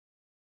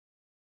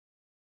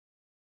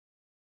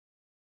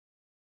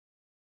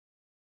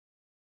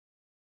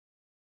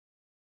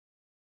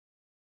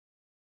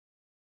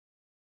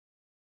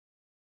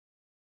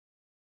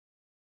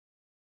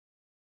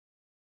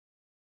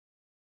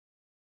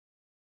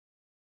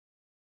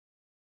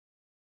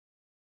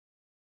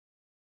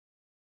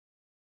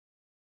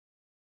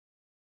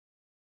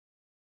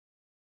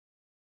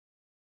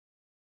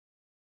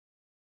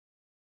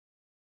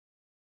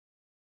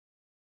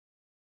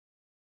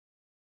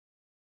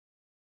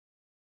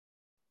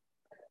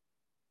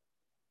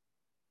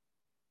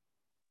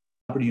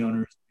property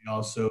owners,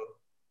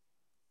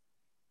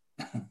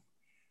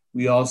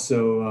 we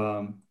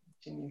also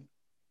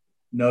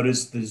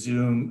noticed the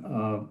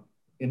Zoom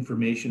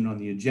information on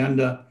the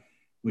agenda,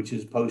 which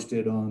is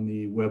posted on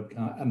the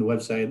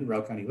website, the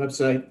Routt County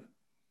website.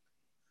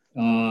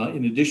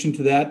 In addition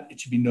to that, it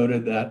should be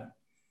noted that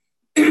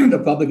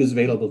the public is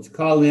available to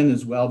call in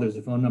as well. There's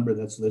a phone number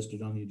that's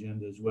listed on the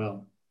agenda as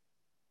well.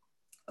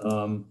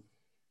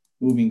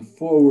 Moving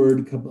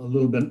forward, a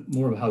little bit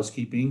more of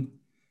housekeeping.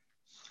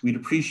 We'd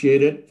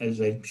appreciate it, as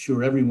I'm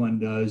sure everyone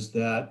does,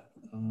 that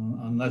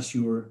unless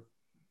you're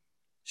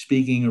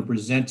speaking or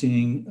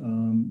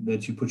presenting,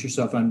 that you put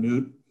yourself on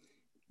mute.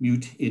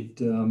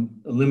 It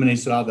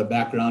eliminates all the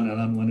background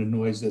and unwanted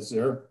noise that's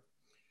there.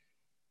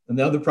 And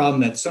the other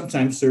problem that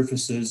sometimes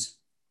surfaces,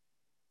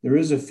 there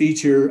is a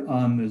feature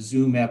on the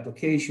Zoom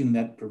application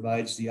that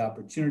provides the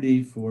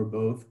opportunity for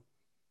both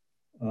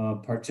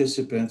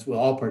participants, well,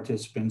 all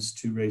participants,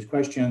 to raise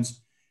questions.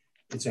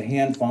 It's a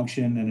hand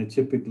function, and it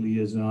typically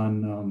is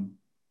on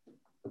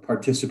the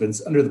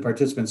participants, under the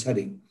participants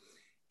heading.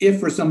 If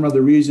for some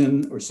other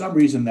reason or some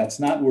reason that's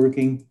not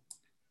working,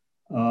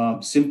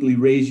 simply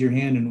raise your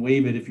hand and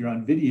wave it if you're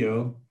on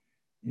video,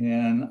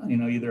 and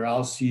either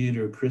I'll see it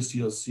or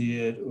Christy will see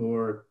it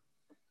or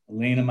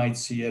Elena might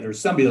see it or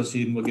somebody will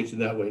see it, and we'll get you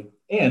that way.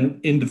 And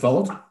in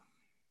default,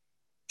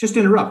 just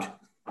interrupt.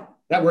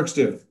 That works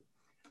too.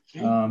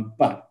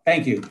 But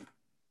thank you.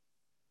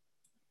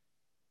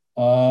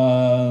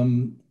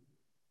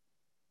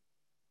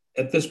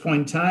 At this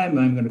point in time,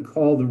 I'm going to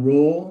call the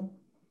roll.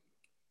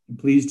 And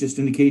please just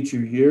indicate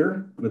you're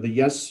here with a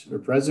yes or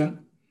present.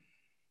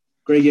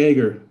 Greg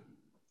Yeager.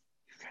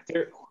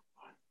 Here.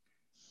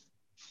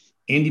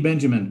 Andy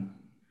Benjamin.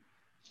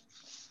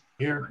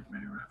 Here.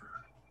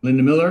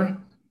 Linda Miller.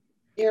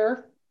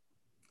 Here.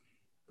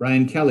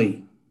 Brian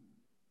Kelly.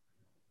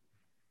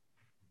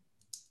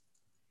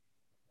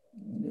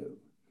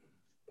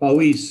 Paul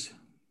Weiss.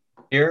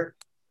 Here.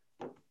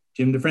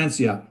 Jim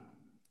DeFrancia.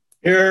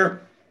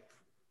 Here.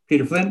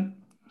 Peter Flint.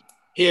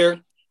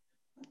 Here.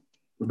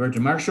 Roberta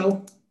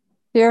Marshall.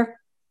 Here.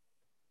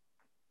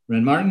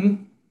 Ren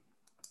Martin.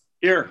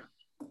 Here.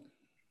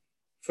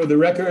 For the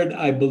record,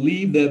 I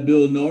believe that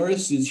Bill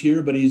Norris is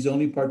here, but he's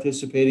only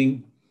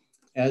participating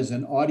as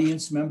an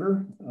audience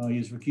member. He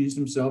has recused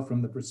himself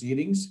from the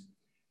proceedings.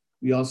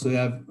 We also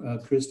have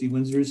Christy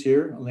Windsor is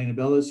here, Elena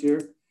Bell is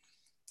here,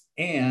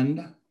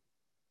 and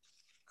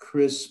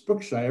Chris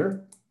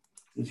Brookshire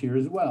is here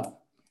as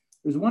well.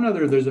 There's one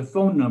other, there's a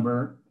phone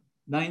number,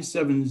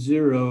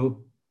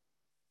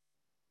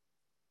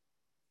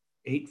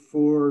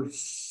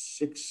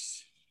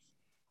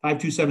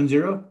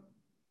 970-846-5270.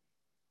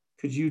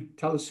 Could you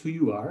tell us who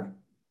you are?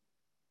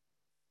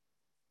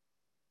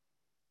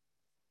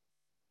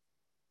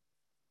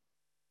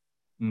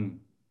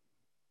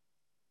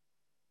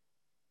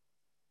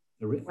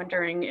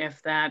 Wondering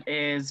if that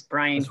is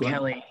Brian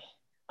Kelly.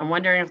 I'm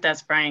wondering if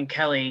that's Brian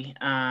Kelly.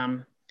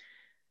 But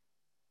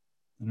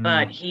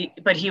he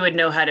would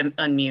know how to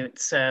unmute.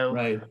 So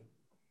right.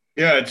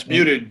 Yeah, it's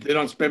muted.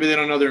 Maybe they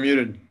don't know they're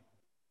muted.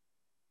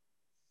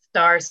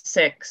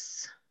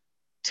 *6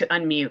 to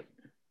unmute.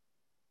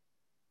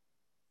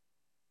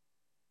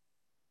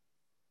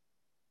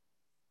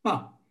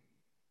 Huh.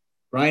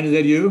 Brian, is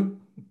that you?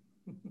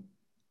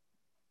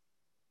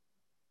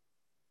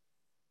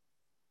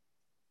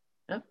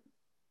 Yep.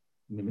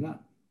 Maybe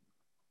not.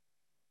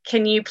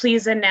 Can you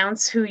please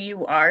announce who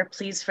you are,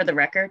 please, for the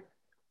record?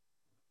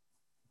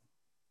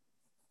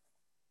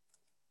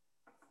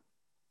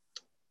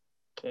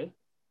 Okay.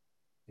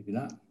 Maybe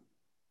not.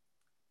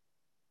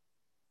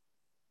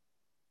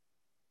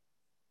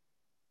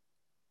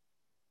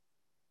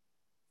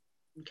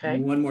 Okay.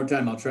 One more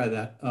time, I'll try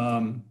that.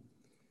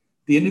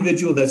 The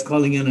individual that's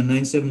calling in on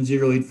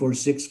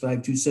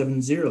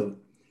 970-846-5270,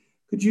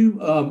 could you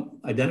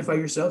identify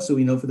yourself so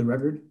we know for the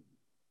record?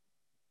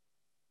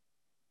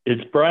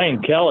 It's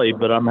Brian Kelly,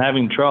 but I'm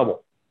having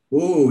trouble.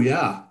 Oh,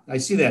 yeah, I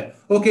see that.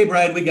 Okay,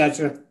 Brian, we got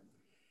you.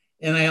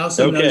 And I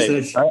also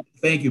noticed that,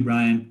 thank you,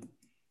 Brian.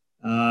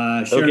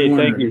 Sharon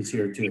Warner is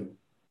here too.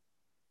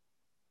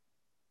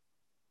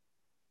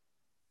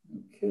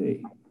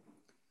 Okay.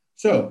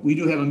 So we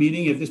do have a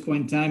meeting at this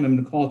point in time. I'm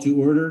going to call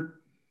to order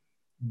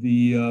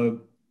the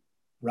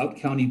Routt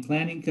County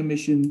Planning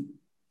Commission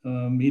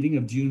meeting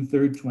of June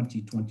 3rd,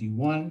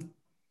 2021.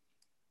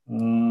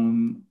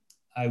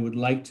 I would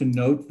like to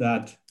note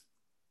that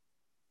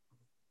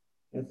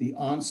at the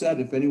onset,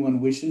 if anyone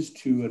wishes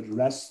to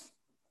address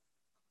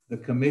the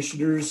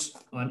commissioners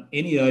on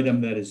any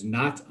item that is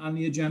not on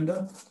the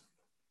agenda,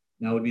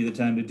 now would be the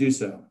time to do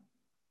so.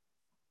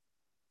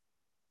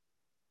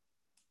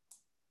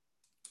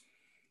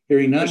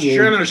 Hearing none. Mr.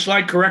 Chairman, a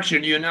slight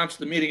correction. You announced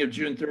the meeting of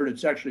June 3rd.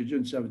 It's actually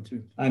June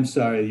 17th. I'm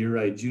sorry, you're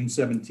right, June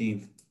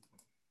 17th.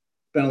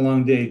 It's been a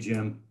long day,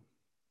 Jim.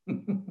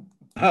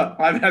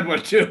 I've had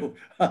one too.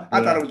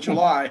 I thought it was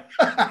July.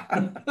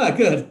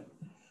 Good.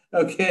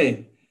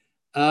 Okay.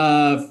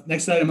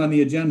 Next item on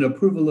the agenda,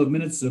 approval of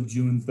minutes of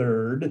June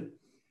 3rd,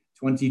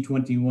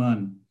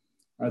 2021.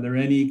 Are there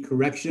any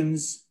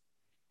corrections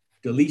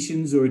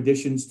deletions or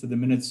additions to the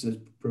minutes as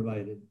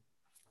provided?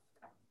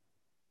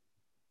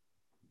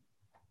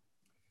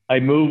 I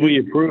move we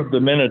approve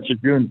the minutes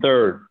of June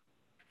 3rd.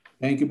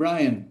 Thank you,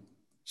 Brian.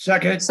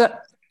 Second.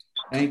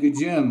 Thank you,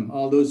 Jim.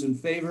 All those in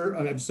favor,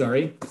 I'm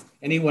sorry.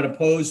 Anyone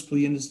opposed,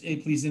 please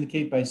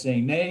indicate by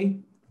saying nay.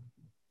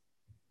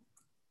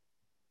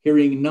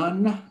 Hearing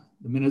none,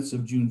 the minutes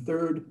of June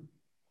 3rd,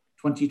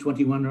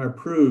 2021 are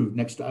approved.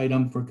 Next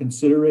item for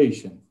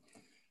consideration.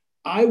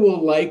 I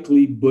will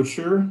likely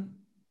butcher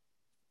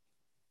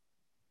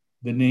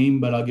the name,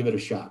 but I'll give it a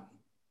shot.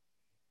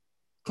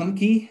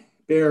 Clunky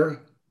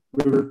Bear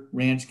River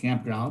Ranch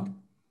Campground.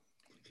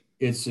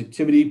 It's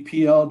activity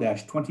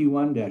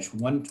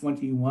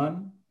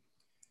PL-21-121.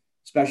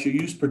 Special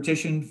use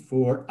petition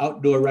for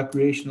outdoor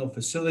recreational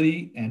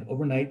facility and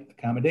overnight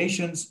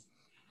accommodations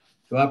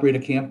to operate a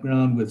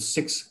campground with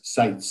 6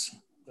 sites.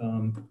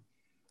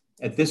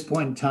 At this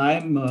point in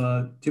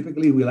time,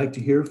 typically we like to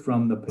hear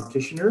from the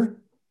petitioner.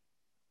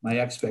 My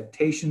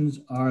expectations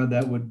are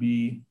that would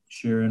be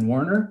Sharon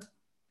Warner.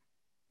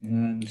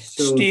 And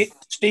so,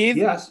 Steve?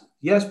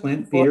 Yes,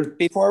 Peter.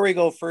 Before we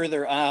go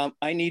further,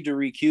 I need to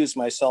recuse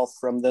myself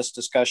from this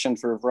discussion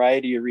for a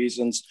variety of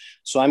reasons.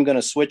 So I'm going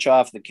to switch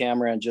off the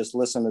camera and just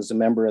listen as a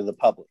member of the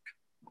public.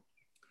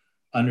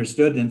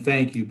 Understood, and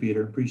thank you,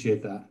 Peter.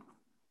 Appreciate that.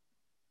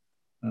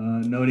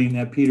 Noting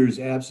that Peter's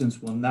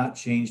absence will not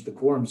change the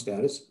quorum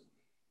status.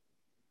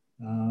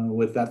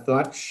 With that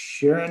thought,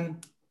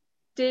 Sharon.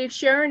 Dave,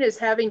 Sharon is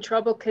having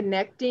trouble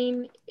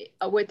connecting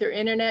with her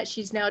internet.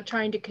 She's now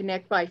trying to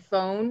connect by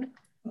phone.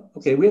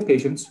 Okay, we have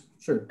patience.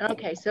 Sure.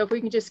 Okay, so if we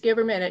can just give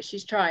her a minute,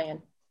 she's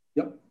trying.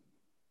 Yep.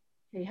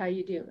 Hey, how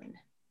you doing?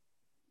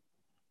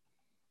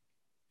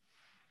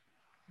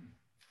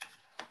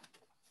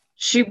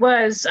 She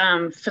was,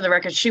 for the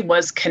record, she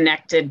was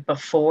connected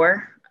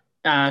before.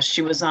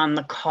 She was on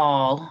the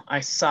call, I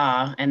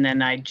saw, and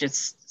then I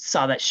just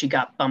saw that she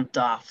got bumped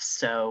off,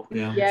 so.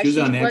 Yeah, she was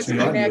on actually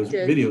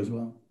video as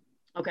well.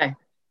 Okay.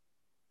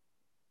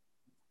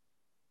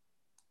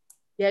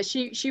 Yeah,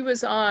 she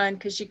was on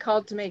because she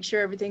called to make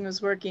sure everything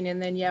was working,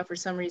 and then for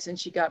some reason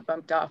she got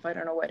bumped off. I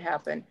don't know what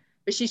happened,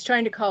 but she's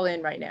trying to call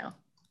in right now.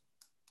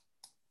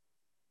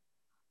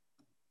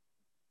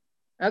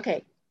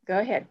 Okay, go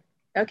ahead.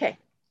 Okay.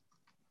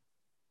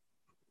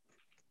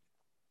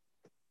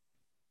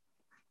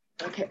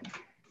 Okay,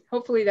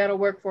 hopefully that'll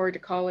work for her to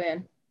call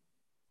in.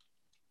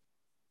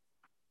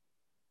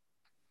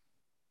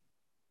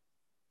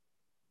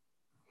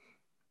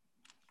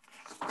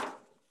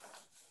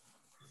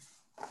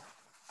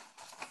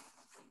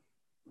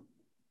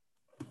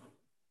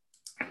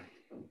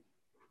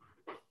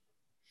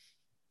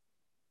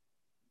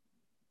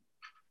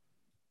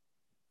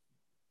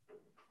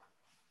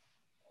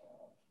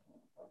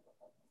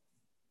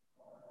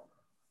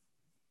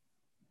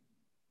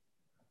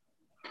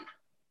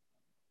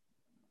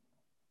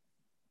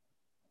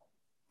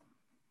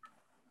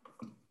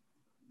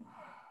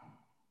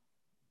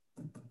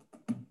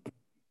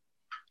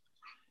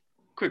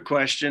 Quick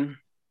question.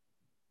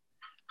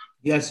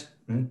 Yes.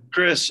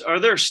 Chris, are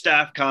there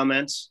staff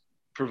comments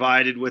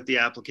provided with the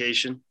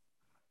application?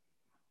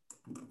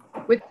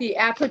 With the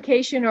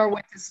application or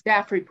with the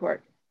staff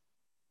report?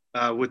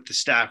 With the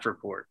staff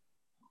report.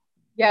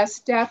 Yes,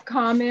 staff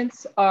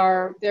comments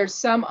there's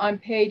some on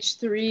page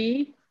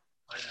 3,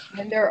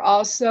 and they're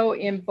also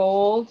in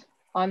bold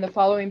on the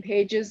following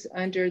pages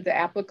under the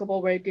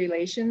applicable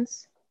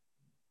regulations.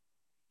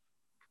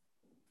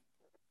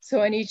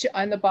 So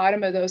on the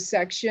bottom of those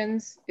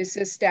sections, it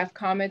says staff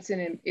comments,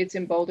 and it's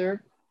in bold.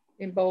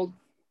 Can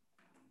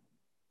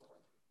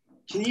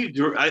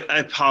you, I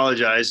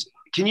apologize.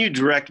 Can you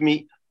direct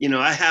me? You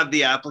know, I have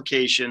the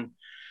application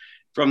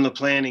from the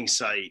planning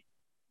site,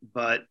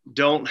 but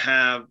don't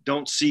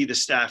see the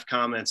staff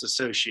comments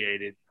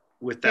associated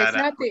with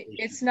that.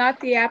 It's not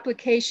the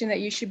application that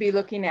you should be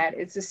looking at.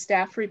 It's a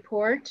staff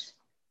report.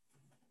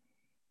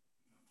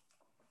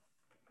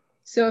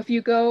 So if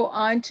you go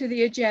onto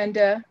the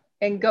agenda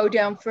and go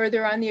down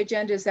further on the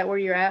agenda, is that where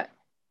you're at?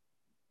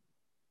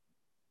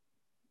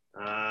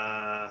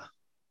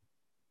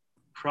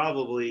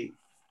 Probably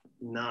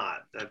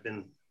not.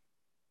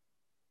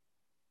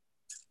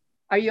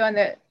 Are you on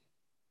the?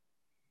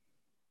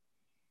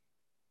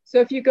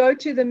 So if you go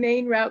to the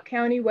main Routt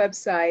County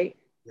website,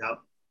 yep.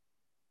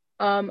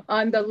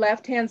 On the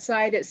left-hand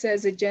side, it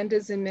says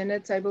agendas and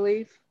minutes, I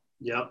believe.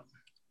 Yep.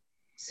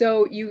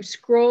 So you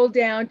scroll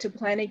down to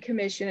Planning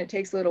Commission. It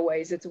takes a little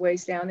ways. It's a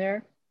ways down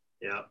there.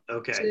 Yeah,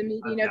 okay. To the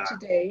meeting of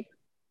today.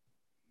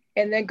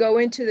 And then go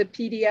into the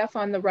PDF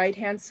on the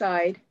right-hand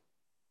side.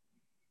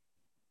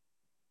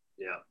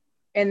 Yeah.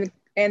 And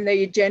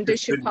the agenda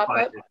should pop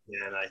up.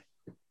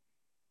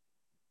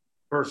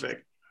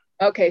 Perfect.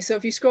 Okay, so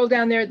if you scroll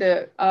down there,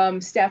 the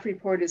staff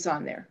report is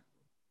on there.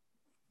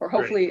 Or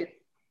hopefully. Great.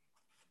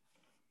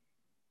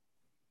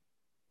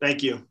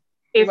 Thank you.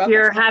 If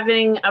you're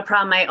having a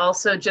problem, I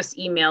also just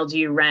emailed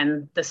you,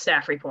 Ren, the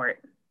staff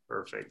report.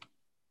 Perfect.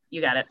 You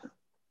got it.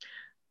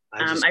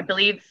 I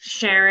believe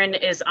Sharon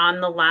is on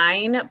the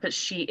line, but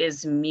she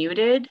is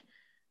muted.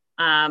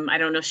 I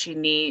don't know if she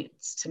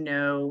needs to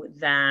know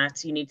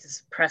that you need to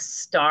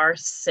press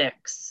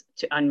 *6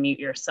 to unmute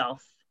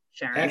yourself,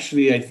 Sharon.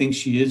 Actually, I think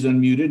she is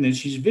unmuted and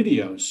she's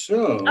video.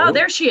 So. Oh,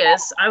 there she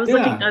is. I was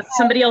looking at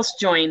somebody else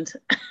joined.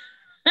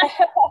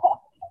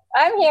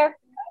 I'm here.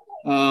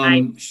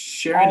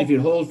 Sharon, if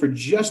you hold for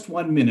just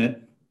 1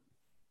 minute.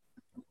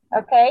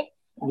 Okay.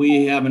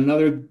 We have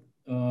another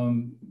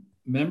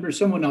member,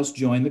 someone else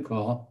joined the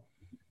call.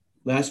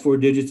 Last 4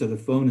 digits of the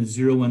phone is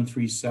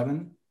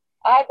 0137.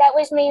 That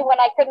was me when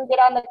I couldn't get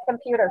on the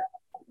computer.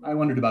 I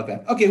wondered about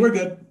that. Okay, we're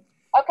good.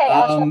 Okay,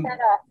 I'll shut that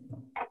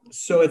off.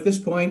 So at this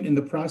point in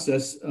the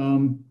process,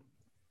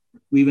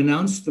 we've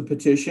announced the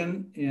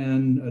petition,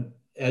 and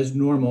as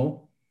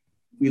normal,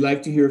 we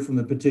like to hear from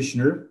the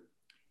petitioner.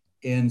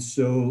 And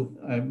so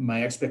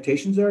my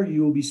expectations are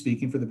you will be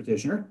speaking for the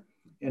petitioner,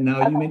 and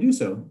now you may do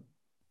so.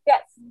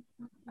 Yes,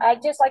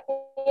 I'd just like to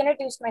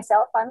introduce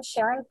myself. I'm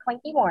Sharon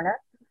Klinke Warner.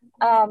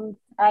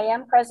 I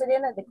am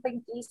president of the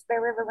Klinke East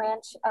Bear River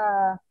Ranch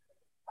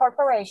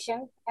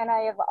Corporation, and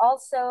I have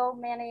also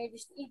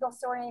managed Eagle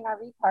Soaring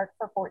RV Park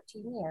for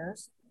 14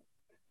 years.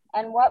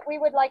 And what we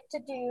would like to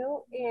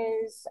do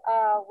is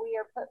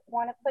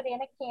want to put in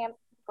a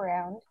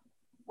campground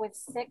with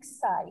 6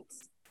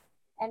 sites,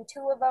 and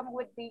 2 of them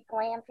would be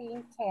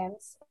glamping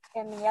tents,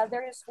 and the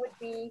other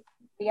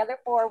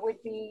 4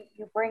 would be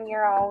you bring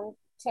your own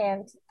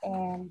tent.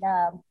 And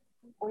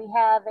we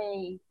have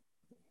a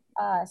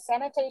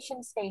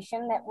sanitation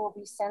station that will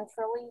be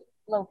centrally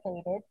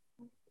located.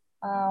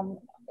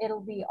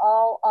 It'll be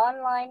all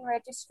online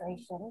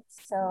registration,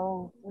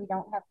 so we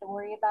don't have to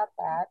worry about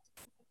that.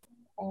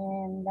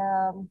 And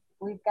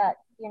we've got,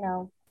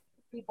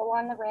 people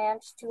on the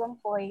ranch, 2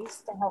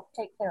 employees to help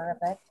take care of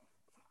it.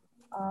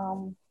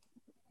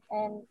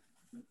 And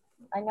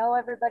I know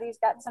everybody's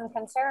got some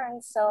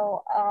concerns,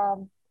 so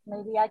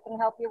maybe I can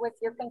help you with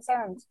your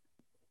concerns.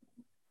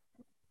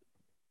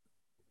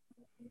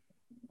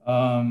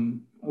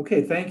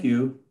 Okay, thank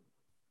you.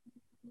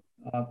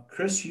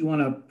 Chris, you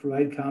want to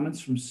provide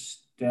comments from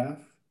staff?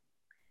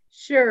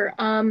 Sure.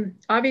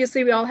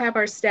 Obviously, we all have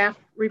our staff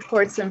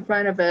reports in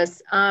front of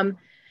us.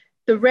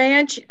 The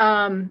ranch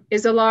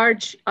is a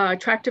large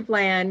tract of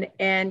land,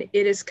 and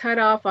it is cut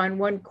off on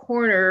one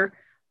corner,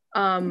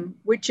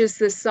 which is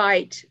the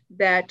site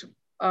that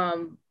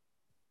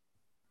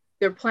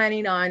they're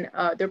planning on,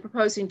 they're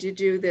proposing to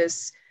do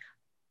this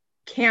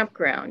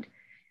campground.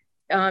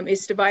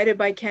 It's divided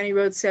by County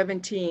Road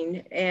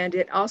 17, and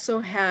it also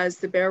has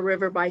the Bear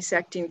River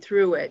bisecting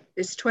through it.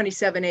 It's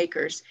 27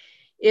 acres.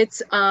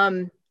 It's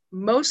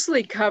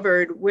mostly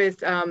covered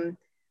with a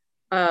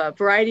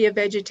variety of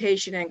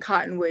vegetation and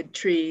cottonwood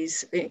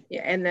trees,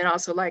 and then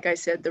also, like I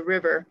said, the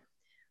river.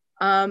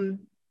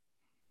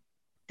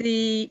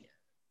 This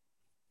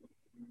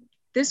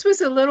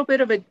was a little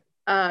bit of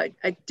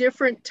a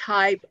different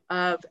type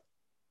of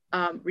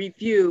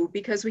review,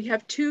 because we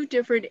have 2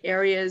 different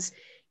areas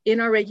in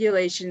our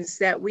regulations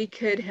that we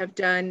could have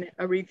done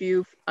a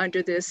review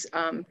under this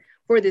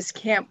for this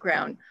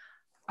campground.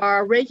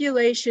 Our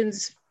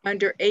regulations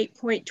under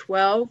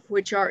 8.12,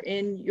 which are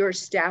in your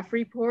staff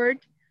report,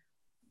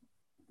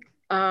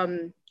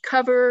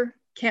 cover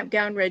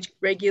campground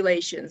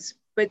regulations.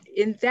 But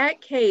in that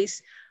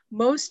case,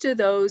 most of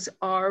those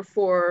are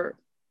for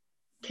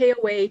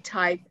KOA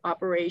type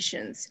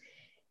operations.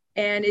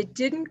 And it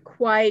didn't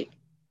quite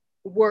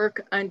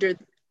work under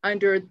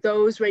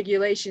those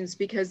regulations,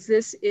 because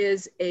this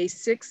is a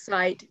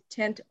 6-site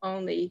tent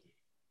only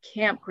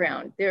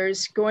campground.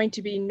 There's going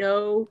to be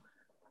no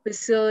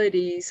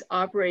facilities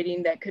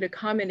operating that could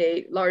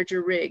accommodate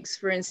larger rigs.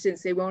 For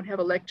instance, they won't have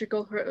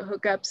electrical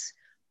hookups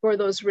for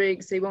those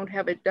rigs. They won't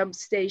have a dump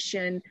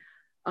station.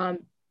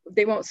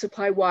 They won't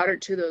supply water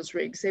to those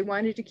rigs. They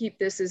wanted to keep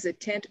this as a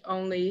tent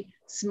only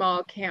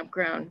small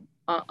campground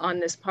on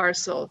this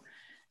parcel.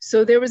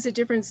 So there was a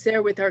difference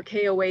there with our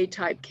KOA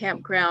type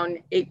campground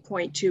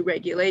 8.2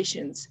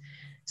 regulations.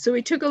 So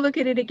we took a look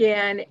at it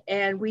again,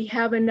 and we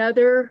have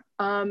another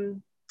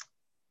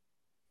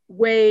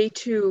way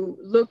to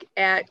look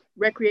at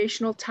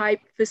recreational type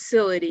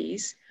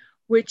facilities,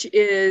 which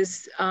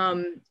is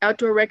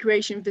outdoor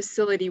recreation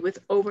facility with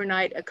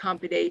overnight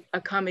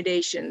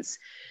accommodations.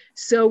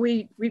 So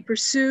we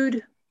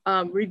pursued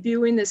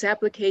reviewing this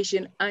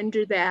application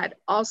under that,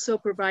 also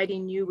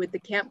providing you with the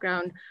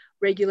campground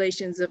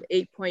regulations of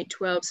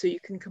 8.12, so you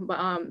can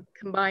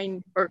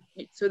combine, or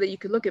so that you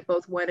can look at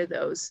both one of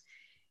those.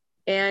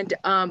 And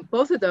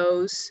both of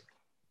those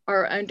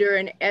are under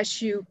an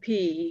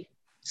SUP.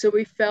 So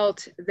we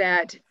felt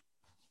that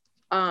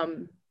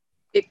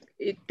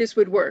this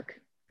would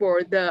work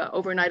for the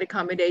overnight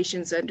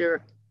accommodations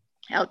under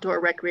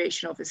outdoor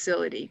recreational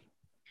facility.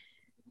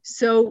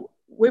 So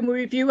when we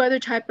review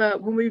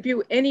when we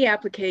review any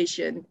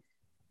application,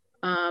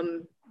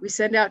 we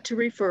send out to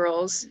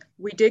referrals.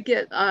 We did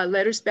get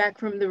letters back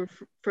from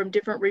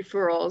different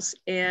referrals,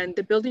 and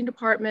the building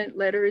department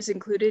letter is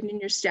included in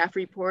your staff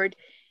report.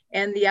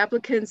 And the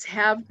applicants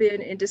have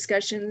been in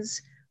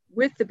discussions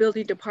with the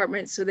building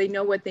department, so they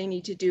know what they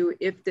need to do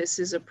if this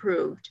is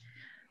approved.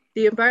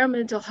 The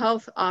Environmental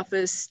Health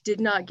Office did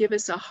not give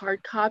us a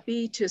hard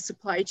copy to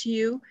supply to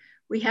you.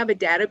 We have a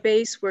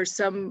database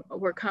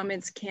where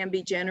comments can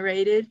be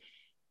generated.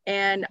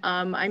 And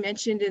I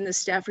mentioned in the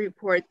staff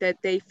report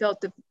that they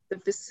felt the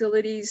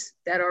facilities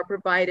that are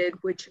provided,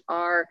 which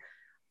are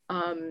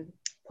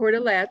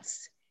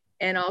portalets,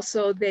 and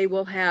also they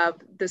will have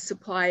the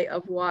supply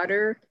of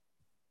water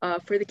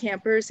for the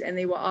campers, and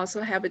they will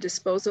also have a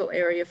disposal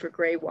area for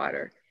gray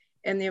water.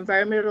 And the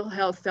environmental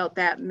health felt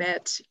that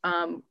met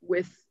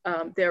with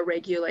their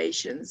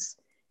regulations.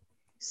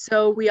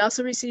 So we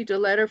also received a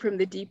letter from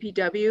the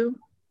DPW,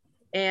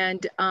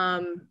 and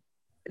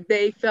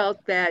they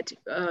felt that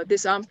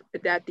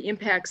that the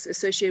impacts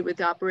associated with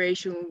the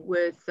operation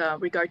with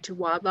regard to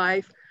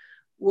wildlife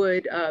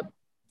would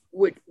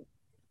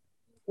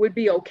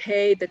be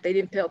okay, that they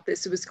didn't feel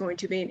this was going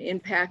to be an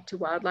impact to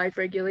wildlife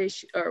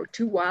regulation or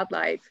to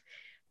wildlife.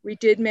 We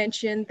did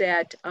mention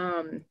that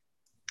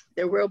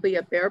there will be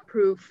a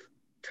bear-proof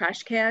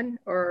trash can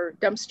or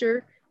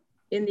dumpster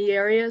in the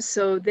area,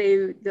 so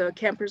the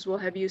campers will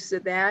have use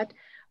of that.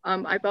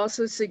 I've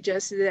also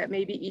suggested that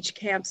maybe each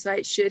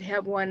campsite should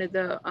have one of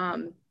the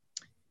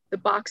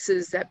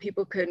boxes that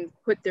people can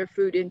put their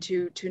food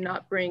into to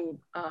not bring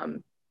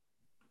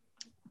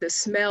the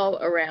smell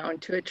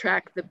around to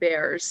attract the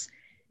bears.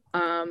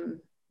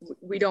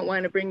 We don't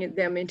want to bring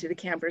them into the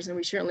campers, and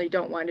we certainly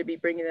don't want to be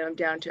bringing them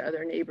down to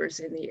other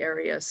neighbors in the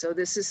area. So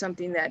this is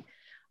something that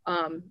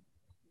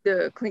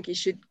the Clinky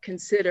should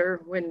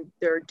consider when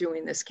they're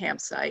doing this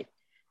campsite.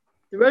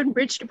 The Road and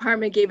Bridge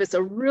Department gave us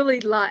a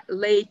really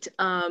late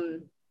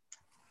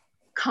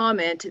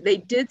comment. They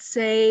did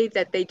say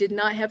that they did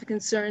not have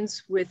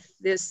concerns with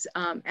this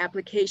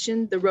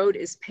application. The road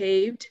is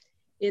paved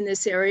in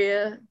this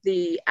area.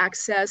 The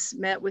access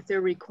met with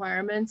their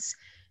requirements.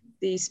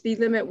 The speed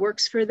limit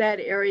works for that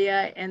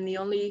area, and the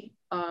only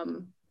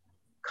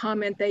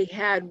comment they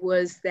had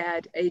was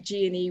that a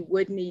G&E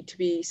would need to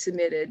be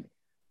submitted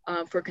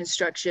for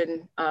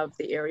construction of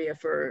the area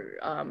for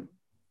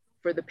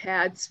the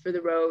pads for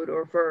the road,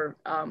 or for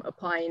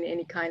applying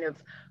any kind of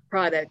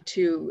product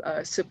to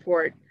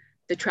support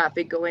the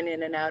traffic going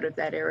in and out of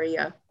that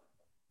area.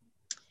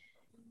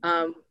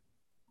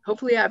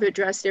 Hopefully I've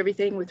addressed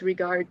everything with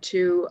regard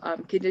to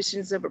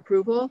conditions of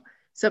approval.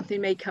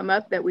 Something may come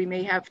up that we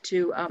may have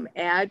to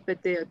add,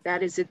 but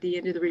that is at the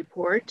end of the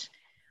report.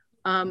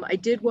 I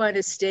did want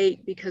to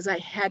state, because I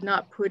had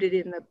not put it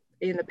in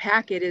the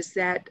packet, is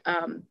that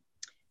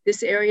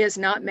this area is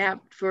not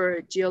mapped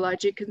for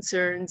geologic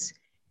concerns,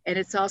 and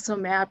it's also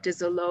mapped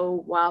as a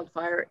low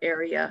wildfire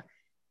area.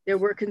 There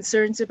were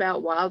concerns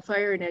about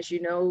wildfire, and as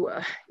you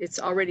know, it's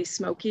already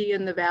smoky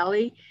in the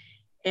valley.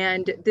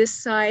 And this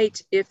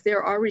site, if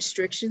there are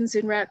restrictions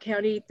in Routt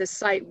County, the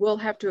site will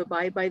have to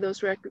abide by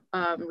those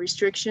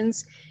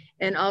restrictions.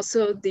 And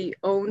also the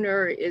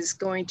owner is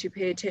going to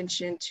pay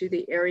attention to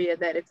the area,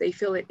 that if they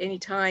feel at any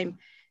time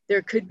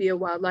there could be a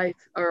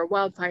wildlife or a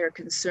wildfire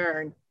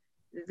concern,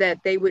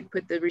 that they would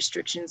put the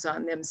restrictions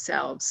on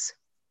themselves.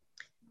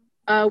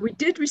 We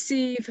did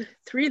receive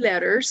 3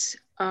 letters,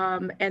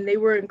 and they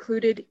were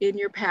included in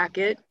your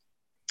packet.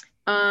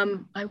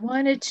 I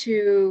wanted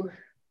to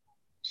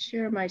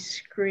share my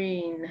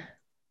screen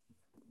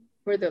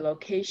for the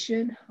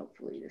location.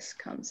 Hopefully this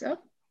comes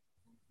up.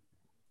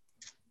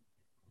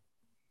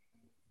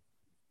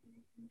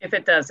 If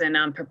it doesn't,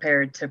 I'm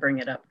prepared to bring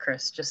it up,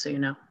 Chris, just so you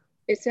know.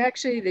 It's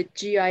actually the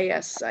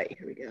GIS site.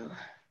 Here we go.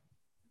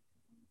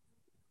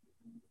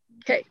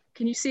 Okay,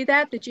 can you see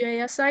that, the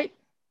GIS site?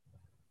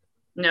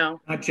 No.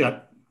 Not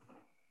yet.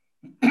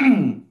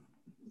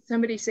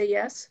 Somebody say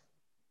yes?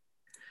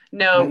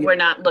 No, we're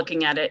not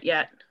looking at it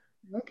yet.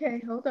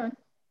 Okay, hold on.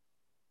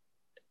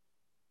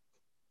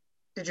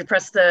 Did you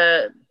press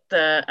the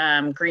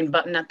green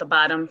button at the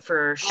bottom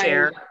for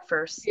share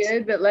first? I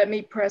did, but let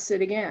me press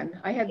it again.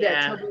 I had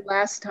that trouble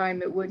last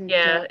time. It wouldn't.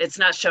 Yeah, it's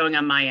not showing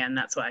on my end.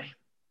 That's why.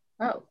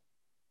 Oh.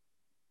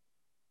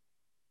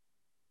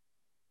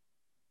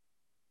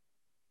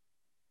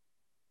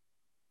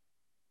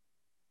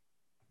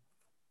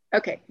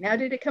 Okay, now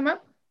did it come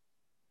up?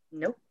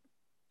 Nope.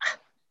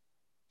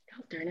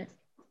 Oh, darn it.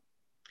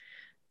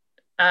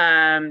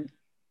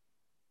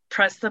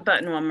 Press the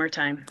button one more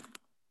time.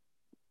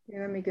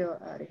 Yeah, let me go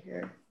out of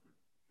here.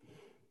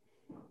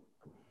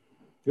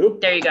 Oop,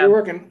 there you go. You're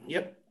working.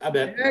 Yep, I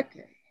bet.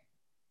 Okay.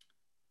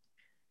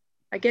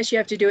 I guess you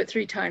have to do it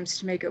 3 times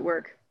to make it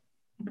work.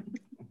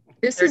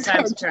 This is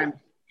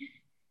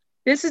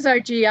our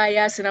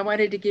GIS, and I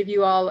wanted to give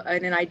you all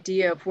an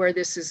idea of where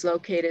this is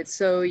located.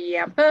 So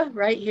Yampa,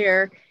 right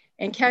here,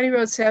 and County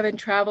Road 7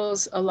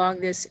 travels along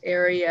this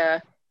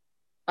area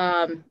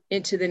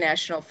into the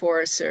National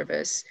Forest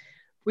Service.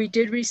 We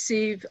did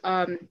receive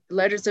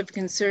letters of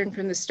concern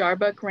from the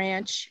Starbuck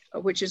Ranch,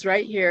 which is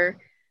right here,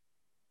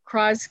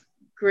 Cross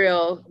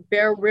Grill,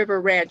 Bear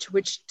River Ranch,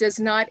 which does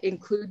not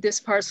include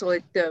this parcel.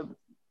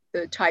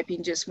 The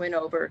typing just went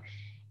over,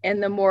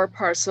 and the Moore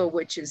parcel,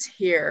 which is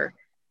here.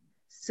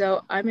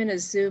 So I'm going to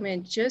zoom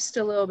in just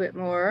a little bit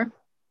more.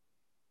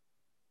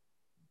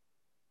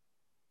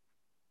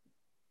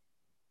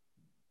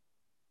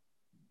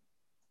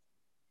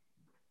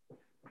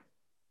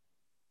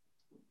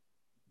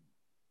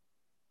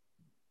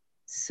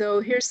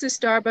 So here's the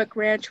Starbuck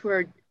Ranch,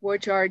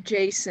 which are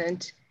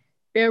adjacent.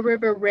 Bear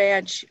River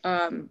Ranch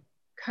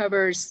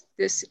covers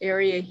this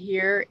area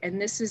here, and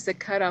this is the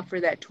cutoff for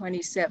that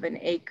 27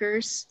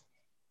 acres.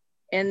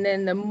 And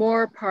then the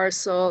Moore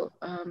parcel,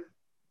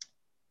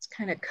 it's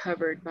kind of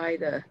covered by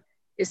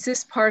it's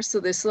this parcel,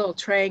 this little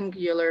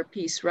triangular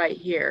piece right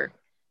here.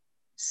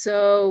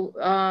 So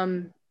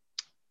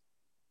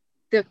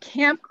the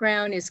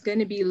campground is going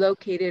to be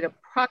located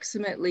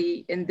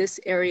approximately in this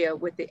area,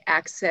 with the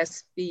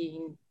access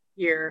being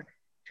here,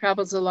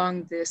 travels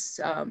along this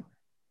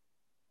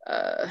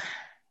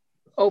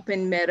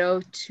open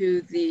meadow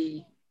to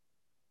the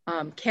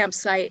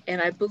campsite.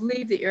 And I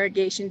believe the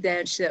irrigation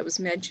ditch that was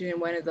mentioned in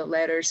one of the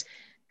letters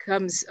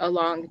comes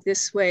along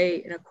this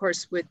way. And of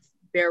course, with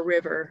Bear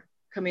River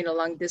coming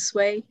along this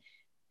way.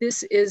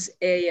 This is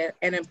an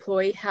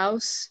employee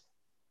house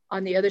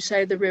on the other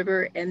side of the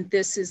river, and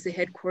this is the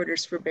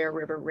headquarters for Bear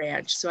River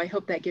Ranch. So I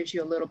hope that gives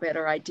you a little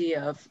better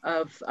idea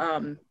of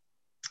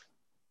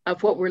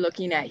what we're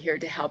looking at here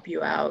to help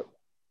you out.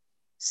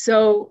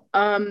 So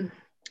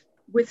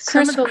with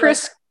some of the—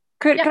 Chris,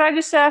 could I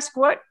just ask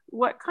what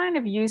kind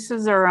of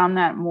uses are on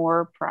that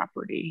Moore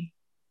property?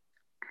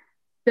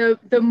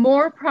 The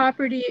Moore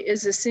property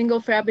is a single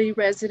family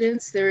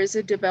residence. There is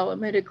a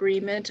development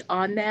agreement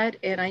on that,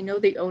 and I know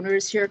the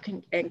owners here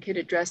can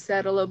address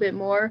that a little bit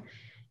more.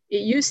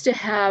 It used to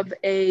have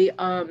a,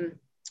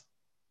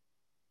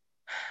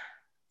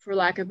 for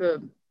lack of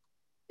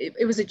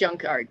it was a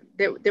junkyard.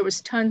 There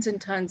was tons and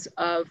tons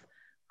of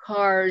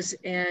cars,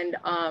 and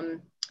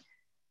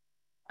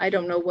I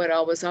don't know what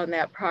all was on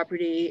that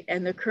property.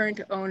 And the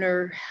current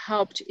owner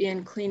helped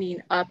in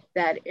cleaning up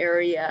that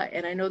area.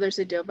 And I know there's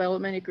a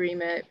development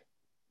agreement.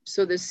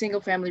 So there's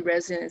single family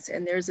residence,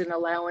 and there's an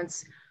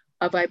allowance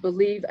of, I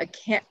believe,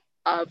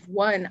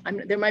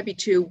 there might be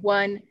two,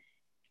 one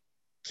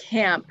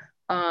camp,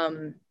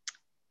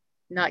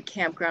 not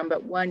campground,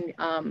 but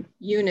one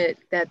unit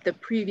that the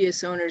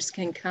previous owners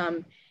can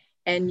come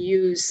and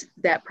use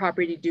that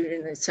property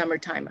during the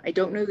summertime. I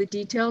don't know the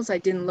details. I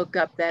didn't look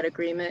up that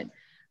agreement,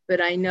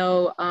 but I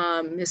know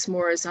Ms.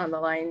 Moore is on the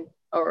line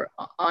or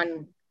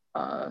on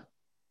the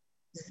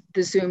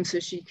Zoom, so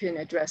she can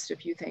address a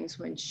few things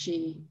when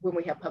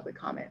we have public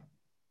comment.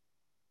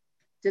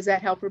 Does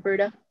that help,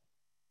 Roberta?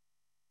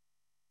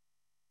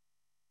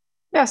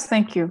 Yes,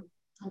 thank you.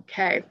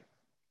 Okay.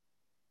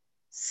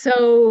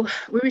 So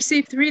we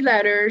received 3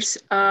 letters.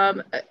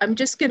 I'm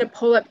just going to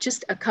pull up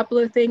just a couple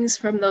of things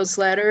from those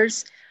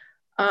letters.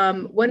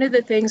 One of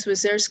the things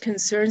was there's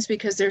concerns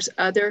because there's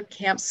other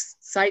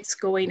campsites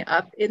going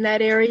up in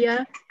that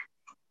area.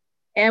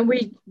 And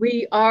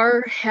we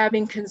are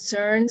having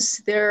concerns.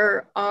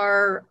 There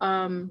are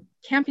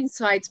camping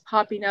sites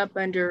popping up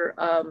under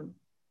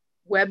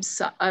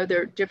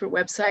other different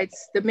websites.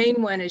 The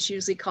main one is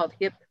usually called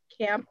Hip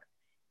Camp.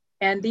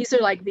 And these are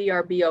like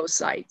VRBO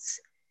sites.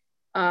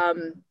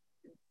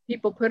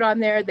 People put on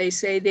there, they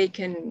say they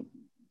can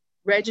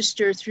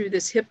register through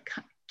this Hip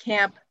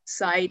Camp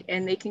site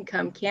and they can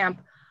come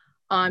camp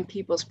on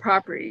people's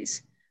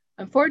properties.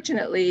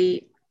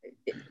 Unfortunately,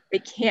 they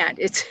can't.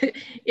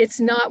 It's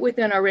not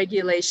within our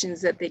regulations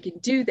that they can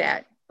do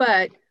that,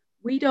 but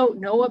we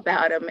don't know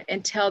about them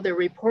until they're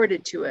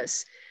reported to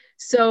us.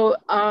 So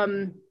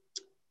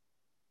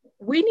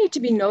we need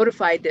to be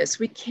notified this.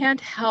 We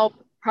can't help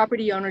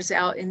property owners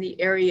out in the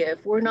area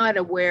if we're not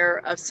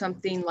aware of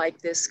something like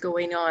this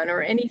going on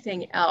or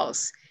anything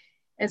else.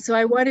 And so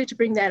I wanted to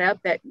bring that up,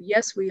 that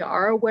yes, we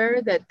are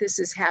aware that this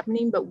is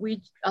happening, but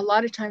a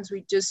lot of times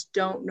we just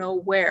don't know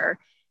where,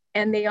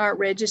 and they aren't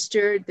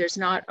registered. There's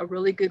not a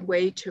really good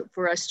way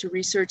for us to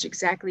research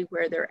exactly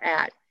where they're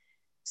at.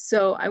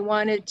 So I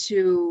wanted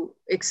to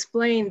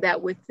explain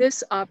that with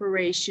this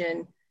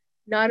operation,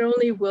 not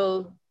only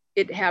will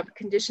it have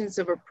conditions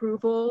of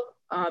approval,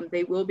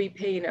 they will be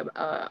paying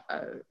a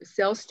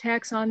sales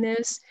tax on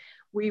this.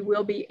 We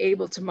will be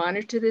able to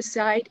monitor this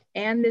site,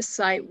 and this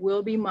site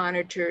will be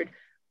monitored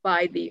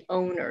by the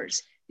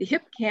owners. The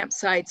Hip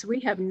campsites,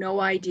 we have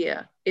no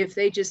idea if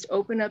they just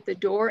open up the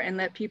door and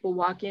let people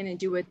walk in and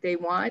do what they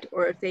want,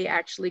 or if they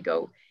actually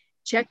go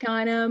check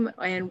on them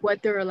and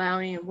what they're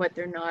allowing and what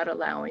they're not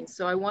allowing.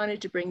 So I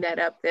wanted to bring that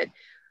up, that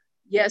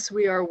yes,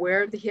 we are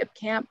aware of the Hip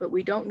camp, but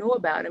we don't know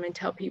about them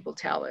until people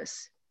tell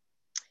us.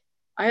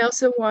 I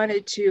also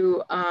wanted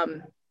to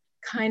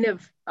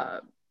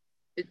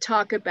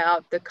talk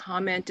about the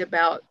comment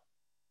about,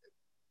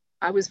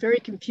 I was very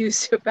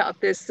confused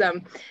about this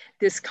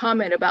this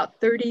comment about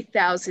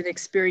 30,000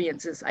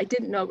 experiences. I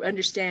didn't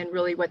understand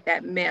really what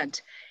that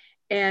meant.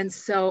 And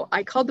so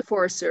I called the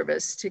Forest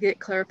Service to get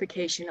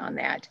clarification on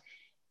that.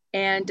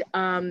 And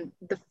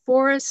the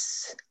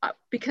forests,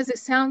 because it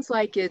sounds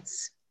like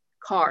it's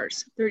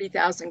cars,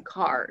 30,000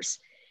 cars.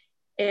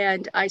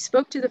 And I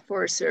spoke to the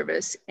Forest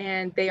Service,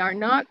 and they are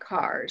not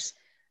cars.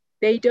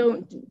 They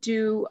don't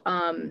do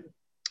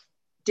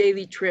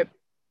daily trip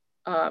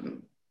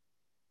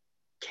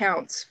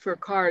counts for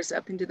cars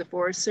up into the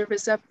Forest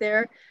Service up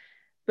there,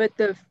 but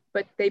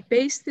they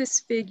base this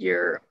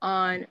figure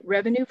on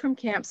revenue from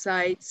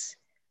campsites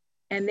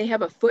and they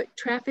have a foot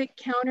traffic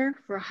counter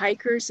for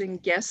hikers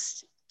and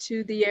guests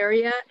to the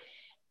area.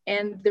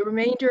 And the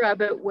remainder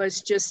of it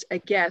was just a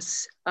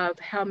guess of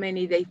how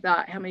many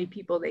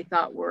people they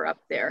thought were up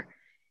there.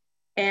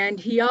 And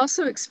he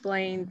also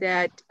explained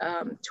that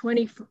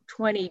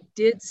 2020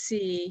 did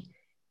see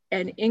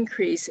an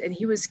increase, and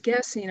he was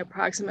guessing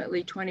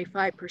approximately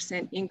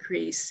 25%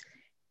 increase.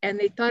 And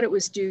they thought it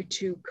was due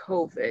to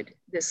COVID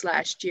this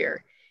last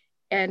year.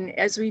 And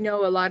as we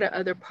know, a lot of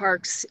other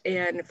parks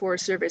and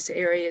Forest Service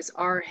areas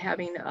are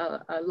having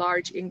a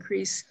large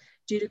increase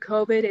due to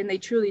COVID, and they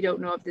truly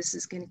don't know if this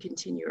is going to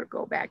continue or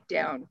go back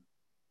down.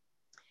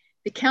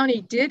 The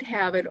county did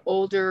have an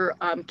older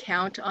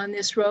count on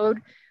this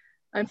road.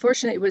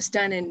 Unfortunately, it was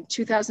done in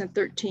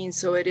 2013,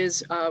 so it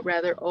is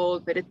rather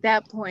old, but at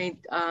that point,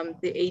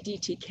 the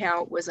ADT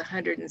count was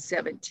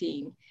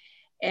 117.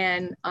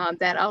 And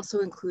that also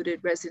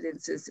included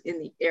residences in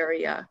the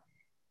area.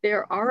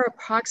 There are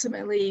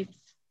approximately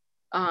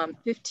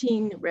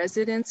 15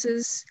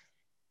 residences,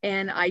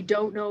 and I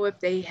don't know if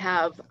they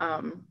have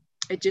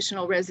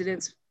additional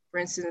residents, for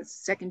instance,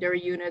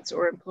 secondary units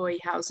or employee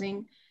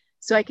housing.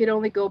 So I could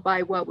only go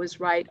by what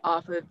was right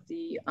off of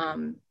the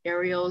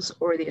aerials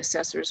or the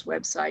assessor's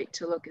website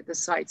to look at the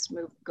sites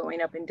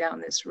going up and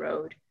down this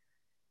road.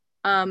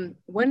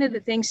 One of the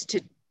things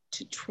to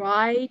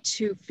try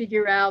to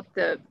figure out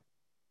the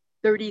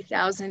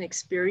 30,000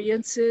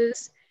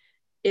 experiences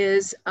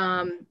is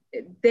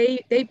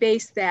they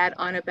base that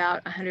on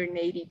about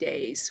 180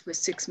 days with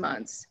 6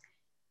 months.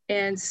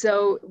 And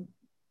so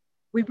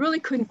we really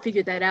couldn't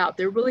figure that out.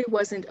 There really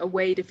wasn't a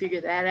way to figure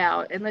that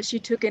out unless you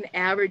took an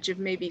average of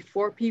maybe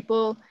 4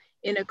 people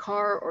in a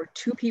car or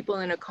 2 people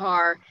in a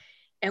car.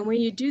 And when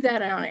you do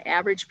that on an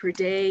average per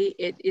day,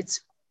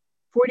 it's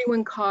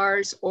 41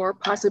 cars or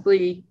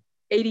possibly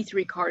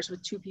 83 cars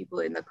with 2 people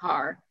in the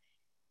car.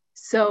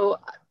 So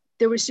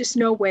there was just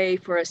no way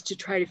for us to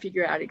try to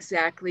figure out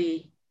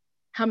exactly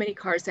how many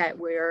cars that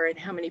were and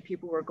how many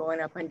people were going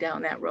up and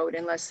down that road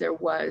unless there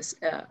was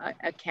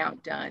a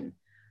count done.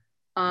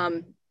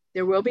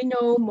 There will be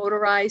no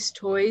motorized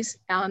toys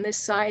on this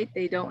site.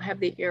 They don't have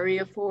the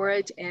area for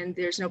it, and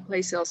there's no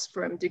place else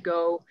for them to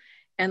go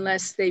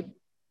unless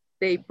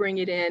they bring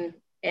it in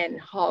and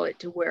haul it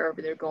to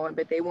wherever they're going,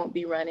 but they won't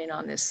be running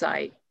on this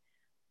site.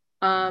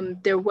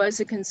 There was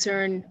a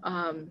concern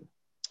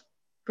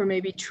for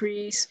maybe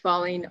trees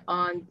falling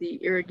on the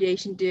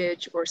irrigation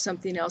ditch or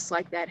something else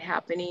like that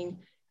happening.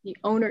 The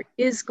owner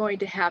is going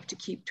to have to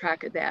keep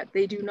track of that.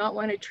 They do not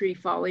want a tree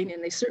falling,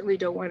 and they certainly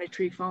don't want a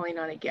tree falling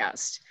on a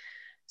guest.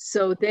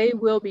 So they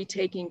will be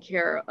taking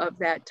care of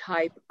that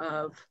type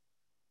of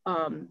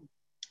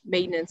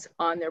maintenance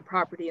on their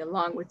property,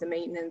 along with the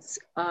maintenance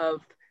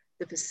of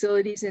the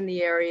facilities in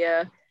the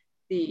area,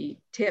 the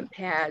tent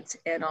pads,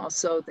 and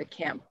also the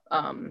camp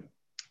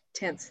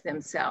tents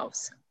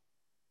themselves.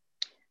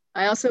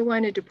 I also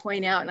wanted to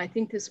point out, and I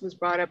think this was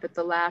brought up at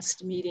the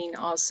last meeting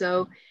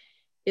also,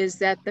 is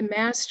that the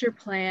master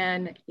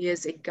plan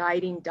is a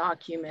guiding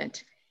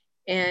document,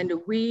 and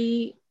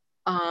we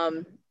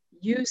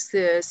use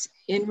this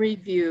in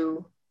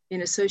review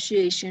in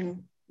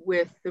association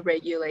with the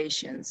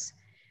regulations.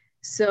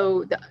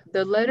 So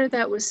the letter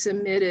that was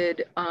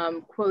submitted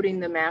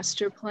quoting the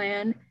master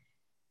plan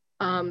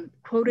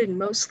quoted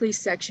mostly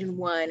section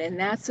 1, and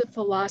that's a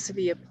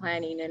philosophy of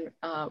planning in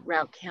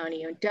Routt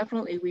County. And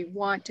definitely we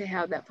want to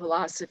have that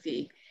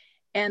philosophy,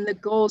 and the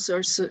goals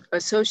are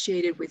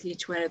associated with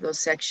each one of those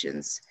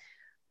sections.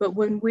 But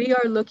when we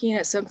are looking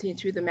at something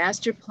through the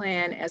master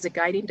plan as a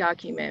guiding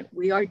document,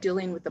 we are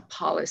dealing with the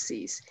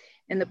policies,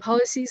 and the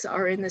policies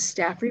are in the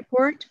staff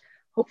report.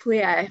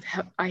 Hopefully I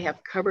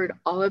have covered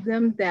all of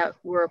them that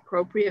were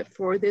appropriate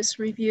for this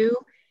review.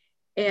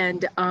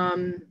 And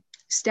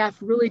staff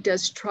really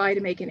does try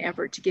to make an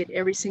effort to get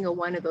every single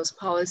one of those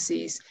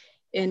policies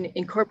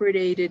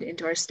incorporated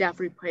into our staff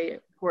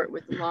report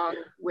along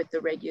with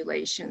the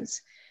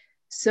regulations.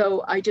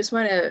 So I just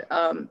want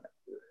to,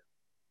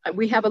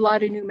 we have a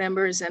lot of new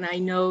members, and I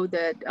know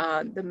that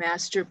the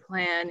master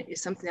plan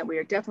is something that we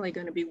are definitely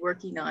going to be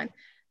working on.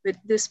 But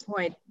at this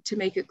point, to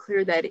make it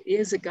clear that it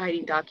is a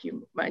guiding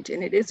document,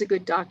 and it is a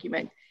good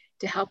document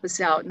to help us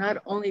out, not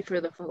only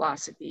for the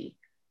philosophy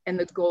and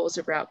the goals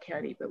of Routt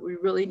County, but we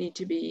really need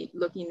to be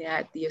looking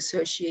at the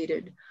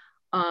associated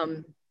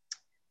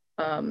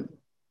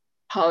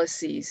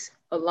policies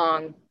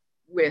along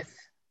with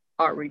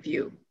our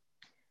review.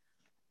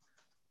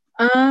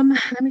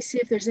 Let me see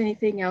if there's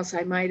anything else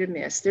I might have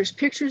missed. There's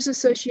pictures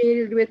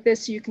associated with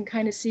this, so you can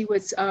kind of see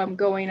what's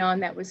going on.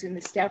 That was in the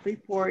staff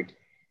report.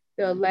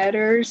 The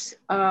letters,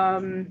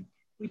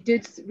 we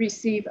did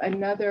receive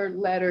another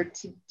letter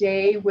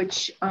today,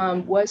 which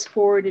was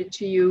forwarded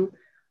to you.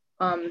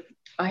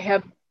 I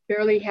have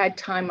barely had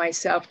time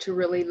myself to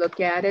really look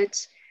at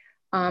it,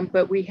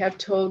 but we have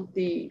told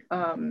the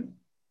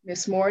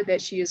Ms. Moore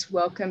that she is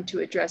welcome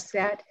to address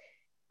that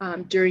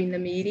during the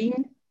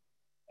meeting.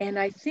 And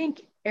I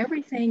think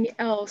everything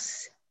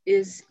else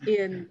is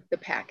in the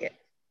packet.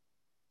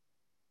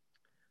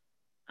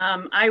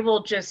 I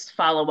will just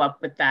follow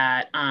up with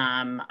that.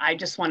 I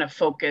just want to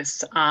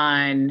focus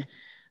on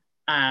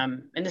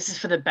and this is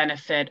for the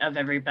benefit of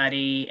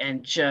everybody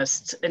and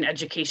just an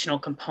educational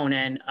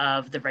component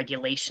of the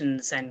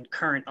regulations and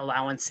current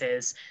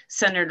allowances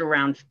centered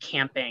around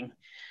camping.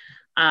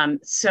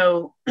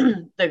 So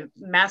the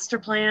master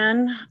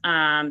plan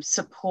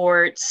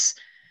supports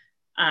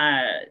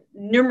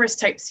numerous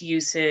types of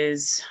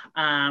uses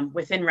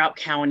within Routt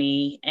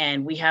County,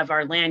 and we have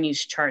our land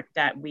use chart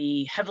that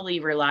we heavily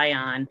rely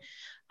on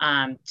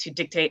to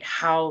dictate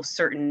how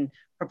certain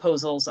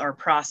proposals are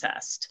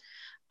processed.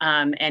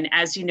 And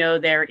as you know,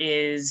 there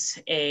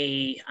is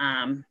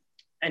an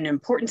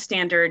important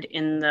standard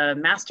in the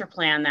master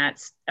plan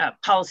that's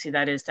policy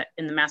that is that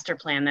in the master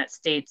plan that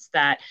states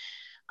that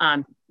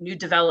new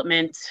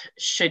development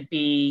should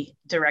be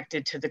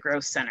directed to the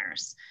growth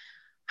centers.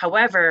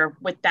 However,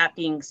 with that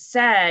being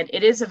said,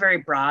 it is a very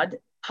broad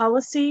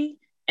policy,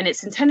 and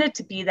it's intended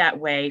to be that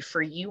way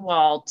for you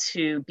all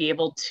to be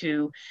able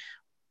to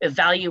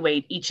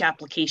evaluate each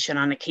application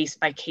on a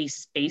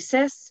case-by-case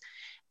basis.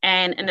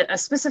 And a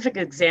specific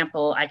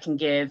example I can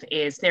give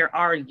is there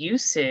are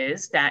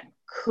uses that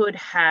could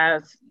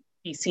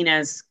be seen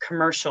as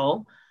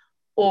commercial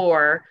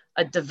or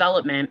a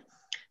development,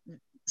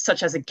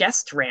 such as a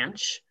guest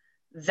ranch,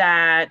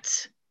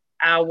 that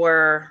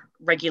our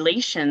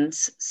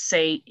regulations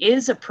say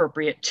is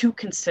appropriate to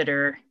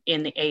consider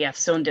in the AF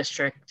zone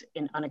district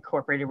in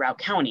unincorporated Routt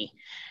County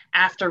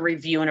after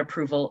review and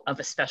approval of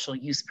a special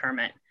use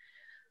permit.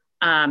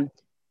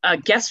 A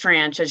guest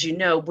ranch, as you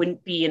know,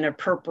 wouldn't be an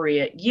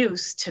appropriate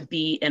use to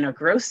be in a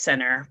growth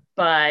center,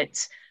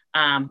 but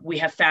we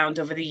have found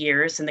over the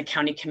years, and the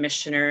county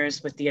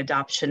commissioners with the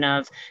adoption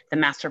of the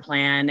master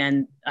plan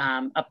and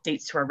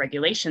updates to our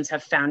regulations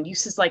have found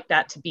uses like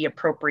that to be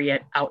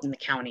appropriate out in the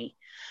county.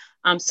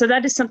 So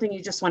that is something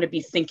you just want to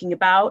be thinking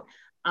about,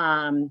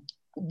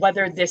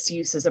 whether this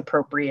use is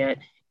appropriate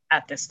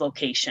at this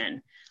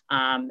location,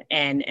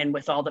 and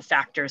with all the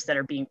factors that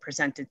are being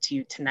presented to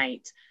you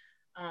tonight.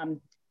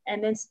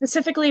 And then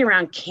specifically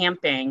around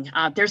camping,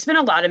 there's been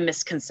a lot of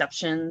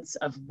misconceptions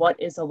of what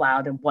is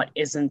allowed and what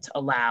isn't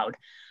allowed.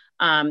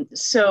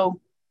 So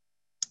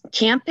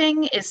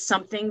camping is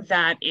something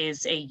that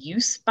is a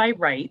use by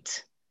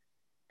right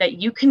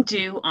that you can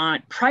do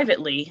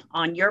privately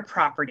on your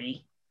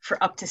property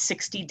for up to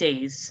 60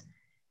 days.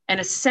 And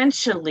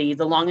essentially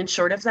the long and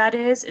short of that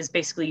is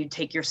basically you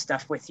take your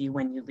stuff with you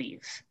when you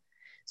leave.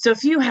 So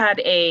if you had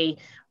a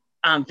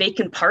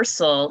vacant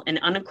parcel in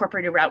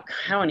unincorporated Routt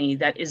County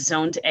that is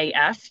zoned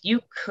AF, you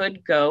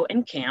could go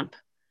and camp,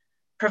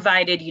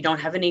 provided you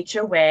don't have an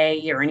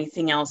HOA or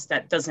anything else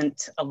that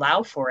doesn't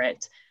allow for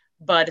it.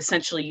 But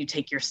essentially you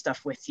take your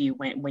stuff with you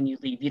when you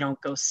leave. You don't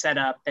go set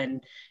up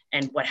and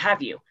what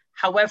have you.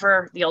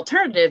 However, the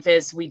alternative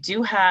is we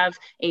do have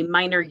a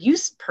minor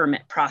use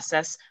permit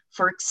process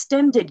for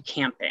extended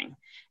camping.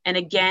 And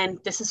again,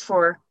 this is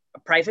for a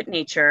private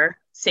nature.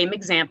 Same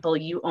example,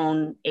 you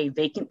own a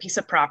vacant piece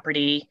of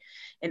property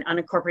in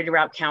unincorporated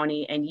Routt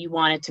County and you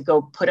wanted to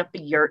go put up a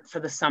yurt for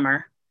the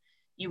summer.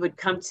 You would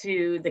come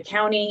to the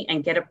county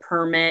and get a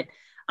permit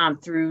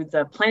through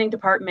the planning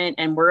department,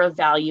 and we're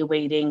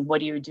evaluating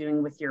what are you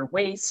doing with your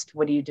waste,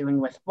 what are you doing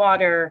with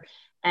water,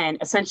 and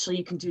essentially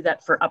you can do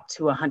that for up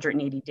to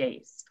 180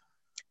 days.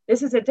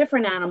 This is a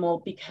different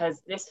animal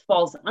because this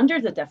falls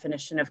under the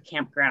definition of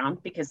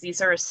campground because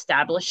these are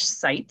established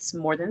sites,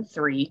 more than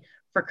 3,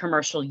 for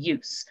commercial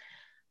use.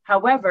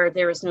 However,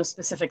 there is no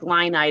specific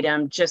line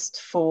item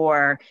just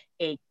for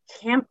a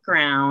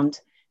campground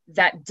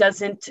that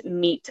doesn't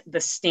meet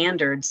the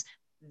standards.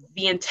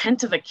 The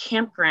intent of a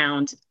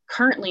campground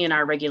currently in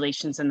our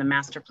regulations in the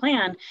master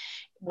plan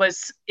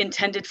was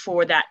intended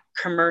for that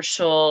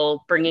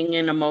commercial, bringing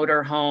in a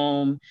motor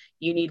home,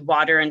 you need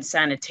water and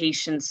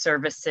sanitation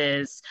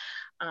services.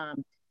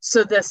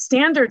 So the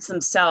standards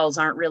themselves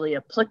aren't really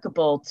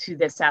applicable to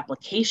this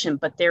application,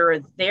 but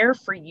they're there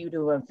for you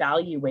to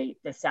evaluate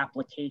this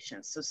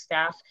application. So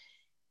staff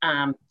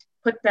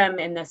put them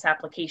in this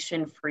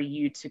application for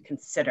you to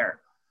consider.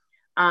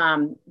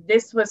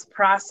 This was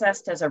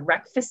processed as a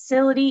rec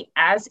facility,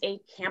 as a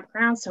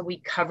campground. So we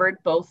covered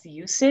both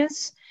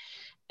uses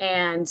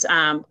and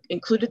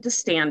included the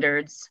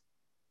standards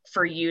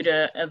for you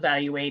to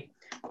evaluate,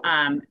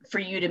 for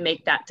you to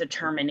make that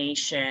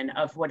determination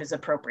of what is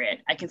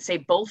appropriate. I can say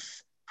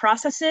both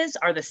processes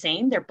are the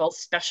same. They're both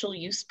special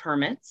use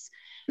permits,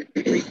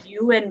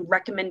 review and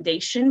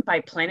recommendation by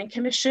Planning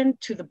Commission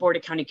to the Board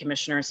of County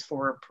Commissioners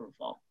for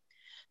approval.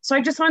 So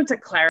I just wanted to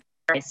clarify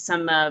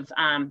some of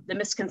the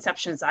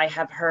misconceptions I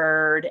have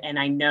heard. And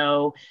I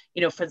know,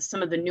 for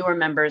some of the newer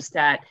members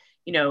that,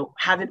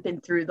 haven't been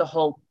through the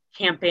whole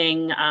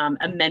camping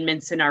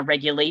amendments in our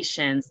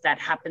regulations that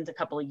happened a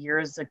couple of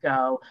years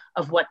ago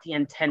of what the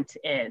intent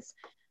is.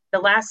 The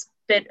last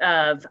bit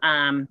of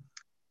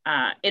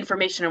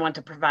information I want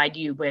to provide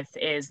you with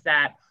is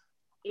that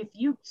if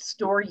you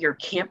store your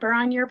camper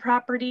on your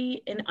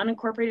property in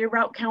unincorporated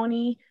Routt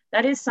County,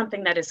 that is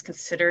something that is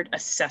considered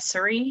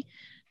accessory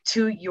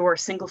to your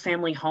single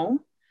family home.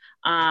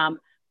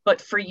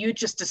 But for you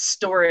just to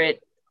store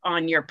it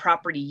on your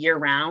property year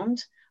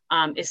round,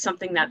 is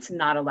something that's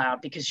not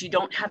allowed, because you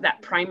don't have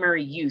that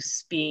primary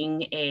use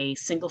being a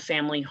single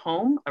family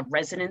home, a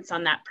residence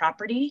on that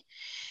property.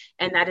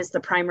 And that is the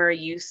primary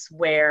use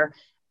where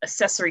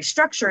accessory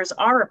structures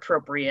are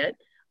appropriate,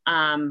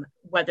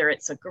 whether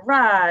it's a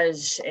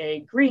garage, a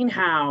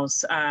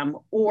greenhouse,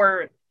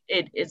 or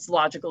it's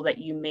logical that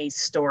you may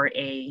store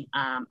a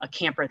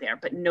camper there,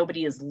 but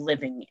nobody is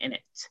living in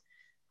it.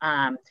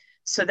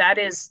 So that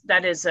is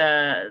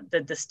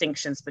the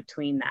distinctions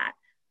between that.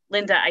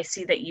 Linda, I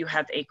see that you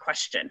have a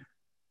question.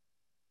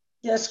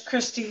 Yes,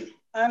 Christy,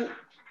 I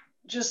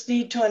just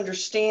need to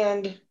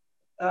understand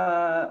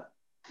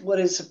what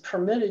is a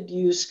permitted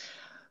use.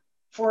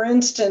 For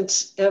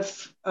instance,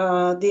 if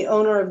the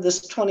owner of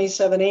this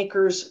 27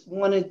 acres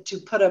wanted to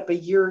put up a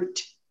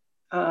yurt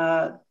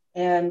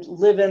and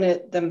live in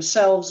it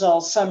themselves all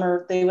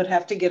summer, they would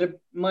have to get a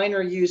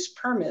minor use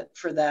permit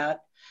for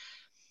that.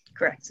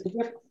 Correct.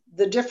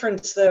 The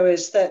difference, though,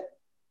 is that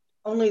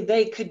only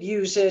they could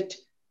use it.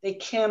 They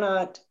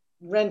cannot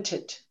rent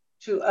it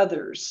to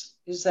others.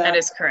 Is that? That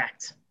is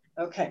correct.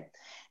 Okay.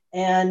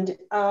 And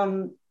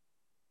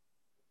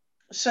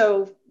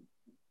so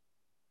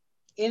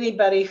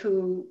anybody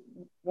who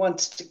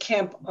wants to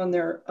camp on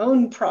their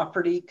own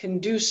property can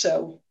do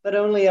so, but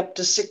only up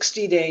to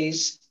 60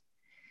 days.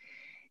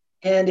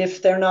 And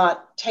if they're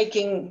not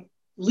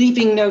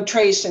leaving no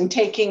trace and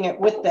taking it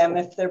with them,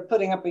 if they're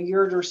putting up a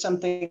yurt or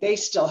something, they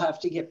still have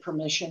to get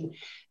permission.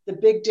 The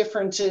big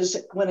difference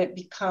is when it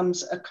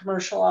becomes a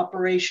commercial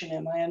operation.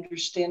 Am I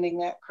understanding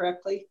that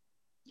correctly?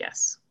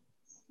 Yes.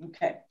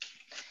 Okay.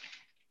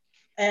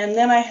 And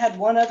then I had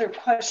one other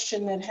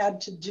question that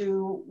had to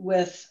do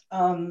with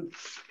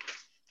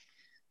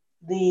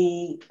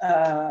the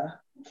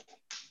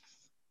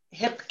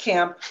HIP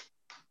camp,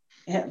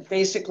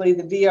 basically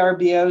the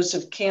VRBOs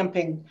of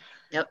camping.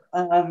 Yep.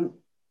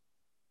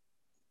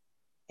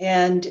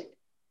 And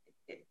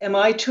am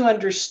I to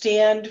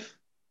understand,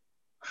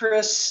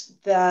 Chris,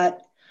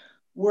 that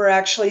we're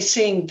actually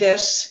seeing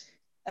this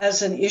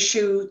as an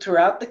issue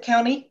throughout the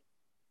county?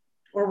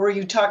 Or were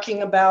you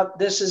talking about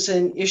this as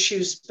an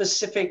issue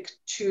specific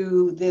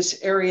to this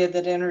area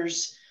that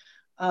enters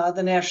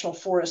the National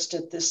Forest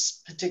at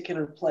this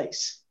particular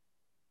place?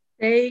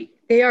 They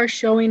are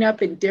showing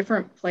up in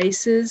different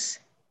places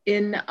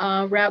in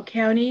Routt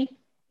County.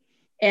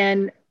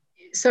 And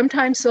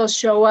sometimes they'll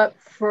show up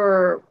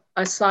for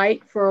a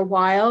site for a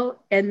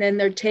while and then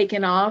they're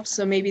taken off.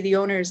 So maybe the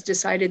owners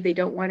decided they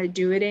don't want to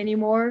do it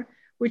anymore,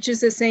 which is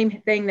the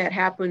same thing that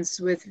happens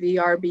with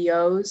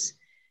VRBOs.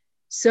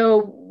 So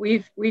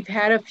we've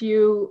had a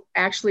few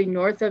actually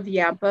north of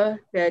Yampa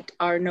that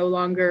are no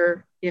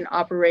longer in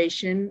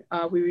operation.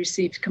 We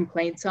received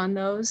complaints on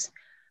those,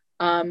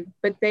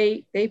 but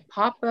they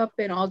pop up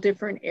in all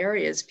different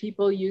areas.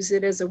 People use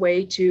it as a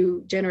way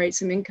to generate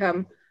some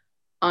income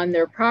on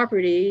their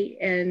property,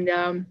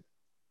 and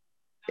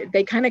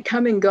they kind of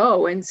come and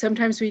go. And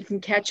sometimes we can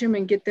catch them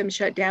and get them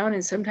shut down,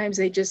 and sometimes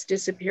they just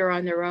disappear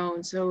on their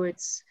own. So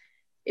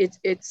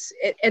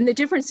and the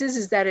difference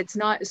is that it's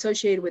not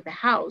associated with the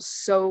house.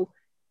 So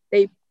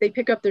they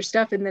pick up their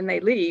stuff and then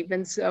they leave.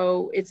 And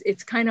so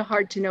it's kind of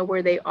hard to know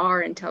where they are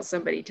until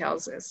somebody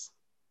tells us.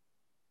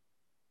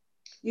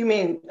 You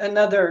mean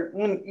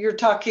when you're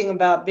talking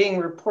about being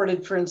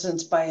reported, for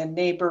instance, by a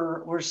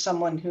neighbor or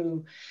someone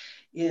who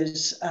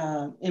is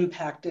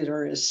impacted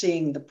or is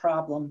seeing the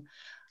problem.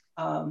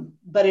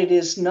 But it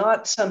is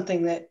not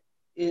something that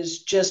is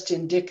just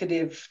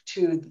indicative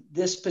to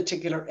this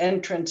particular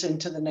entrance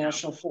into the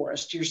National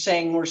Forest. You're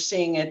saying we're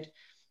seeing it.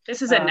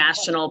 This is a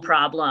national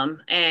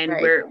problem, and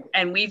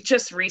right. We've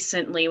just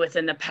recently,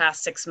 within the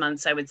past 6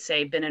 months, I would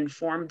say, been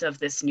informed of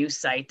this new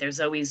site. There's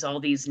always all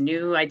these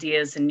new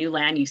ideas and new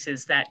land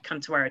uses that come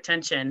to our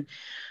attention.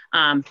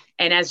 And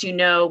as you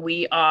know,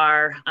 we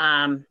are,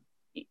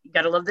 you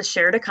gotta love the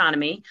shared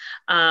economy,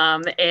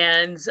 and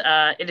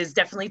it is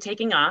definitely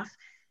taking off.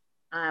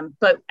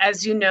 But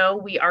as you know,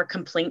 we are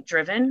complaint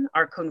driven,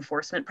 our code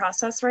enforcement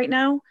process right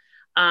now.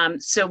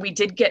 So we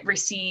did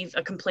receive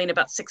a complaint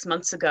about 6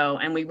 months ago,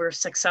 and we were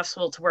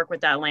successful to work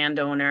with that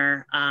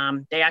landowner.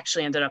 They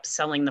actually ended up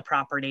selling the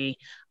property,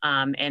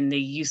 and the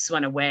use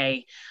went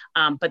away.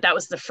 But that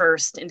was the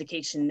first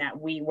indication that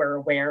we were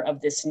aware of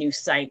this new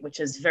site,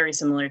 which is very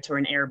similar to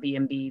an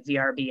Airbnb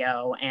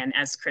VRBO. And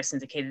as Chris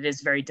indicated, it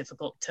is very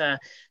difficult to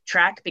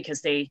track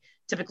because they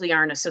typically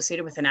aren't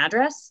associated with an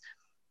address.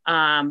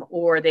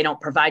 Or they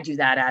don't provide you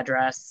that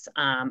address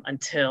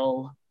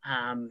until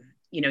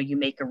you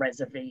make a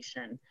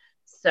reservation.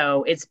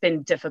 So it's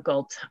been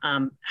difficult.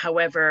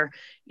 However,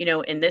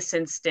 in this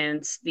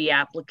instance, the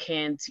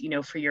applicant,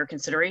 for your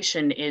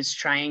consideration, is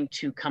trying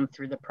to come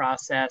through the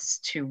process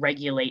to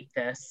regulate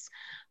this,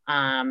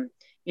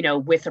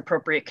 with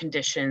appropriate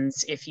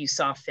conditions if you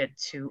saw fit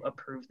to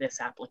approve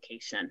this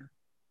application.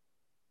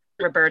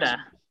 Roberta.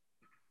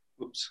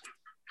 Oops.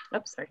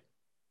 Oops, sorry.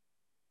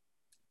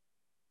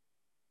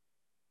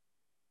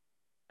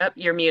 Oh,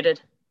 you're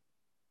muted.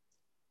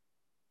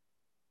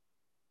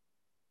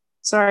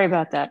 Sorry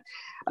about that.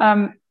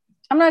 I'm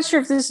not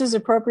sure if this is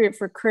appropriate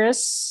for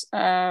Chris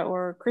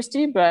or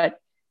Christy, but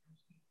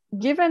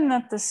given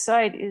that the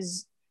site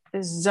is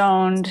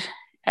zoned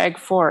ag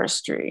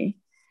forestry,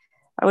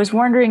 I was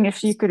wondering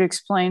if you could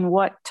explain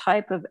what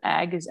type of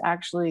ag is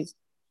actually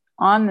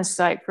on the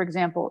site. For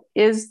example,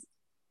 is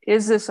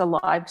this a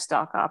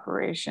livestock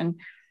operation?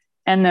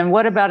 And then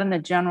what about in the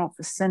general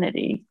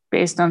vicinity,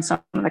 based on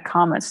some of the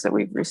comments that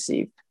we've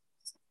received?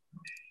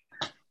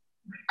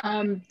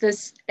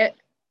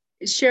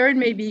 Sharon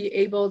may be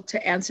able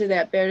to answer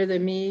that better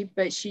than me,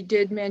 but she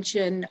did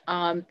mention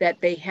that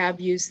they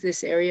have used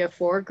this area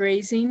for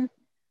grazing.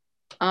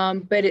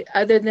 But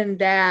other than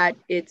that,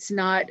 it's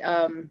not,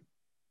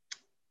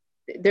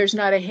 there's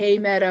not a hay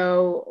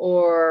meadow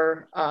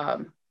or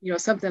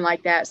something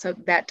like that. So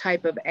that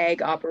type of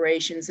ag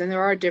operations, and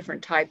there are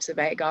different types of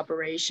ag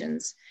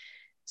operations.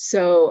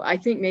 So I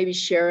think maybe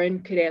Sharon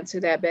could answer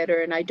that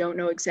better. And I don't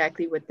know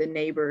exactly what the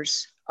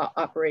neighbors'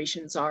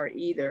 operations are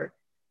either.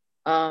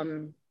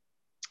 And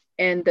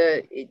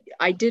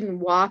I didn't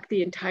walk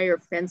the entire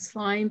fence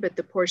line, but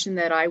the portion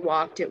that I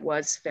walked, it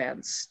was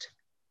fenced.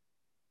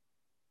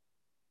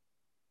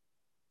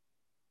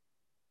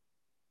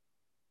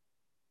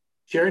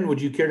 Sharon,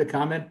 would you care to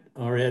comment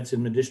or add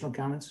some additional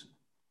comments?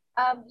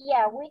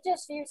 Yeah, we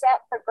just use that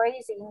for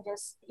grazing.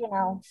 Just,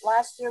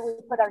 last year we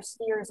put our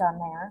steers on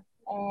there,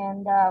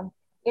 and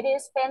it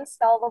is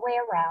fenced all the way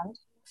around.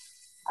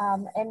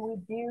 And we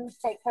do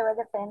take care of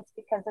the fence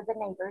because of the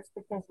neighbors,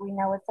 because we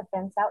know it's a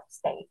fence out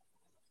state.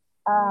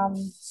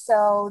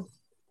 So,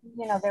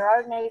 there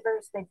are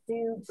neighbors that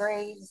do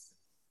graze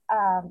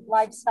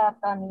livestock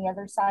on the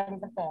other side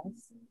of the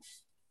fence.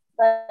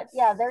 But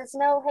yeah, there's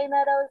no hay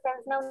meadows.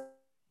 There's no,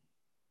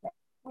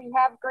 we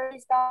have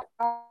grazed on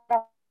a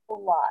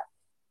whole lot.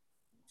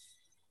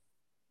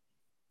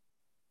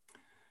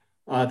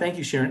 Thank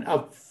you, Sharon.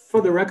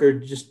 For the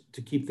record, just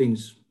to keep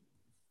things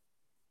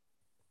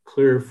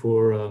clear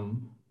for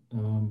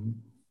the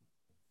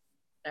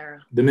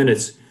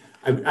minutes,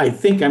 I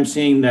think I'm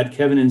seeing that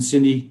Kevin and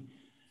Cindy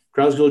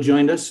Krausgill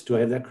joined us. Do I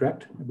have that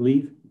correct? I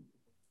believe.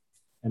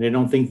 And I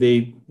don't think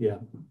they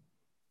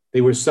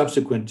were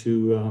subsequent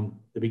to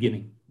the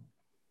beginning.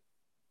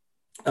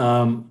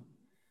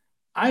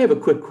 I have a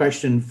quick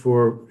question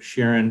for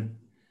Sharon.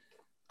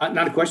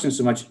 Not a question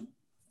so much.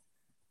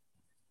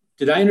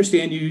 Did I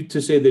understand you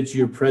to say that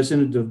you're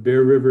president of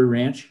Bear River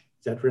Ranch?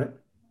 Is that correct?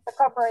 The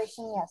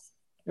corporation, yes.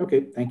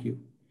 Okay, thank you.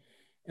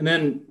 And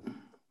then,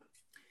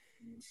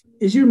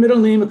 is your middle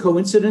name a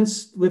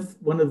coincidence with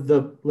one of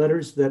the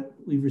letters that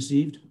we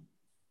received?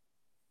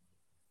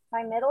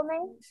 My middle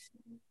name?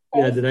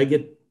 Yeah,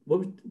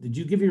 did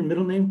you give your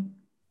middle name?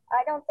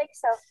 I don't think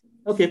so.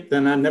 Okay,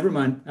 then never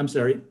mind. I'm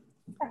sorry.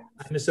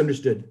 I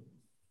misunderstood.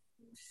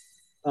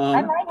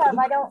 I might have,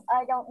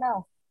 I don't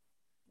know.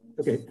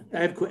 Okay,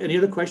 I have any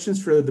other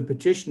questions for the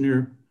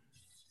petitioner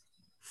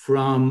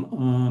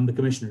from the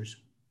commissioners?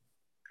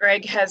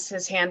 Greg has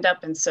his hand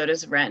up, and so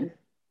does Ren.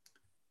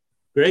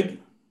 Greg?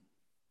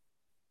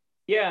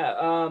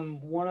 Yeah,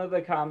 one of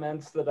the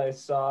comments that I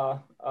saw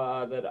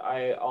that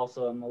I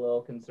also am a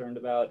little concerned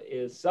about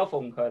is cell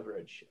phone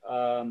coverage.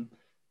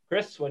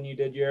 Chris, when you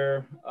did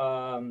your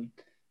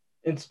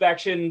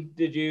inspection,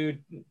 did you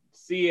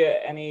see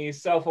any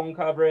cell phone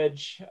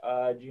coverage?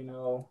 Do you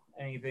know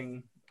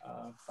anything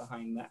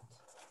behind that?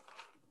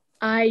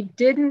 I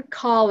didn't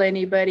call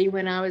anybody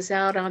when I was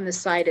out on the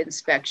site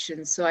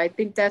inspection, so I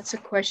think that's a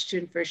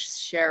question for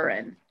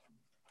Sharon.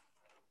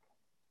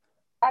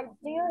 I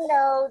do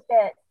know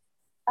that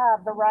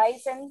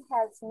Verizon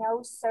has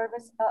no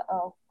service.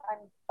 Uh-oh, I'm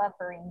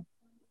buffering.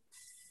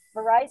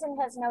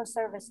 Verizon has no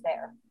service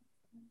there.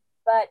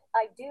 But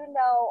I do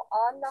know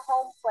on the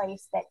home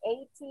place that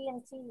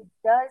AT&T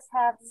does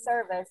have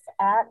service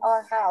at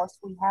our house.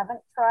 We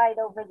haven't tried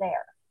over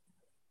there.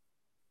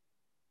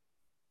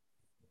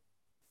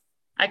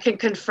 I can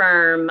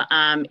confirm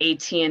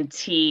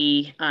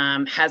AT&T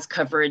has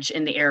coverage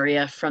in the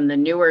area from the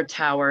newer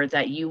tower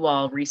that you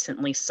all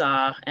recently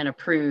saw and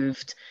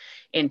approved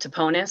in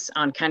Toponis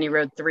on County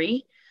Road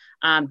 3.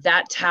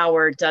 That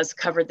tower does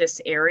cover this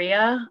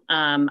area.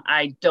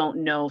 I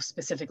don't know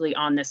specifically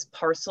on this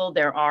parcel.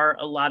 There are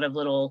a lot of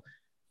little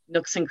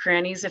nooks and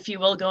crannies, if you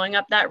will, going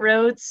up that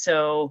road.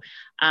 So,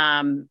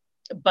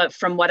 but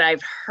from what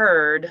I've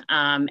heard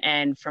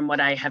and from what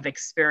I have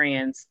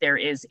experienced, there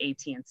is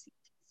AT&T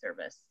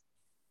service.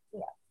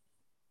 Yeah.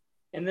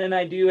 And then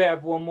I do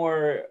have one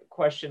more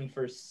question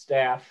for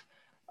staff.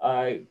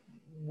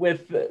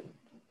 With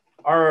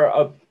our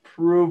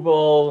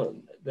approval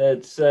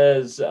that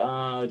says,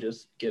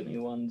 just give me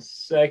 1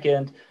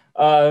 second,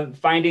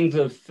 findings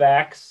of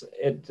facts,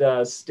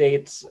 it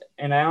states,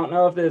 and I don't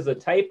know if there's a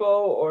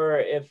typo or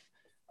if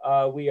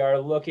we are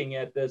looking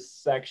at this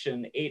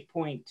section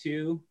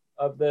 8.2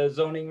 of the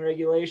zoning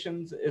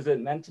regulations. Is it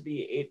meant to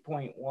be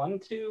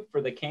 8.12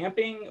 for the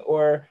camping,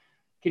 or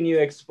can you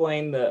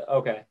explain the,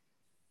 okay.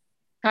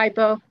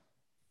 Typo.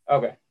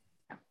 Okay.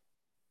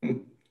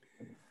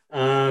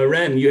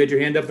 Ren, you had your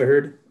hand up, I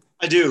heard.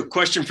 I do.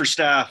 Question for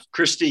staff.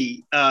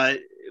 Christy,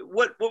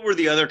 what were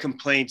the other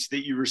complaints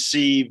that you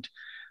received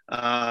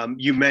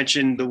You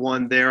mentioned the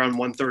one there on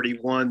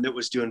 131 that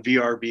was doing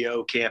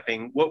VRBO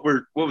camping. What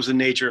was the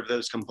nature of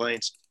those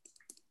complaints?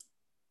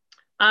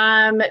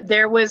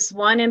 There was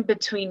one in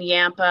between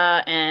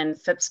Yampa and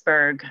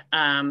Phippsburg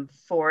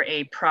for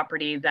a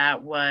property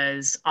that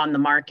was on the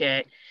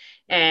market.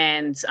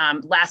 And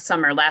last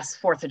summer,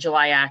 last 4th of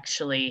July,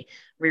 actually,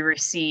 we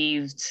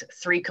received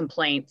 3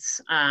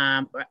 complaints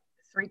on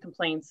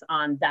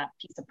that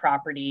piece of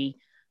property.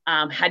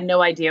 Had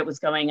no idea what was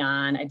going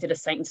on. I did a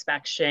site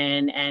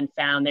inspection and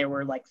found there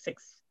were like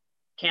 6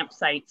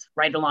 campsites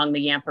right along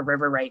the Yampa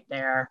River right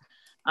there.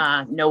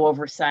 No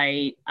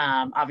oversight,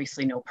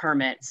 obviously no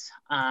permits.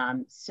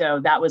 So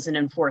that was an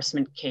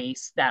enforcement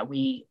case that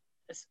we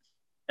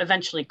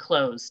eventually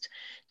closed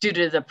due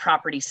to the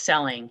property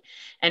selling.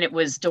 And it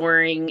was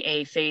during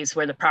a phase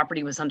where the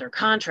property was under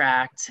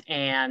contract,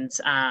 and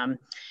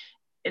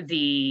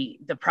the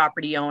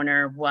property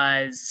owner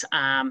was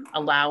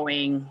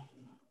allowing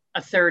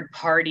a third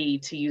party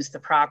to use the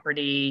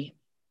property.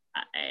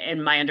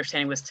 And my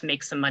understanding was to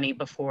make some money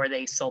before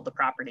they sold the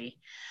property.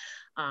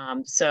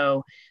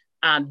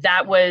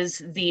 That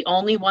was the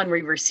only one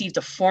we received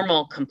a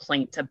formal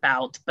complaint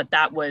about, but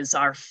that was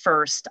our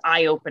first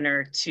eye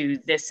opener to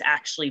this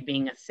actually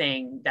being a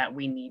thing that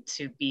we need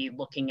to be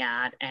looking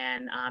at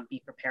and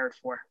be prepared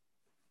for.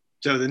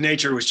 So the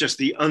nature was just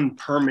the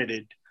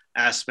unpermitted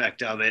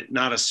aspect of it,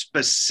 not a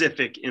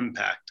specific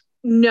impact.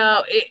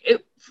 No,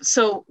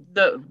 so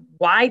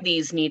why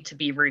these need to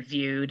be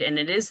reviewed, and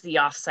it is the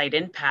offsite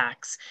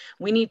impacts.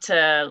 We need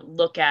to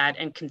look at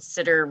and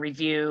consider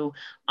review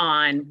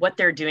on what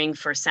they're doing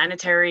for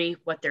sanitary,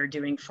 what they're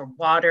doing for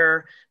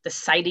water, the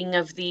siting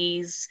of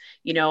these,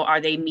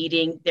 are they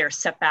meeting their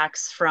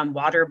setbacks from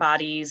water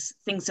bodies,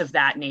 things of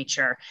that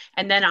nature.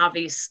 And then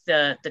obviously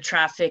the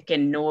traffic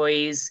and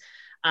noise,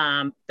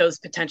 those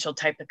potential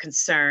type of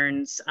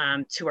concerns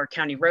to our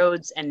county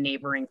roads and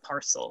neighboring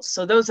parcels.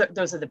 So those are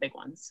the big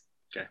ones.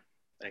 Okay,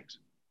 thanks.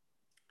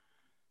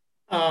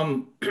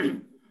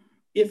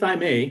 If I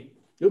may,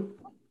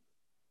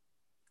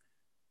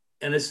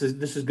 and this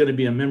is going to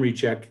be a memory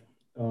check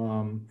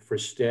for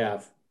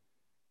staff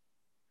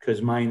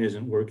because mine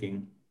isn't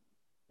working.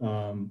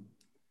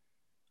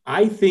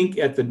 I think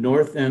at the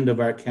north end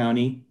of our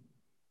county,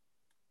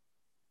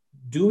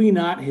 do we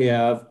not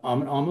have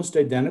an almost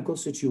identical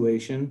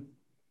situation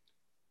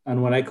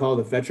on what I call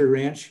the Fetcher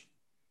Ranch?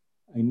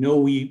 I know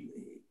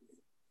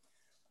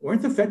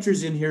weren't the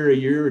Fetchers in here a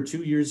year or 2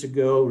 years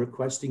ago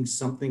requesting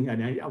something?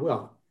 And I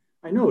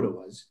know what it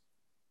was.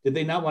 Did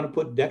they not want to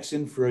put decks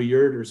in for a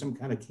yurt or some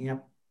kind of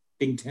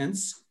camping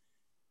tents?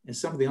 Is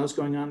something else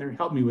going on there?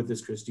 Help me with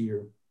this, Christy,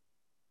 or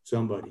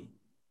somebody.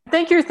 I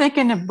think you're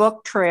thinking of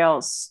Book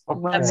Trails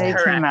when That's they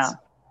correct. came out.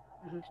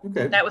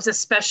 Okay. That was a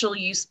special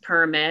use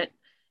permit,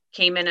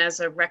 came in as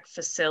a rec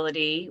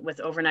facility with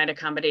overnight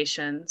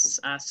accommodations,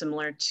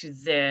 similar to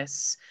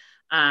this.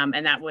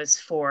 And that was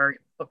for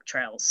Book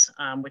Trails,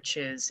 which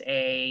is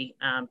a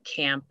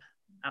camp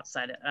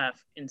outside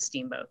in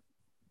Steamboat.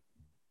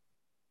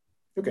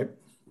 Okay.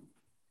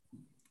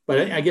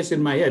 But I guess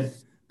in my head,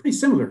 pretty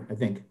similar, I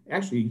think.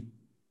 Actually,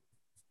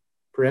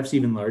 perhaps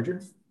even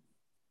larger.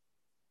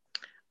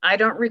 I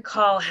don't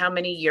recall how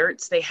many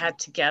yurts they had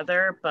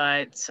together,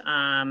 but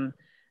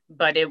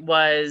it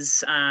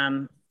was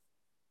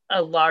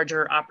a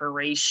larger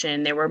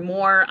operation. There were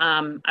more,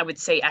 I would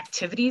say,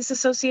 activities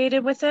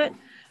associated with it,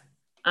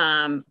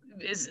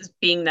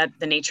 being that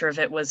the nature of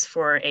it was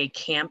for a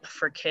camp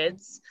for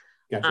kids.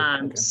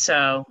 Gotcha. Okay.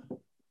 So,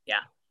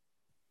 yeah.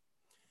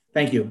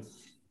 Thank you.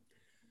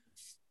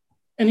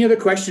 Any other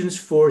questions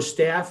for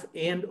staff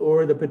and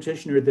or the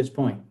petitioner at this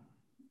point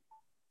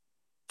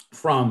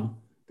from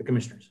the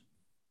commissioners?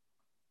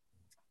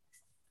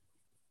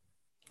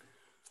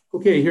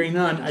 Okay, hearing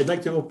none, I'd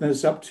like to open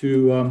this up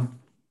to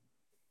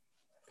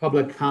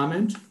public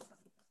comment.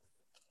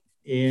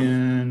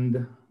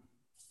 And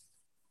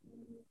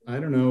I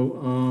don't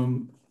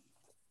know,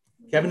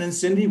 Kevin and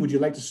Cindy, would you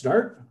like to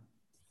start?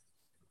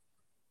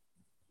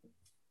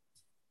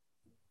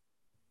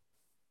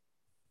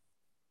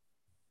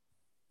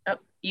 Oh,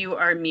 you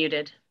are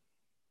muted.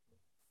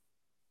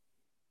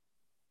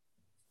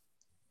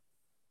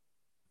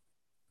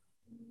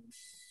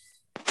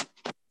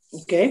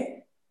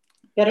 Okay,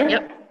 better?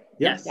 Yep.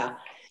 Yes. Yeah.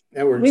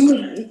 That works.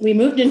 We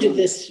moved into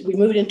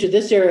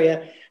this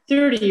area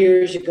 30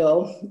 years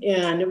ago,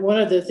 and one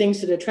of the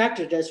things that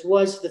attracted us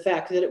was the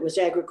fact that it was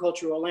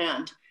agricultural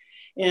land,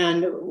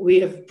 and we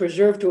have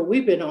preserved what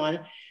we've been on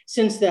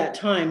since that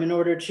time in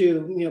order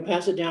to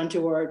pass it down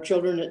to our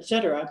children,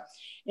 etc.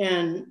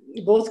 And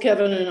both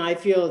Kevin and I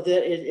feel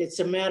that it's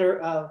a matter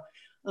of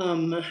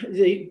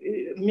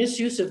the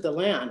misuse of the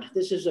land.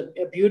 This is a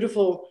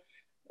beautiful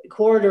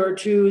corridor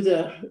to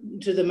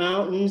the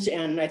mountains,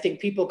 and I think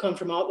people come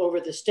from all over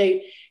the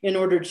state in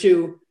order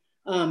to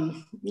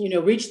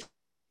reach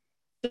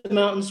the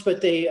mountains,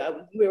 but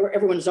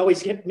everyone's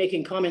always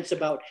making comments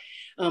about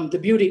the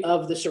beauty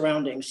of the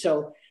surroundings.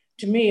 So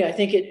to me, I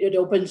think it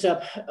opens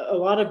up a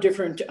lot of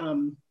different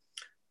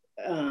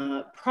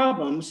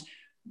problems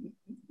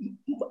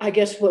I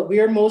guess what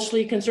we're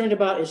mostly concerned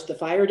about is the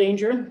fire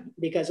danger,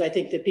 because I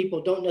think that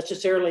people don't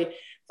necessarily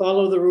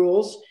follow the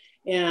rules.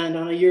 And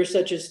on a year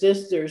such as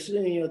this, there's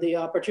the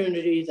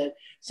opportunity that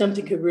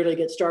something could really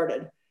get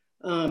started.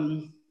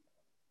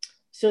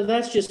 So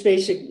that's just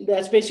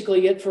that's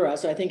basically it for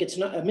us. I think it's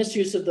not a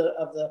misuse of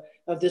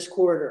this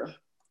corridor.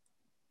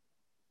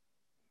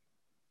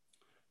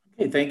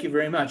 Okay, thank you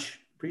very much.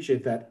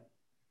 Appreciate that.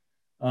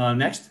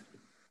 Next,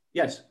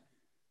 yes.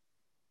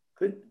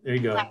 Good, there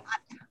you go.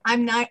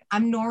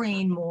 I'm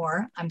Noreen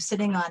Moore. I'm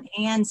sitting on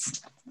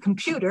Ann's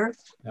computer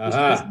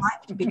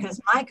because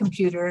my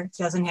computer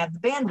doesn't have the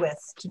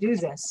bandwidth to do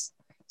this.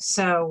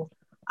 So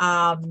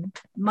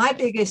my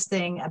biggest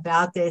thing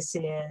about this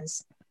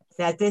is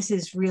that this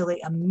is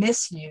really a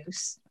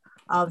misuse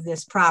of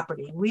this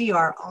property. We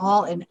are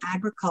all in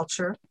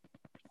agriculture.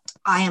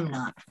 I am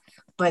not,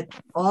 but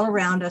all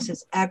around us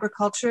is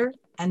agriculture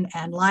and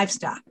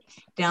livestock.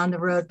 Down the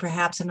road,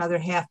 perhaps another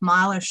half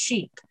mile are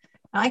sheep.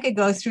 Now, I could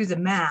go through the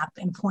map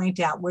and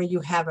point out where you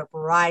have a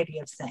variety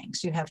of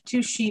things. You have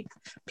 2 sheep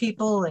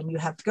people and you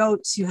have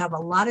goats. You have a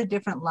lot of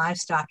different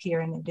livestock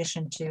here in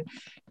addition to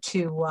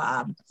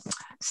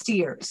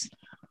steers.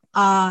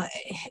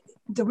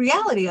 The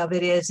reality of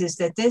it is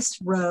that this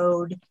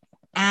road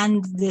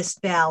and this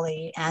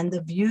valley and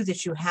the view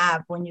that you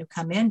have when you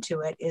come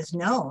into it is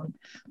known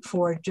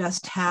for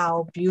just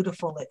how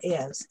beautiful it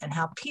is and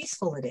how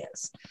peaceful it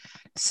is.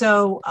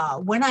 So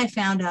when I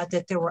found out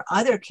that there were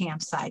other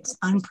campsites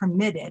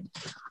unpermitted,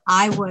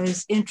 I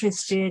was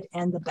interested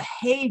in the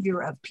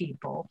behavior of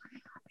people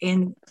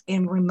in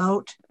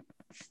remote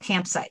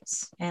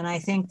campsites. And I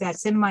think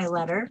that's in my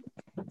letter.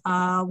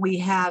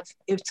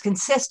 It's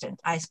consistent.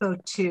 I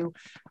spoke to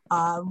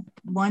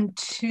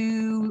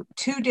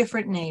two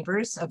different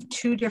neighbors of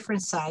 2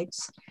 different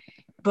sites.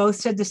 Both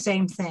said the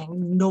same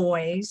thing: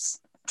 noise,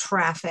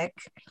 traffic.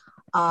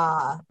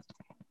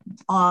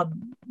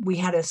 We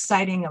had a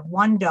sighting of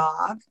 1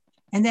 dog.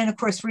 And then, of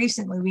course,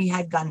 recently we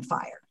had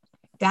gunfire.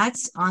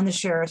 That's on the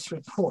sheriff's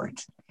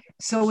report.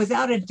 So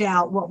without a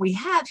doubt, what we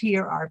have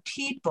here are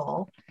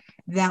people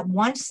that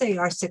once they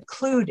are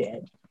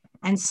secluded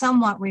and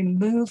somewhat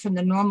removed from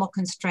the normal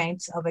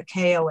constraints of a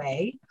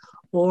KOA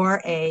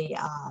or a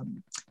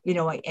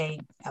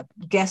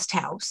guest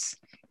house,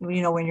 when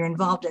you're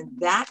involved in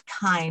that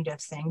kind of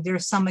thing,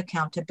 there's some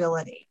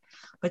accountability.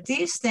 But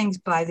these things,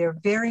 by their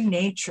very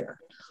nature,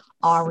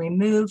 are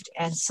removed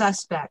and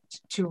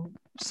suspect to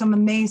some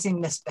amazing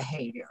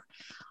misbehavior.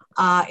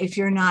 If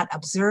you're not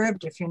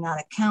observed, if you're not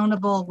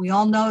accountable, we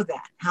all know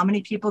that. How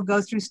many people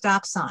go through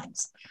stop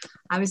signs?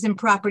 I was in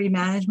property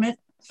management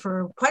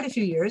for quite a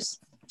few years,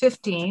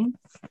 15,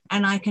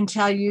 and I can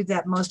tell you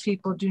that most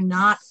people do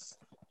not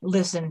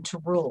listen to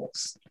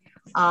rules.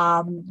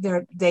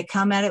 They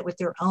come at it with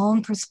their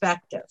own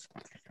perspective.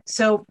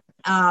 So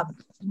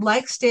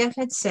like staff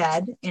had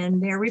said in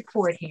their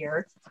report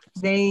here,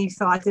 they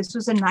thought this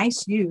was a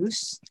nice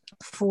use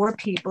for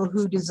people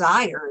who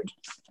desired,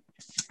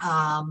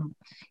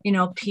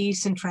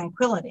 peace and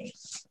tranquility.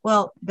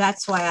 Well,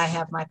 that's why I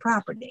have my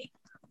property.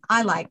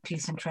 I like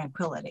peace and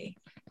tranquility.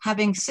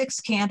 Having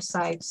 6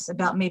 campsites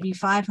about maybe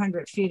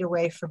 500 feet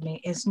away from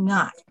me is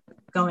not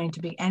going to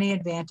be any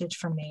advantage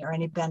for me or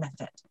any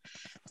benefit.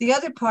 The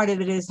other part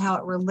of it is how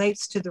it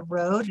relates to the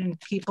road and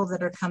people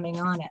that are coming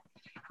on it.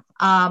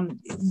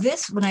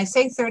 When I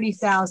say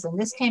 30,000,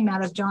 this came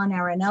out of John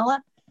Aranella.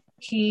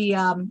 He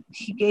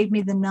gave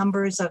me the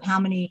numbers of how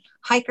many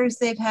hikers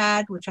they've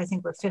had, which I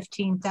think were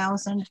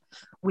 15,000.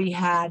 We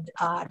had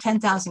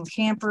 10,000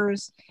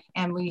 campers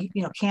and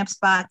camp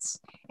spots.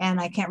 And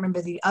I can't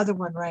remember the other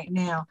one right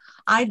now.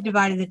 I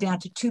divided it down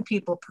to 2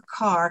 people per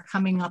car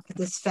coming up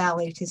this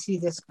valley to see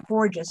this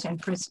gorgeous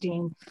and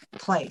pristine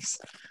place.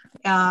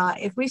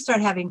 If we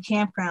start having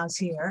campgrounds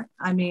here,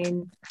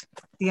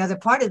 the other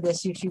part of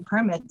this, if you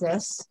permit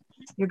this,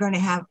 you're going to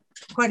have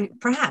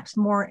perhaps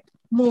more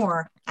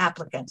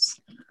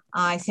applicants.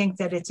 I think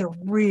that it's a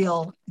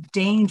real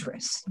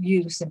dangerous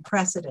use and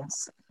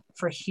precedence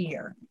for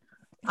here.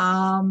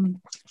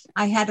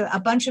 I had a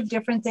bunch of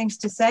different things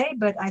to say,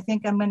 but I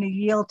think I'm going to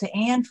yield to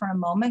Ann for a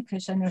moment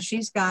because I know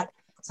she's got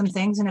some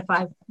things. And if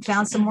I've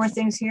found some more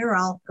things here,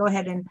 I'll go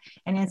ahead and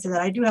answer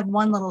that. I do have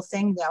one little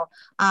thing though.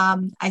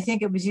 I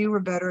think it was you,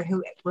 Roberta,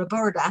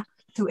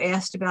 who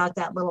asked about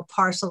that little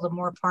parcel, the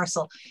Moore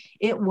parcel.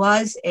 It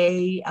was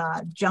a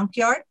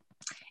junkyard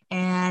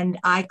and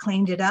I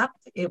cleaned it up.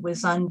 It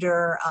was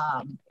under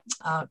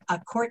a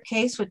court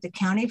case with the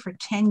county for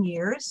 10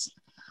 years.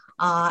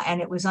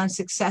 And it was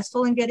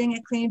unsuccessful in getting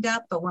it cleaned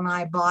up. But when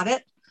I bought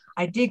it,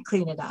 I did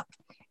clean it up.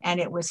 And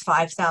it was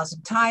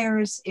 5,000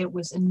 tires. It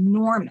was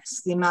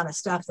enormous, the amount of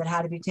stuff that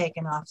had to be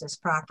taken off this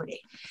property.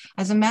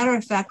 As a matter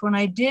of fact, when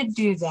I did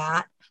do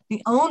that,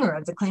 the owner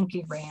of the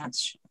Klinke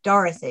Ranch,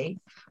 Dorothy,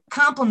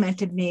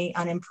 complimented me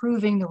on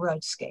improving the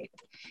roadscape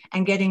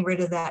and getting rid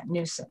of that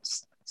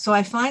nuisance. So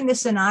I find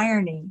this an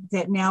irony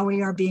that now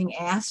we are being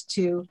asked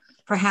to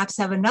perhaps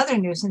have another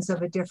nuisance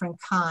of a different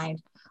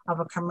kind of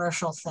a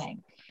commercial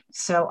thing.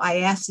 So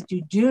I ask that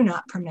you do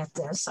not permit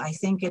this. I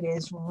think it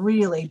is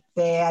really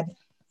bad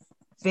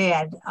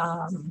bad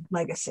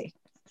legacy.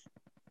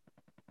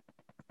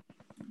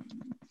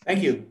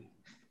 Thank you.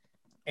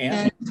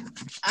 And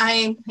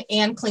I'm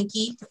Ann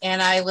Klinke,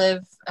 and I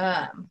live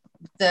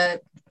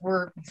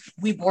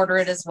we border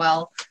it as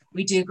well.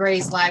 We do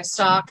graze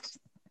livestock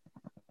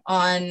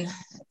on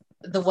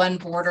the one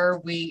border.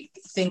 We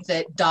think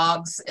that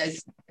dogs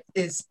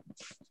is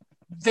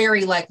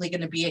very likely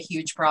going to be a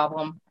huge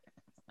problem.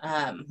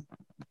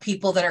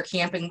 People that are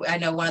camping, I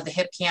know one of the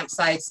HIP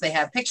campsites, they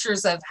have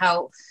pictures of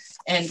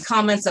and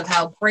comments of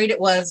how great it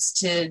was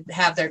to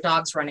have their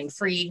dogs running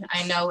free.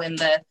 I know in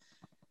the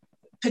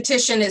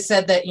petition it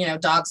said that, you know,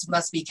 dogs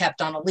must be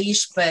kept on a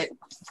leash, but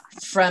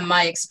from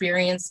my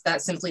experience,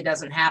 that simply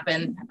doesn't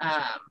happen.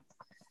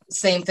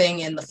 Same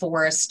thing in the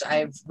forest.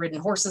 I've ridden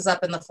horses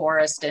up in the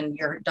forest, and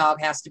your dog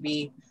has to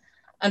be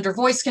under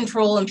voice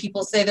control, and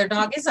people say their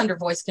dog is under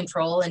voice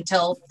control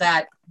until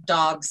that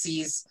dog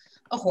sees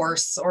a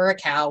horse or a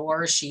cow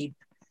or a sheep,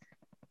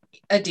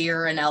 a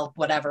deer, an elk,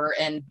 whatever,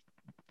 and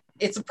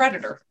it's a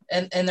predator,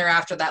 and they're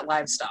after that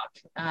livestock.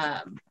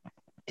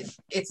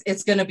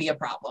 It's going to be a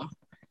problem.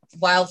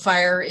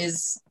 Wildfire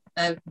is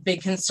a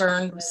big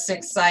concern with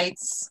 6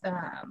 sites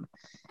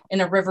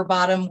in a river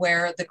bottom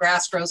where the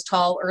grass grows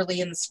tall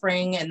early in the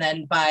spring, and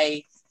then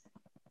by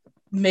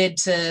mid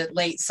to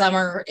late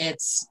summer,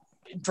 it's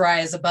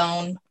dry as a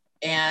bone,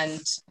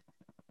 and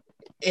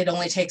it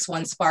only takes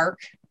one spark.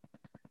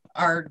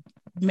 Our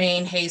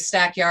main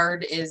haystack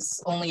yard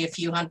is only a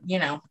few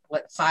hundred,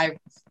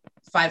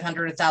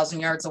 500, 1,000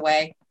 yards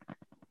away.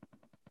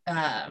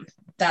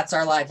 That's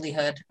our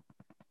livelihood,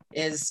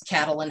 is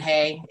cattle and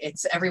hay.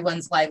 It's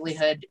everyone's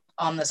livelihood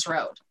on this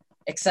road,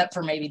 except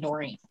for maybe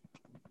Noreen.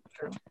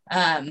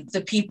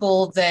 The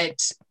people that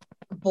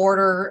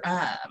border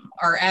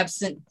are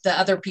absent. The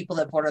other people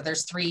that border,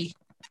 there's 3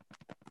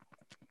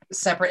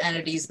 separate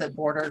entities that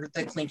border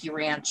the Klinke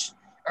Ranch,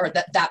 or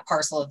that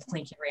parcel of the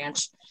Klinke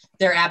Ranch.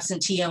 They're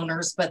absentee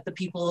owners, but the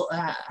people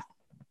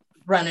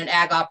run an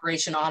ag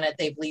operation on it.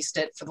 They've leased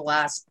it for the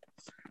last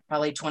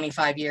probably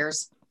 25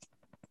 years.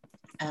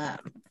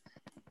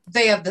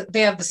 They have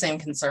the same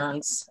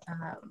concerns.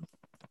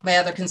 My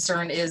other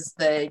concern is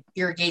the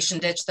irrigation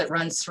ditch that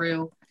runs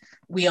through.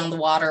 We own the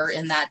water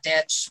in that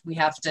ditch. We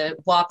have to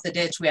walk the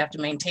ditch. We have to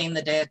maintain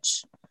the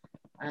ditch.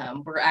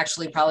 We're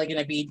actually probably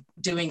going to be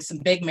doing some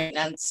big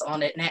maintenance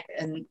on it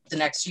in the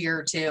next year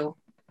or two.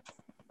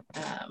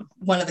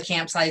 One of the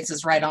campsites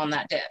is right on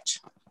that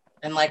ditch.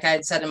 And like I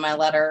had said in my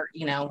letter,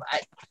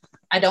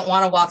 I don't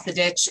want to walk the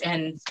ditch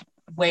and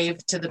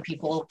wave to the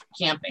people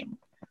camping.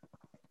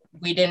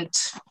 We didn't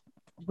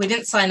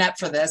sign up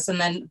for this.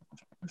 And then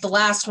the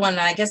last one,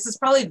 and I guess it's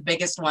probably the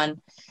biggest one,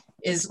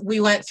 is we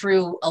went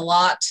through a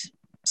lot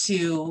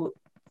to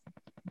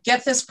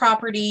get this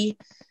property,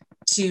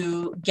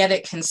 to get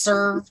it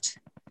conserved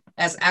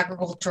as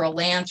agricultural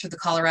land through the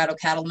Colorado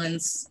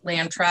Cattlemen's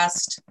Land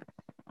Trust.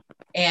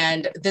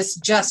 And this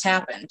just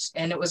happened.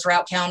 And it was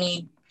Routt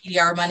County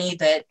PDR money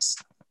that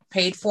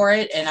paid for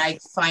it. And I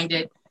find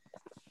it,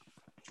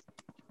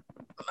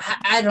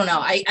 I don't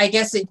know, I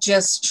guess it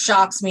just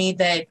shocks me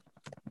that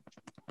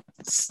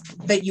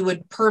you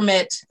would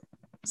permit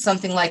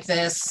something like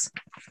this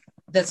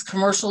that's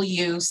commercial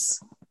use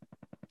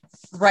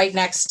right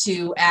next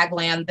to ag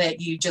land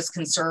that you just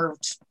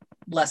conserved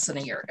less than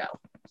a year ago.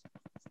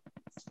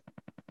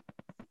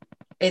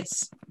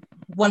 It's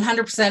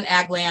 100%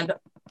 ag land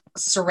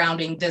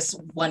surrounding this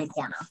one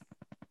corner.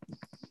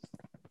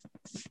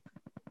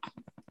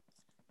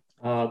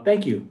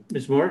 Thank you.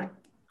 Ms. Moore?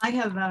 I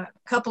have a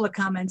couple of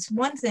comments.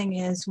 One thing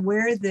is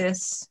where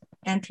this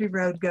entry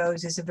road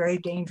goes is a very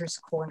dangerous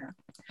corner.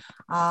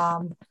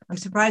 I'm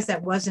surprised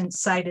that wasn't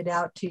cited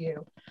out to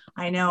you.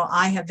 I know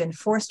I have been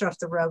forced off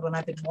the road when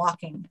I've been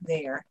walking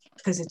there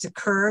because it's a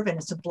curve and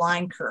it's a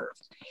blind curve.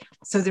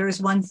 So there is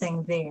one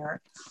thing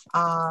there.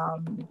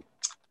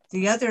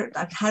 The other,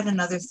 I've had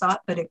another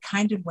thought, but it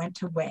kind of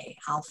went away.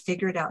 I'll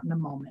figure it out in a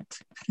moment.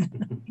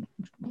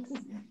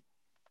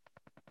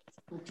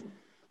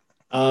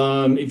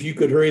 If you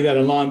could hurry that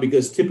along,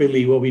 because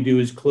typically what we do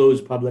is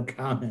close public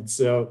comments.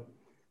 So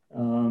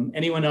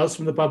anyone else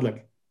from the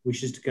public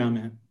wishes to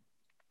comment?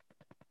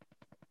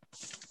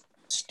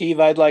 Steve,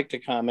 I'd like to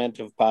comment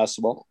if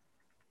possible.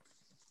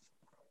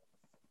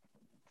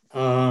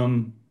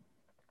 Yes,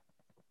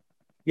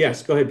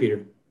 go ahead,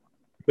 Peter.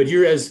 But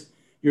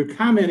you're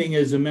commenting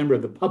as a member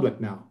of the public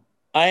now.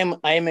 I am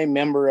a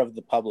member of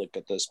the public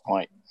at this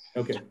point.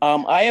 Okay.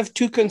 I have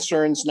 2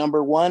 concerns.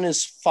 Number 1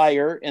 is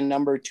fire, and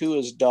number 2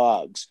 is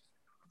dogs.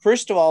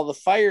 First of all, the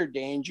fire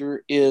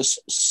danger is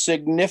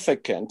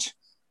significant.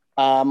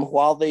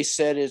 While they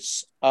said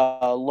it's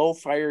low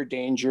fire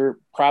danger,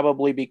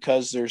 probably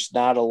because there's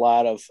not a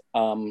lot of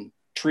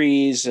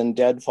trees and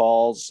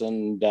deadfalls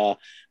and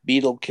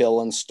beetle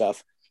kill and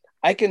stuff.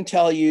 I can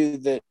tell you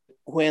that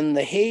when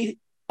the hay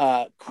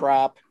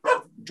crop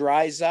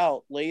dries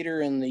out later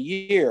in the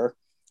year,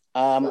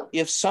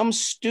 if some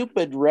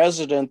stupid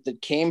resident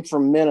that came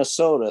from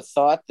Minnesota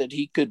thought that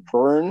he could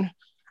burn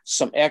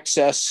some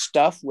excess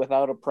stuff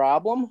without a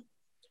problem,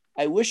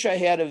 I wish I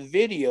had a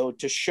video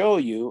to show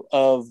you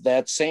of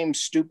that same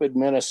stupid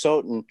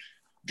Minnesotan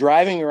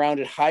driving around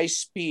at high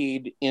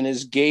speed in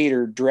his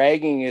gator,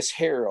 dragging his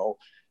harrow,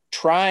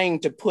 trying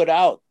to put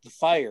out the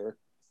fire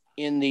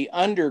in the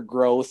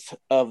undergrowth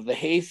of the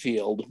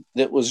hayfield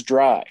that was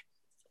dry.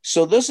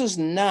 So this is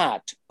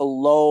not a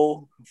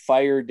low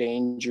fire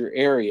danger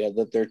area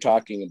that they're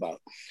talking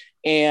about.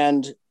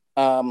 And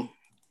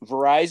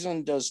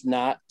Verizon does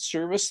not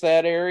service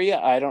that area.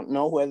 I don't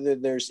know whether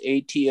there's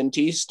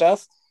AT&T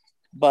stuff,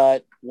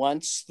 but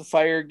once the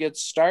fire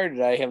gets started,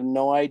 I have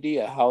no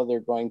idea how they're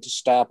going to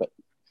stop it.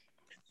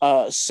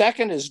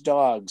 Second is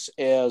dogs.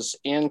 As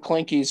Ann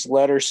Klinke's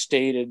letter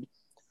stated,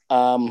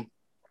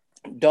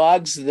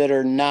 dogs that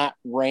are not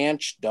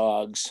ranch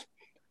dogs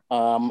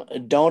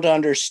don't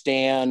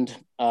understand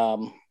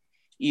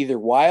either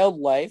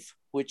wildlife,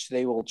 which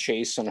they will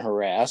chase and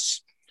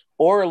harass,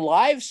 or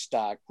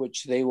livestock,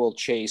 which they will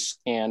chase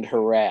and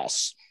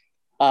harass.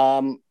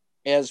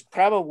 As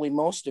probably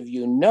most of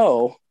you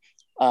know,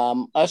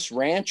 us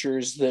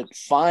ranchers that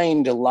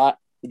find a lot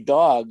of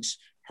dogs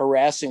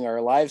harassing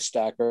our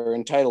livestock are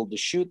entitled to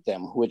shoot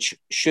them, which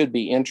should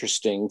be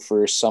interesting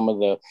for some of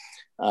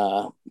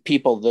the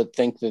people that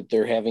think that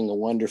they're having a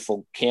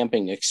wonderful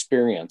camping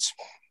experience.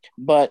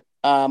 But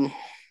I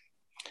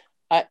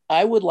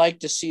would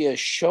like to see a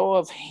show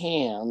of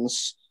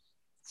hands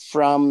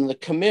from the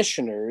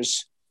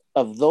commissioners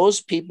of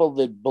those people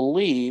that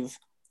believe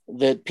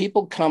that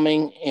people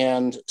coming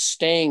and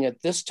staying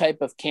at this type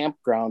of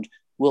campground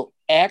will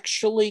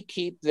actually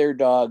keep their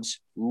dogs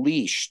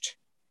leashed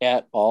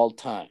at all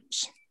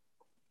times.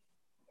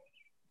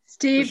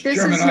 Steve, Mr. this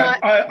Chairman, is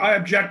not. I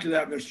object to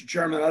that, Mr.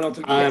 Chairman. I don't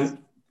think.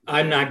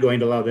 I'm not going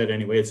to allow that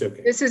anyway. It's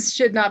okay. This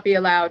should not be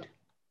allowed.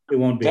 It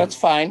won't be. That's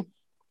fine.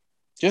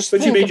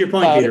 But you made your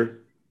point,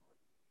 Peter.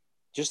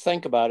 Just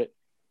think about it.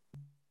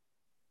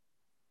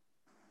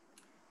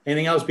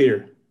 Anything else,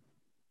 Peter?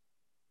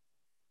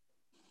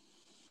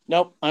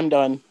 Nope, I'm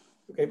done.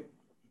 Okay.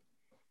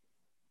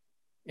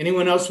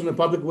 Anyone else from the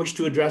public wish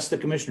to address the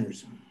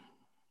commissioners?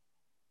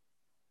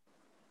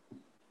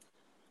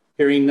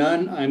 Hearing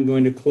none, I'm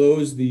going to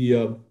close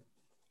the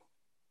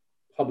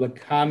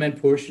public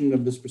comment portion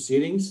of this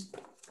proceedings.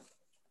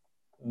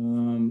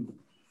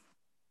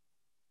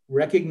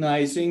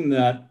 Recognizing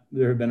that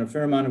there have been a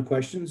fair amount of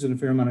questions and a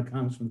fair amount of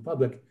comments from the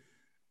public,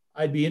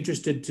 I'd be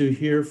interested to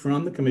hear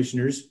from the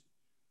commissioners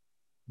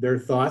their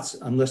thoughts,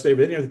 unless they have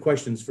any other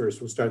questions first.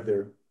 We'll start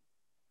there.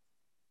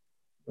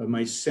 But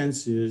my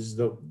sense is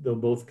they'll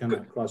both kind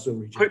of cross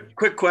over each other.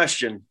 Quick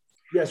question.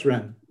 Yes,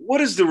 Ren. What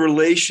is the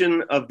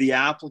relation of the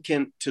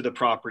applicant to the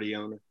property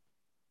owner?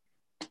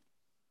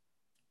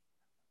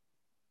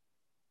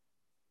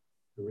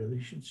 The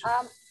relationship?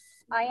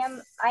 I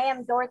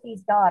am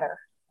Dorothy's daughter.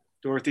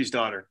 Dorothy's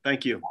daughter.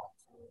 Thank you.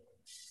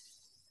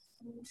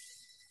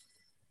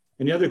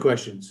 Any other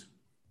questions?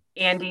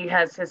 Andy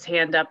has his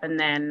hand up, and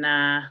then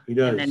he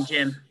does. And then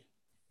Jim.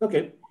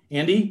 Okay,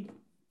 Andy.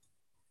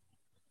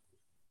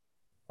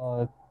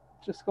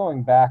 Just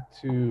going back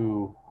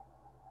to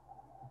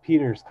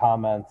Peter's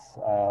comments,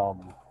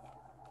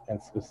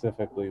 and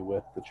specifically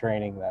with the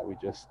training that we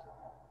just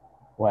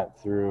went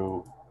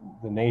through,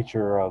 the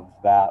nature of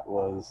that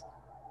was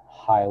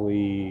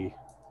highly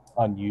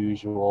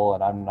unusual,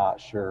 and I'm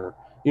not sure,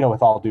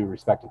 with all due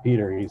respect to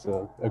Peter, he's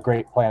a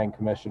great planning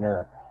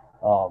commissioner,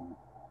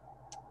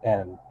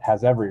 and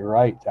has every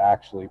right to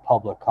actually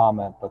public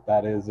comment, but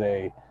that is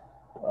a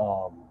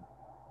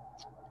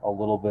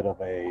little bit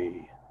of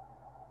a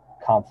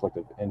conflict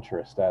of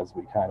interest, as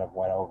we kind of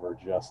went over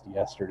just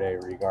yesterday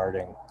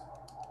regarding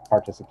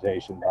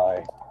participation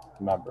by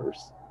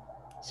members.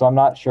 So I'm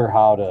not sure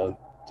how to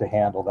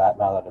handle that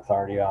now that it's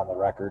already on the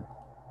record.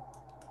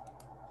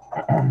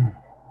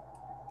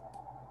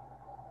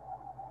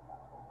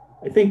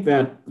 I think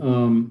that,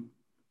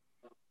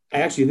 I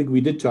actually think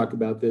we did talk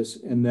about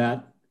this, and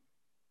that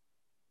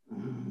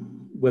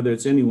whether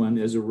it's anyone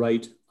has a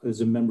right as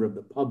a member of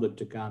the public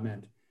to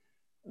comment.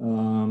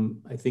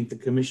 I think the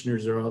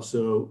commissioners are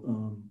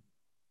also,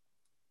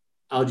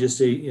 I'll just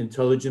say,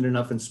 intelligent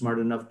enough and smart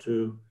enough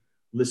to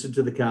listen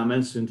to the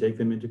comments and take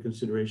them into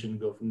consideration and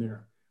go from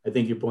there. I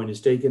think your point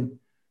is taken,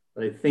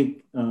 but I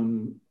think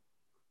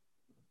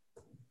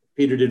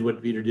Peter did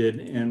what Peter did,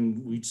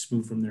 and we just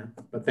move from there.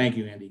 But thank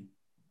you, Andy.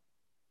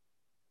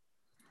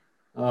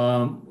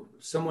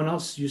 Someone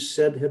else you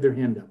said had their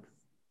hand up.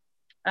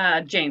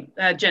 Jim.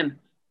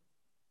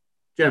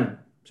 Jim,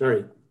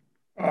 sorry.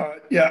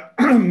 Yeah,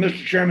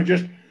 Mr. Chairman,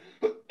 just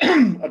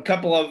a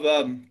couple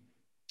of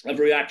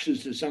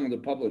reactions to some of the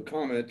public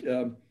comment.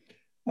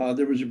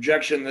 There was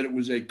objection that it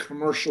was a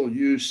commercial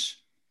use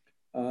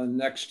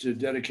next to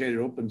dedicated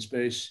open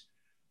space.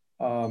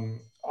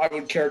 I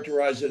would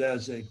characterize it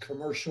as a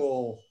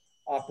commercial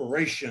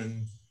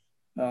operation.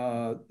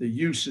 The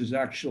use is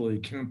actually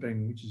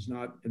camping, which is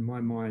not, in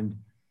my mind,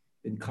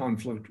 in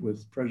conflict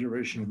with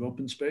preservation of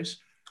open space.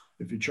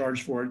 If you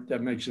charge for it,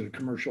 that makes it a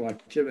commercial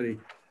activity,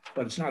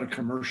 but it's not a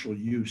commercial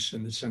use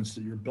in the sense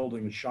that you're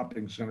building a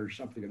shopping center or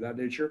something of that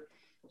nature.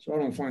 So I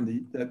don't find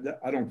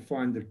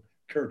the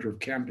character of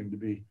camping to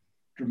be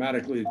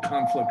dramatically in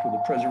conflict with the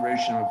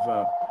preservation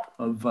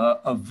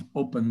of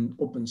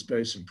open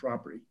space and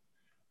property.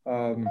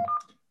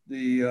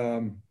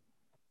 The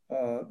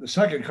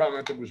second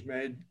comment that was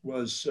made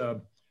was,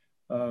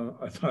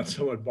 I thought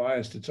somewhat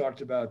biased. It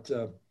talked about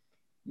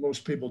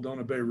most people don't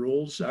obey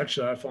rules.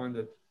 Actually, I find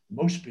that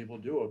most people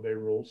do obey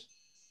rules.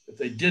 If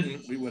they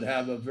didn't, we would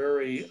have a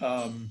very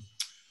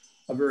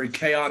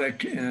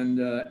chaotic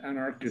and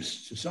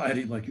anarchist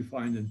society like you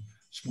find in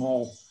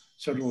small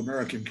Central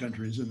American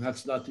countries, and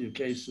that's not the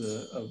case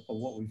of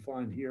what we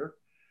find here.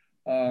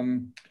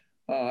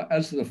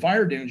 As to the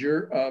fire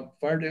danger,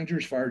 fire danger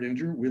is fire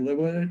danger. We live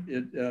with it.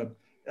 It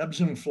ebbs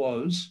and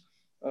flows.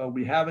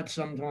 We have it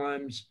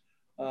sometimes.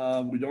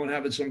 We don't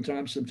have it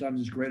sometimes.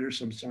 Sometimes it's greater,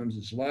 sometimes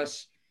it's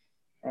less.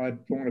 I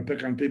don't want to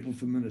pick on people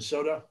from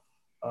Minnesota.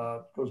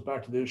 Goes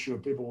back to the issue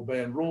of people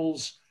obeying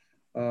rules.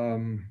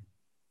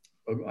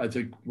 I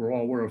think we're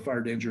all aware of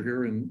fire danger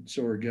here, and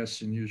so are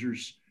guests and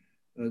users.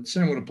 The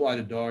same would apply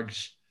to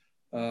dogs.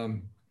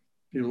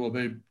 People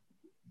obey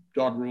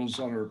dog rules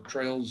on our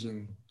trails,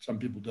 and some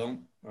people don't.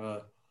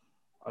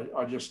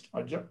 I just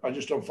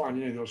don't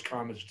find any of those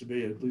comments to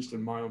be, at least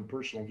in my own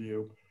personal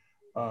view,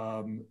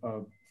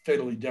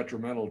 fatally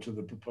detrimental to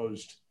the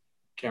proposed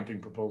camping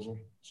proposal.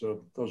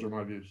 So those are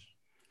my views.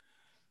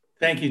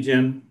 Thank you,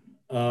 Jim.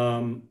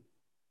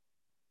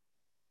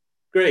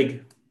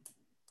 Greg,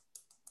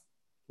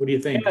 what do you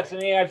think? Yeah, to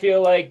me, I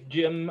feel like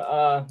Jim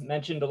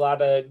mentioned a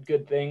lot of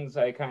good things.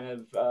 I kind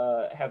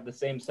of have the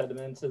same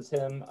sentiments as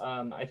him.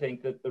 I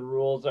think that the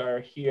rules are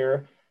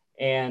here,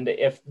 and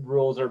if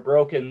rules are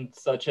broken,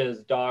 such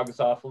as dogs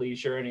off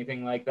leash or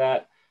anything like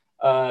that,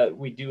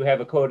 we do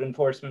have a code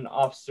enforcement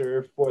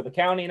officer for the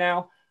county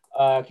now.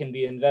 Can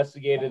be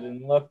investigated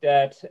and looked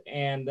at,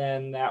 and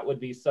then that would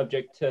be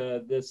subject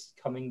to this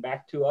coming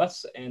back to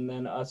us and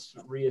then us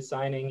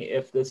reassigning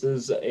if this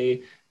is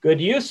a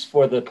good use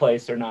for the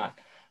place or not.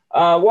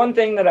 One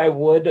thing that I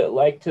would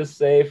like to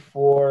say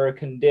for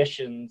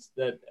conditions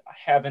that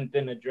haven't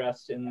been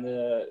addressed in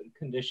the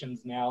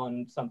conditions now,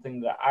 and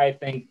something that I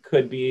think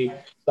could be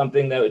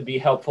something that would be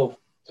helpful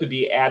to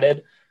be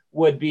added,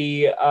 would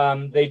be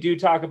they do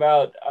talk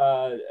about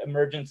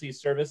emergency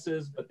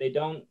services, but they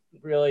don't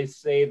really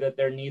say that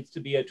there needs to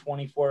be a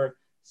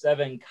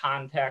 24/7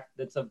 contact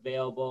that's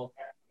available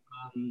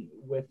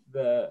with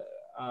the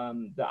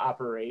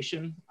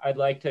operation. I'd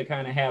like to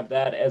kind of have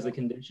that as a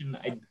condition.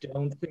 I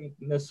don't think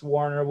Ms.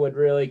 Warner would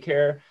really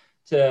care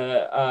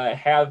to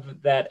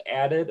have that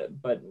added,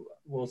 but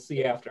we'll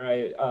see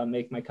after I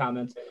make my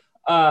comments.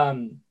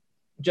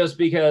 Just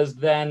because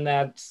then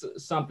that's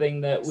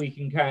something that we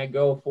can kind of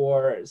go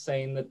for,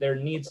 saying that there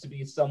needs to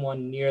be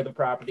someone near the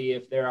property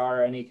if there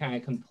are any kind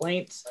of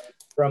complaints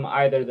from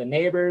either the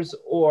neighbors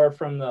or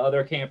from the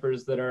other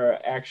campers that are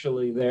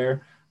actually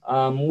there.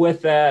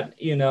 With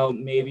that, you know,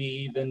 maybe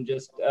even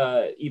just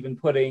even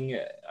putting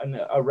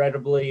a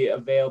readily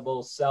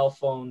available cell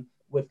phone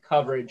with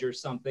coverage or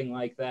something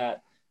like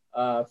that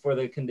for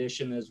the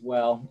condition as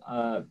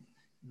well.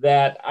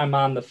 That I'm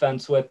on the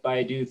fence with, but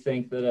I do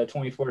think that a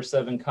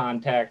 24/7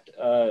 contact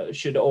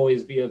should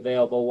always be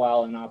available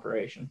while in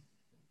operation.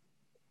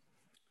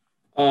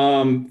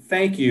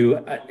 Thank you.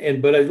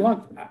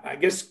 I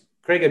guess,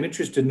 Craig, I'm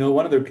interested to know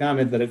one other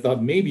comment that I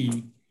thought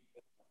maybe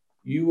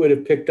you would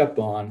have picked up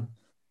on.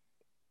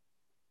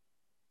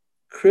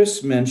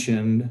 Chris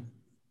mentioned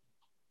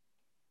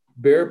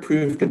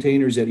bear-proof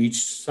containers at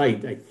each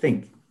site, I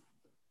think.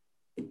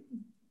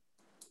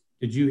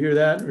 Did you hear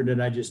that, or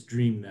did I just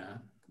dream that?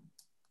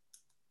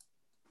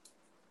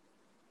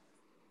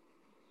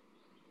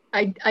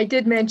 I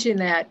did mention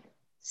that,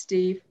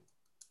 Steve.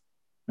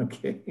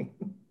 Okay.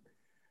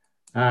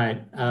 All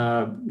right.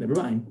 Never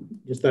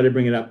mind. Just thought I'd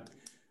bring it up.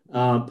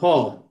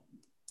 Paul,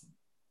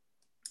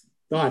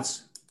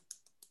 thoughts?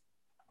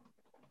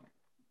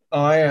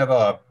 I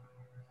have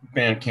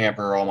been a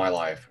camper all my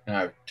life, and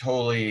I've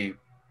totally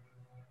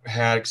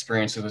had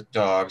experiences with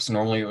dogs.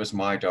 Normally it was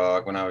my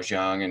dog when I was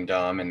young and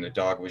dumb, and the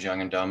dog was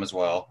young and dumb as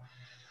well.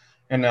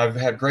 And I've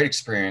had great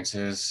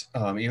experiences,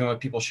 even with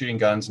people shooting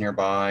guns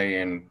nearby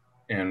and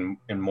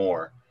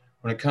more.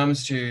 When it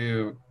comes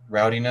to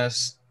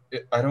rowdiness,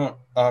 I don't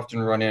often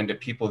run into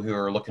people who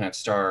are looking at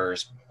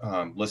stars,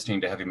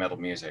 listening to heavy metal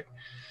music.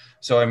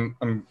 So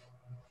I'm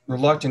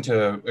reluctant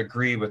to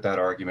agree with that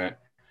argument.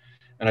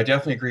 And I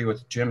definitely agree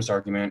with Jim's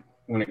argument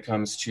when it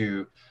comes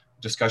to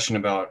discussion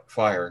about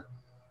fire.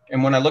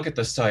 And when I look at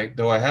the site,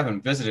 though I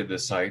haven't visited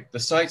this site, the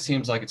site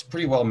seems like it's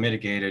pretty well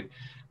mitigated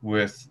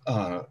with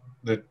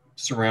the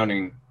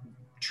surrounding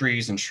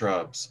trees and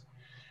shrubs.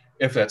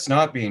 If that's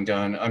not being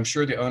done, I'm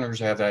sure the owners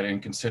have that in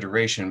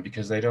consideration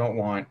because they don't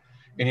want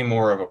any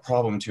more of a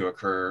problem to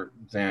occur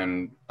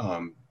than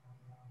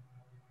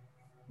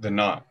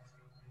not.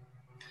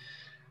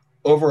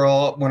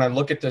 Overall, when I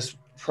look at this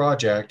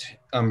project,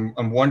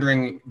 I'm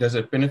wondering, does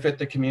it benefit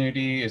the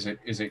community?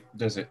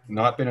 Does it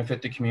not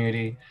benefit the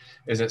community?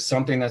 Is it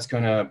something that's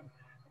going to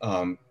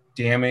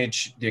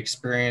damage the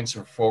experience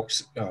of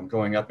folks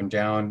going up and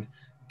down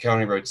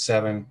County Road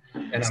 7?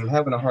 And I'm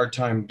having a hard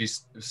time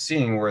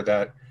seeing where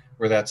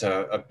where that's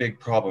a big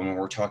problem when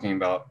we're talking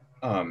about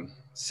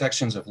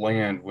sections of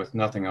land with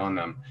nothing on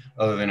them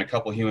other than a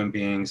couple human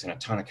beings and a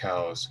ton of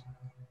cows.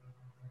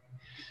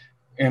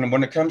 And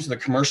when it comes to the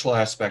commercial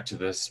aspect to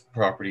this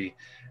property,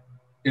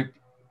 it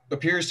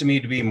appears to me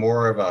to be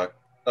more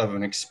of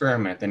an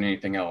experiment than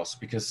anything else,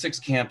 because 6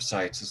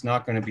 campsites is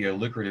not going to be a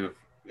lucrative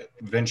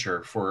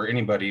venture for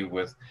anybody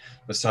with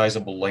the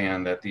sizable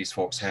land that these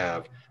folks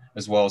have,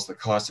 as well as the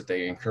cost that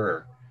they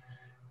incur.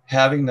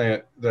 Having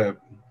the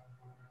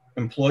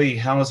employee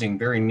housing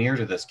very near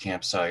to this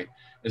campsite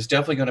is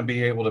definitely going to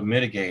be able to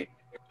mitigate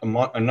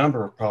a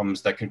number of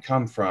problems that could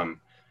come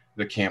from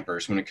the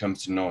campers when it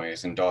comes to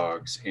noise and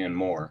dogs and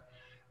more.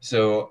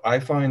 So I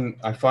find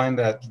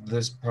that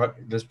this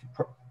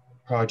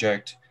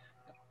project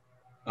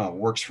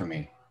works for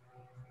me.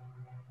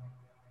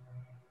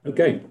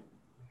 Okay,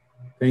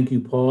 thank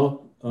you,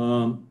 Paul.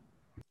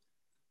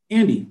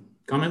 Andy,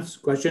 comments,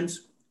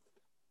 questions?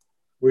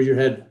 Where's your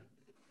head?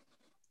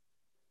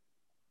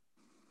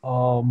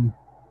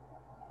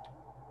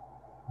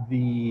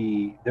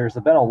 There's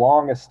been a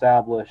long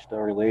established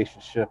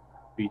relationship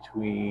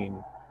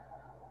between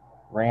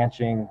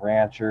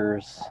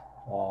ranchers,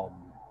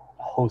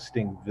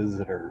 hosting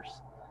visitors.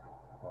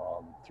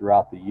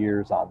 Throughout the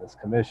years on this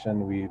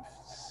commission, we've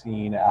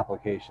seen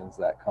applications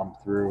that come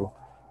through,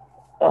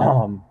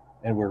 and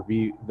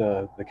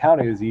the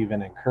county has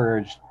even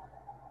encouraged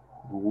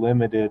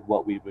limited,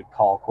 what we would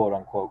call quote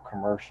unquote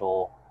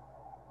commercial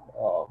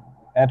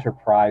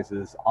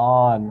enterprises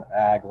on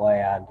ag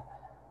land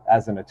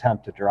as an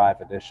attempt to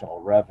drive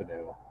additional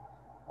revenue.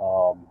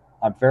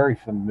 I'm very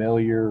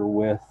familiar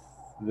with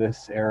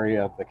this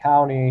area of the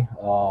county.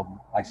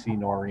 I see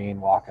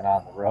Noreen walking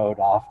on the road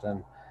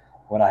often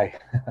when I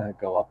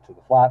go up to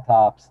the flat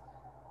tops.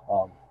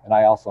 And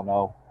I also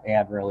know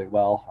Ann really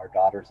well. Our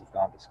daughters have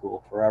gone to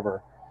school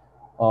forever.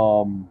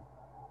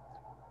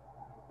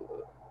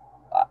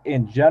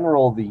 In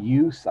general, the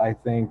use, I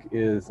think,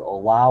 is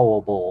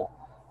allowable.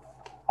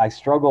 I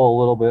struggle a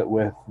little bit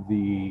with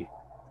the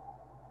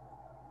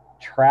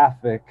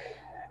traffic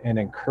and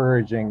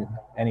encouraging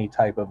any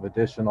type of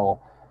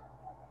additional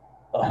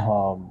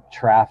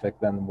traffic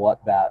than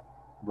what that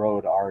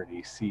road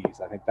already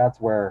sees. I think that's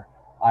where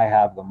I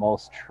have the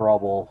most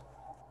trouble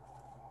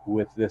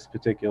with this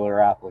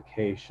particular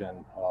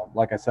application.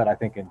 Like I said, I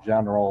think in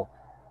general,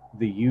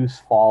 the use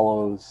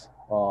follows,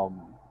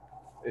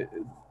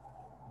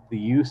 the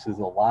use is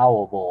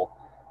allowable.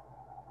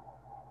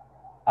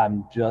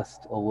 I'm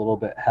just a little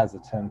bit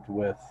hesitant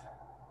with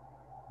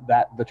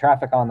that. The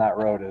traffic on that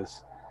road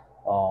is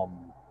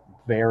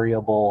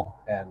variable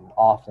and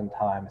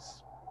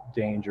oftentimes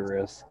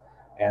dangerous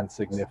and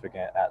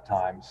significant at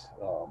times.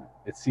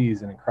 It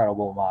sees an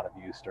incredible amount of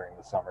use during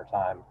the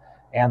summertime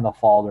and the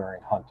fall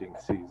during hunting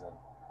season.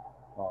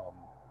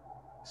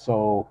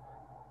 So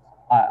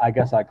I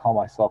guess I call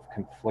myself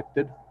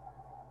conflicted.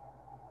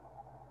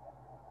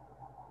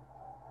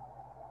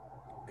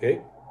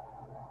 Okay.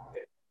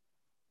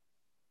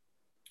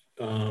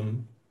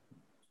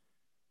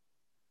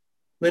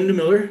 Linda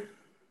Miller,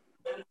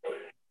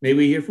 may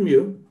we hear from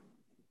you?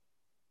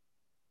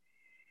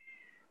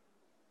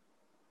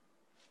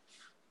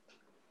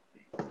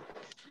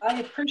 I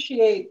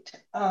appreciate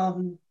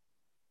the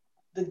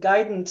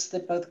guidance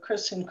that both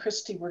Chris and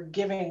Christy were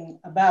giving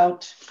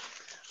about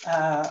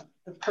the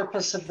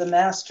purpose of the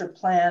master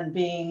plan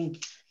being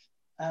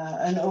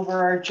an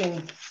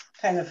overarching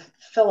kind of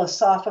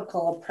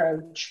philosophical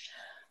approach.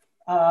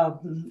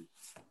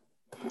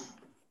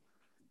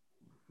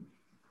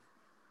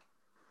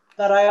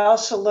 But I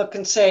also look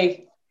and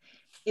say,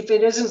 if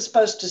it isn't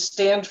supposed to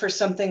stand for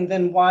something,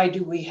 then why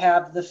do we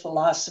have the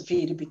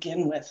philosophy to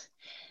begin with?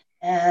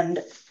 And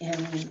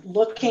in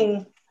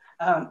looking,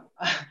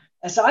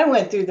 as I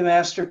went through the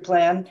master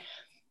plan,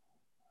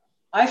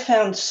 I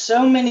found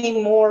so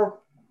many more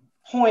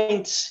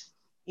points,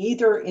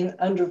 either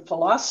under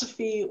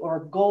philosophy or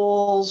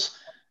goals,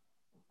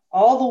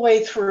 all the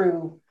way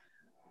through,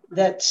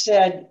 that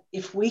said,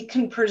 if we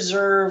can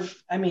preserve,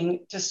 I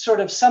mean, to sort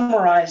of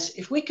summarize,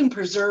 if we can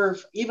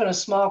preserve even a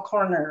small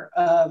corner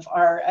of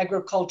our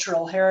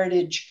agricultural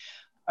heritage,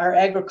 our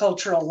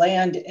agricultural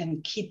land,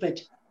 and keep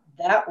it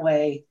that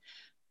way,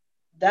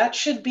 that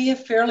should be a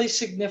fairly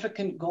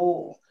significant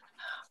goal.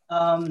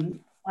 I'm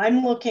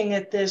looking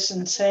at this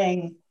and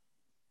saying,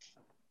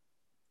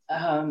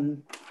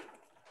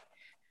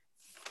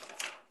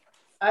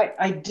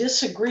 I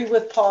disagree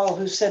with Paul,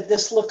 who said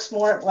this looks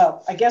more,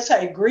 well, I guess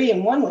I agree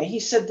in one way. He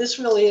said this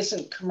really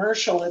isn't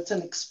commercial, it's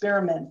an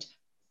experiment.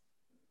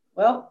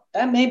 Well,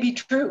 that may be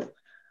true.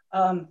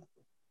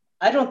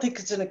 I don't think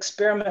it's an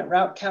experiment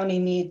Routt County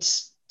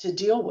needs to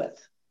deal with.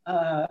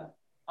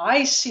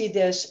 I see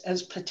this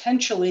as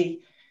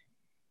potentially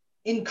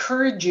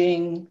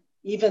encouraging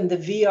even the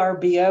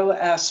VRBO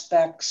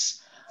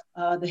aspects,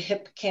 the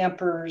hip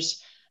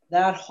campers,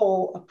 that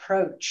whole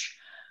approach.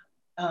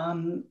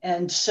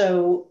 And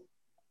so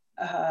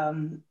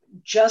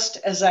just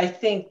as I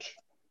think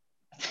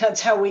that's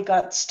how we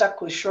got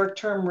stuck with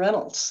short-term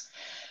rentals.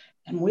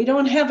 And we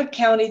don't have a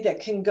county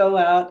that can go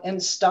out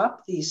and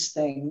stop these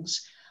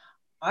things.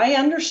 I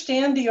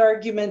understand the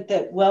argument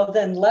that, well,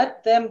 then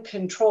let them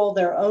control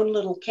their own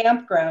little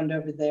campground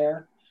over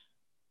there.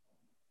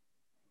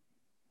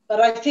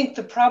 But I think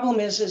the problem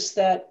is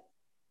that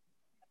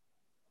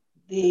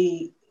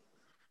the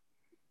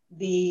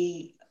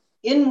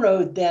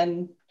inroad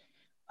then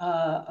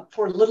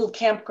for little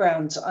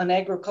campgrounds on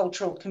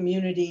agricultural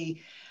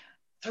community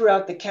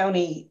throughout the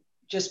county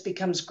just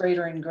becomes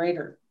greater and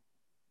greater.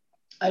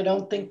 I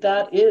don't think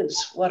that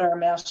is what our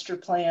master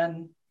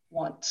plan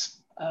wants.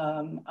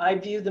 I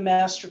view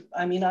the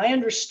I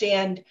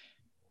understand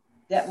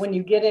that when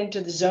you get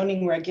into the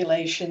zoning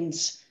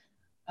regulations,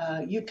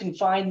 you can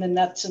find the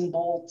nuts and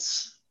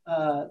bolts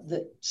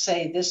that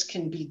say this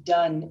can be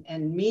done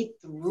and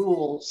meet the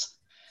rules.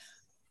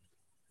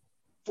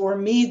 For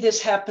me,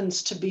 this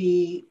happens to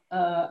be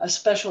a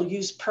special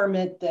use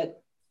permit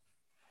that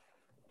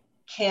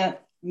can't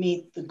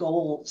meet the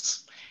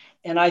goals.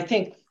 And I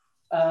think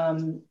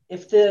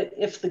if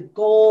the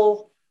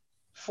goal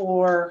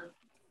for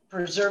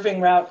preserving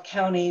Routt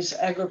County's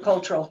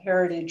agricultural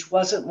heritage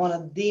wasn't one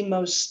of the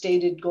most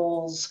stated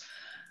goals,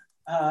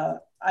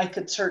 I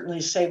could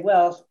certainly say,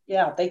 well,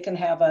 yeah, they can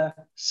have a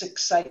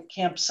 6-site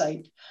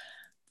campsite.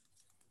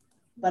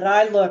 But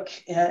I look,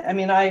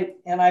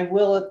 I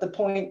will at the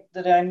point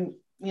that I'm,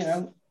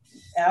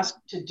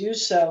 asked to do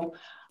so,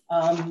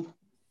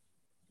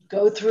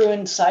 go through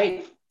and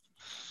cite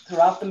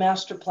throughout the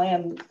master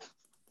plan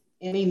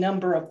any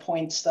number of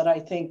points that I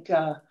think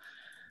are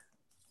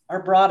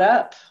brought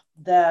up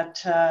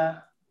that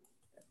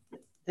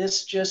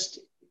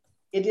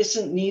it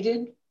isn't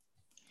needed.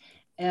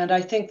 And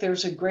I think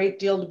there's a great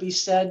deal to be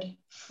said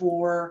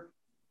for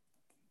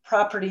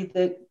property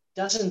that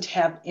doesn't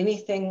have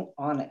anything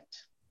on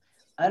it.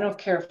 I don't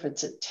care if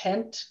it's a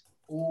tent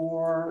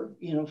or,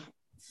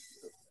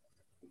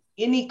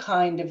 any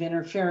kind of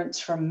interference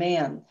from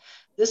man.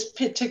 This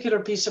particular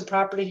piece of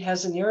property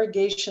has an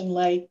irrigation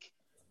lake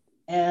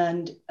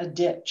and a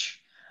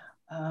ditch.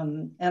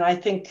 And I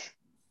think,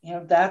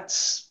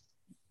 that's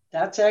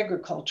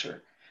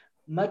agriculture.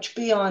 Much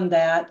beyond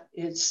that,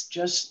 it's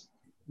just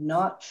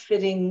not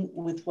fitting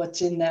with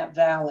what's in that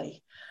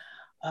valley.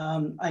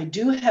 I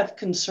do have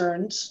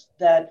concerns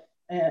that,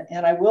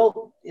 and I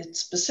will, it's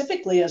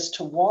specifically as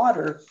to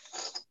water,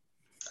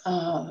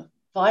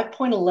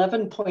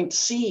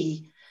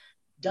 5.11.c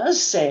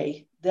does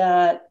say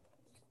that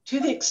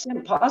to the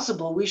extent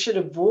possible, we should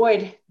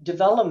avoid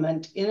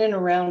development in and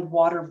around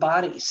water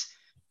bodies.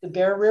 The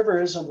Bear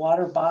River is a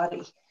water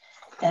body.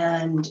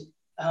 And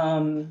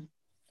I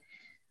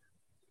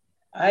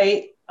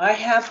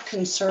have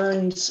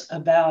concerns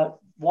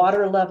about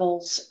water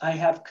levels. I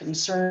have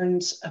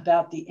concerns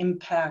about the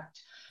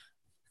impact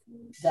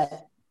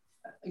that,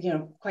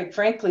 quite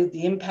frankly,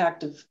 the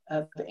impact of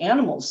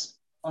animals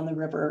on the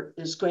river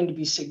is going to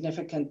be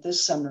significant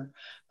this summer.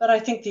 But I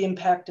think the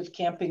impact of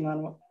camping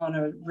on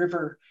a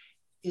river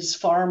is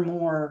far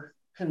more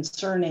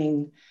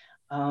concerning.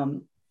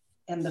 And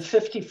the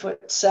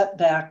 50-foot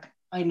setback,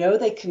 I know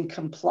they can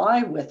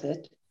comply with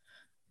it,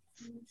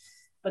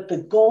 but the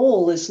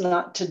goal is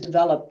not to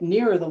develop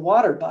near the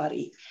water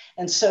body.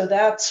 And so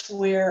that's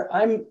where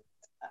I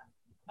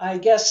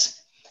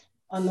guess,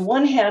 on the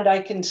one hand, I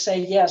can say,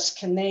 yes,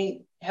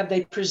 have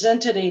they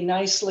presented a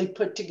nicely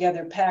put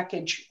together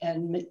package,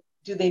 and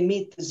do they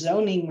meet the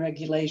zoning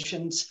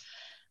regulations?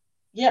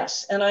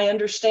 Yes, and I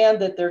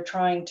understand that they're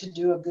trying to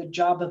do a good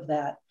job of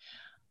that.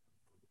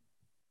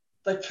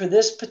 But for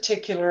this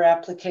particular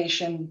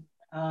application,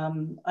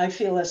 I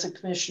feel as a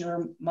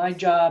commissioner, my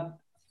job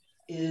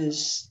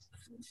is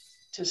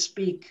to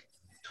speak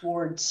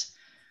towards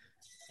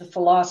the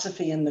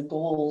philosophy and the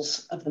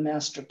goals of the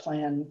master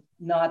plan,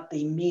 not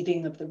the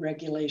meeting of the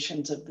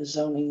regulations of the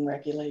zoning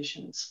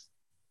regulations.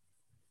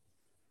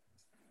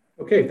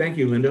 Okay, thank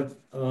you, Linda.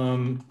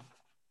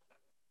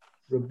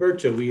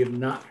 Roberta, we have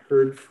not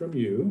heard from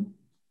you.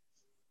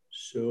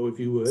 So if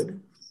you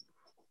would.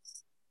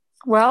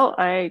 Well,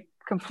 I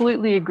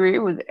completely agree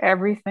with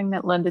everything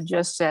that Linda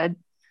just said.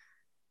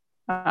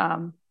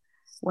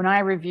 When I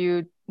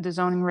reviewed the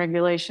zoning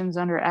regulations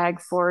under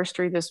ag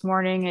forestry this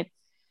morning,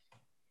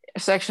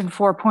 section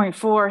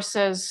 4.4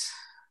 says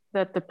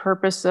that the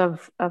purpose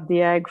of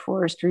the ag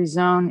forestry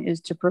zone is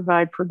to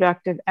provide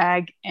productive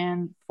ag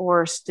and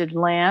forested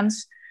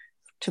lands,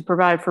 to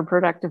provide for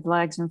productive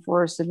lags and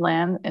forested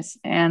land.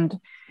 And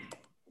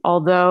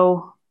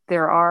although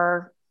there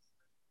are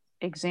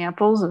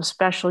examples of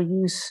special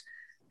use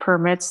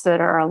permits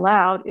that are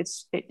allowed, it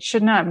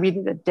should not be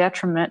to the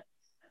detriment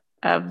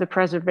of the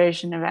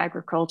preservation of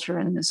agriculture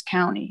in this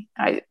county.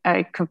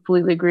 I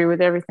completely agree with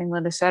everything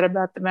Linda said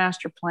about the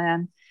master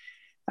plan.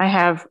 I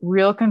have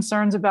real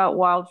concerns about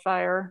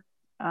wildfire.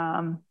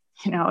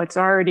 It's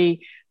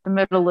already the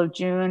middle of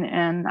June,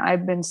 and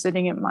I've been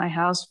sitting at my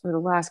house for the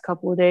last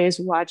couple of days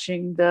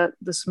watching the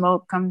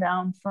smoke come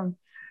down from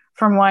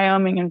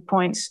Wyoming and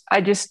points.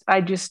 I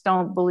just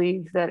don't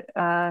believe that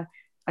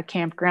a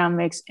campground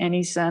makes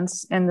any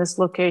sense in this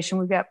location.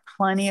 We've got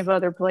plenty of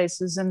other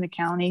places in the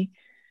county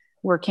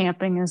where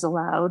camping is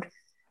allowed.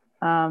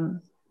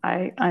 I'm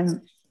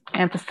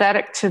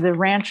empathetic to the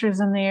ranchers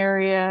in the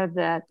area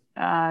that,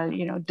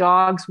 you know,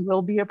 dogs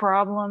will be a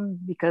problem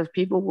because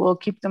people will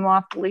keep them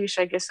off the leash.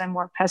 I guess I'm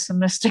more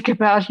pessimistic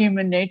about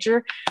human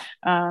nature.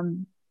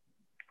 You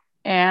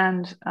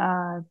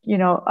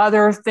know,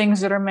 other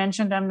things that are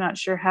mentioned, I'm not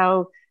sure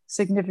how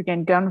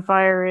significant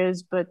gunfire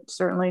is, but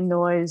certainly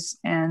noise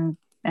and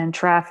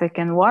traffic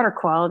and water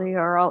quality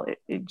are all,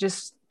 it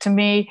just, to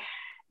me,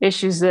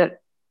 issues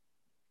that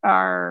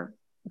are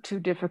too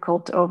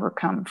difficult to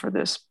overcome for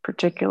this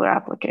particular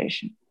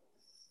application.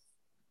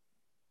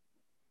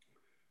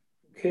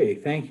 Okay,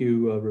 thank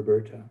you,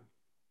 Roberta.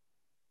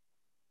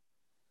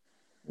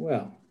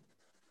 Well,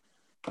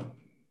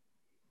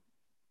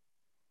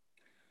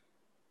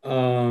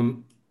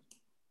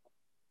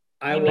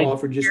 I will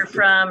offer just hear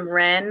from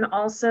Ren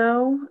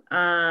also,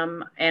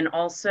 and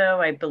also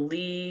I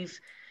believe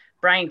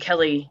Brian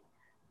Kelly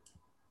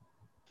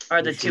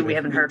are the two we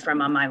haven't heard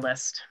from on my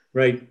list.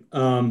 Right.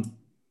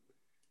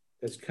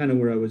 That's kind of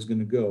where I was going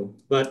to go.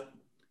 But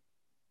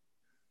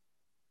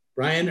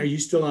Brian, are you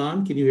still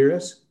on? Can you hear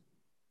us?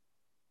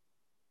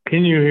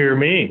 Can you hear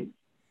me?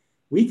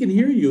 We can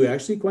hear you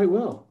actually quite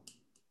well.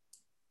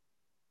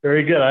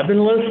 Very good. I've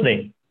been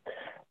listening.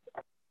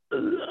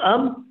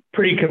 I'm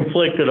pretty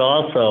conflicted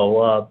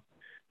also.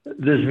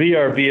 This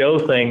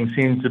VRBO thing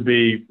seems to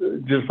be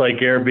just like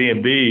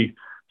Airbnb,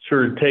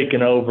 sort of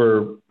taking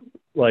over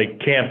like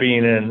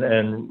camping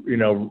and you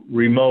know,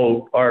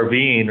 remote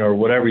RVing or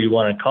whatever you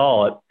want to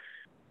call it.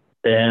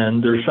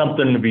 And there's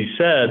something to be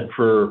said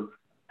for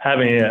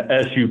having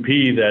a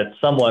SUP that's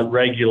somewhat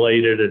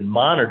regulated and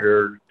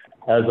monitored,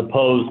 as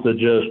opposed to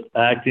just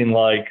acting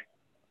like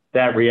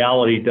that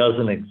reality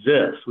doesn't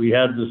exist. We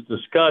had this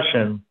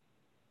discussion,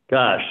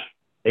 gosh,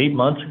 8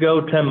 months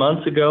ago, 10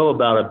 months ago,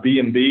 about a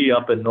B&B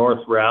up in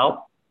North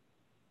Route.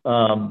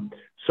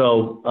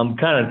 So I'm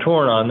kind of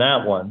torn on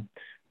that one.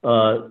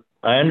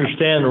 I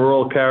understand the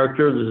rural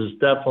character. This is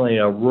definitely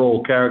a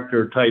rural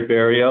character type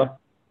area.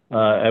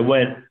 I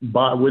went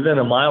within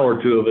a mile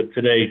or two of it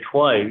today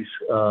twice.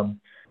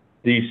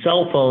 The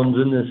cell phones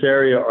in this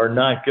area are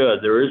not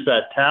good. There is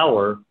that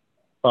tower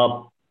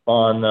up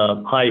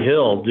on High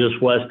Hill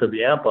just west of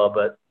Yampa,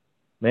 but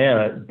man,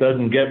 it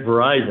doesn't get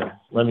Verizon.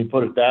 Let me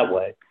put it that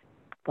way.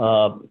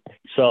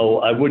 So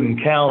I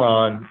wouldn't count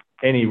on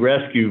any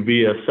rescue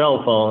via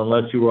cell phone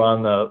unless you were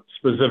on the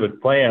specific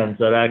plans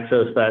that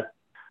access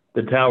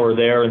the tower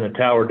there and the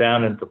tower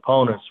down in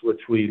Toponis,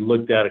 which we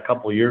looked at a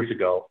couple of years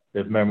ago,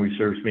 if memory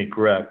serves me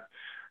correct.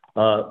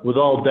 With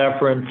all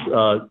deference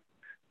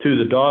to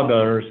the dog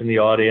owners in the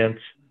audience,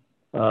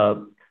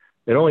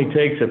 it only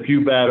takes a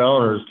few bad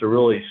owners to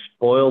really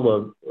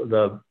spoil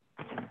the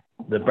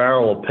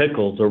barrel of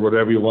pickles or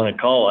whatever you want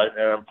to call it.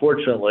 And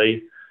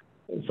unfortunately,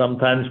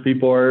 sometimes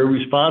people are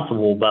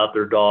irresponsible about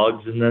their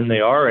dogs, and then they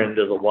are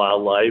into the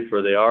wildlife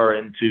or they are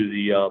into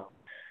the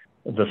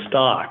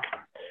stock.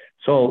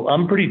 So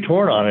I'm pretty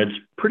torn on it. It's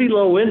pretty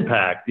low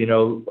impact. You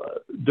know,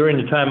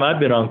 during the time I've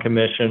been on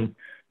commission,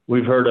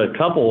 we've heard a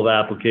couple of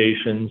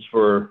applications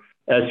for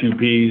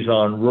SUPs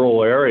on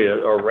rural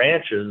areas or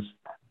ranches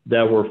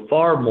that were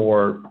far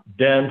more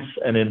dense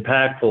and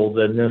impactful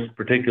than this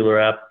particular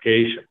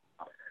application.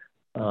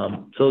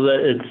 So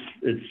that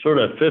it's sort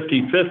of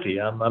 50-50.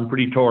 I'm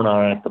pretty torn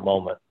on it at the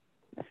moment.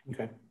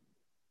 Okay.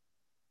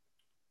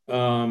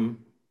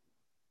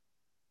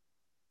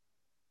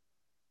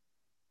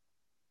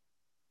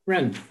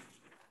 Ren,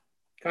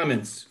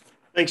 comments?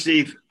 Thanks,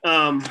 Steve.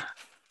 I'm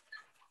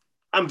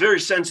very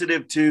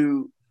sensitive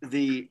to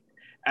the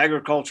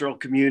agricultural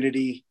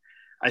community.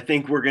 I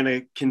think we're going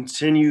to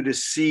continue to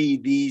see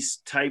these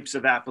types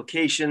of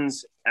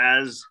applications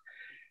as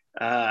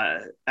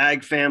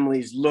ag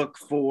families look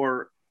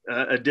for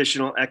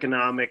additional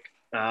economic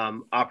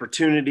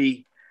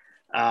opportunity.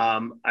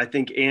 I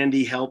think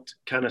Andy helped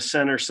kind of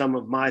center some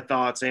of my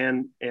thoughts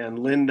and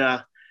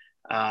Linda.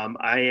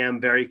 I am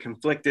very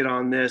conflicted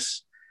on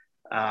this.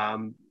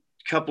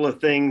 Couple of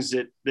things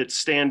that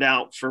stand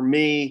out for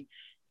me.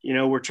 You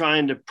know, we're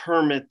trying to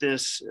permit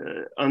this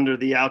under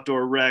the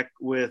outdoor rec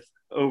with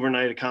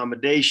overnight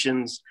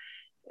accommodations.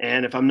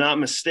 And if I'm not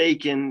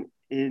mistaken,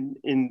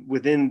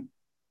 within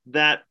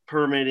that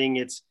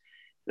permitting,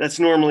 that's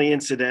normally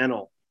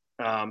incidental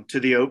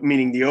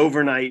meaning the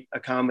overnight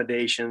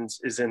accommodations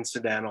is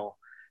incidental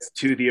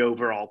to the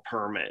overall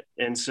permit.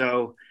 And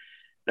so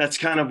that's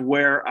kind of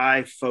where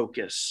I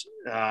focus,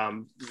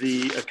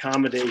 the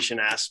accommodation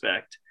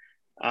aspect.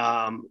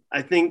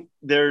 I think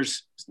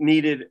there's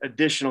needed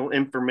additional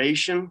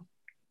information.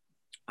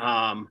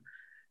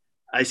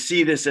 I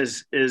see this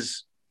as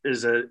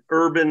an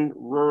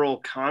urban-rural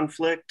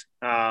conflict,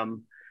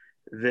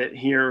 that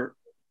here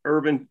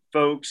urban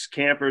folks,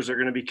 campers are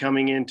going to be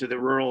coming into the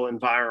rural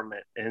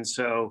environment. And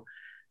so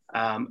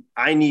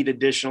I need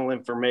additional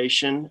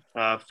information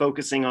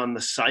focusing on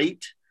the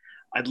site.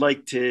 I'd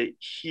like to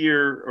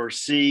hear or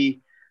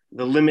see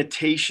the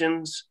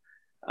limitations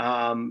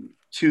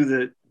to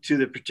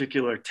the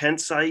particular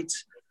tent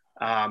sites,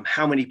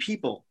 how many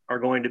people are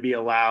going to be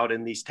allowed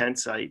in these tent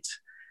sites.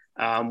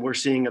 We're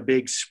seeing a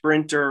big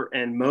sprinter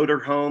and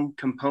motorhome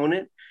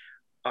component.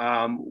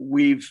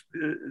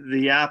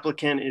 The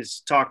applicant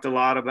has talked a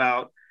lot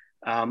about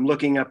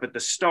looking up at the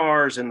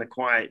stars and the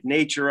quiet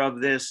nature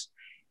of this.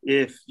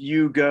 If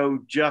you go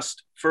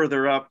just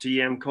further up to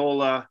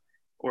Yamcola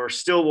or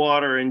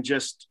Stillwater and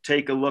just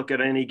take a look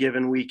at any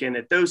given weekend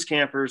at those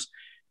campers,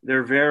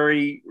 they're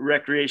very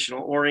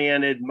recreational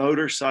oriented,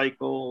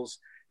 motorcycles,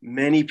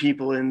 many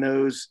people in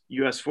those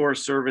U.S.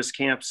 Forest Service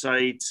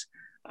campsites.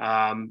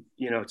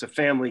 It's a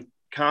family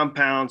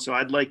compound. So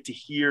I'd like to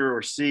hear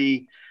or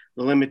see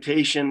the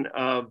limitation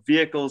of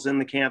vehicles in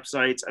the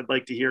campsites. I'd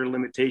like to hear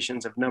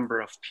limitations of number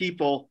of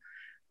people.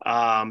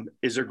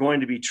 Is there going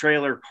to be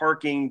trailer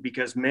parking?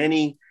 Because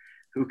many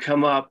who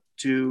come up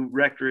to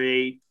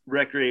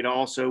recreate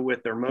also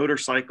with their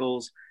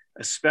motorcycles,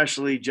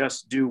 especially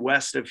just due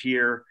west of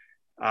here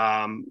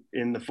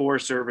in the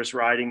Forest Service,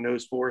 riding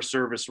those Forest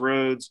Service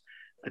roads.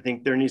 I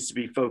think there needs to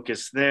be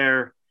focus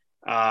there.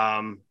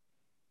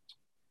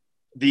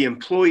 The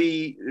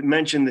employee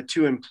mentioned the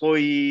 2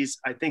 employees.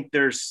 I think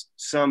there's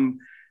some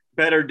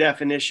better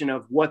definition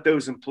of what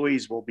those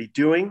employees will be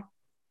doing.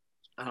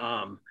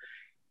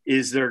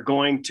 Is there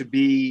going to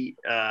be,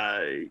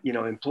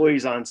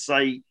 employees on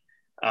site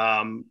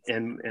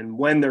and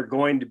when they're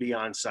going to be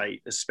on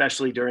site,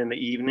 especially during the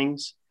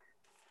evenings?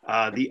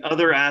 The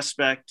other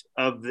aspect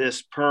of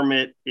this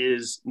permit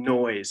is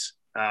noise.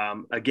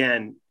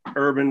 Again,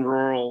 urban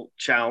rural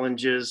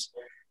challenges.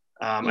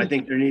 I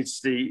think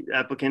the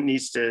applicant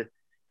needs to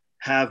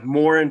have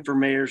more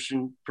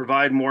information,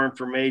 provide more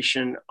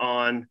information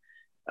on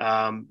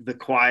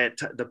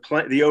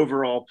the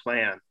overall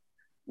plan,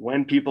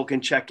 when people can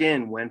check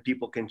in, when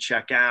people can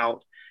check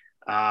out,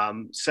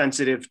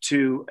 sensitive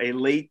to a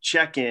late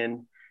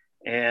check-in,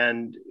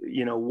 and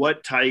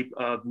what type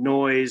of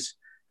noise,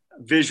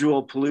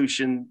 visual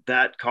pollution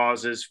that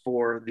causes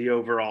for the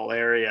overall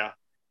area.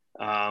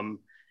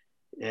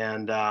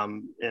 And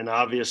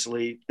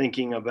obviously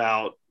thinking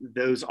about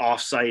those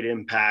offsite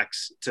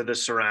impacts to the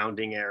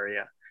surrounding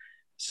area.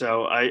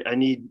 So I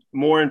need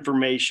more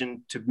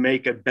information to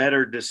make a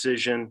better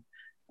decision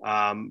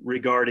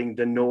regarding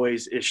the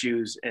noise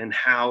issues and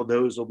how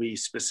those will be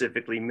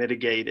specifically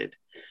mitigated.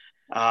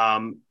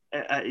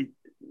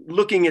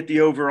 Looking at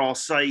the overall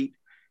site,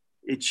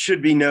 it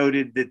should be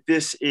noted that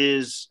this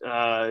is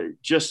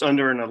just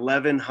under an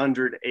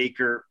 1,100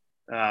 acre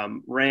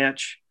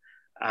ranch.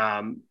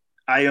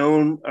 I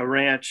own a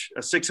ranch,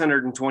 a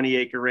 620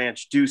 acre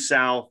ranch due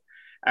south,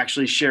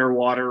 actually share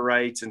water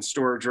rights and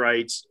storage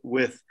rights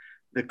with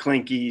the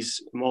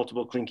Klinkies,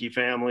 multiple Klinkie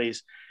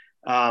families.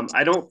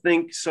 I don't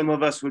think some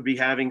of us would be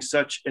having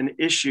such an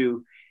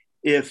issue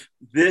if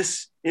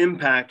this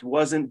impact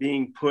wasn't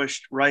being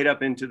pushed right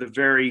up into the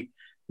very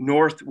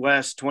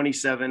northwest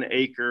 27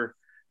 acre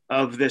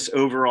of this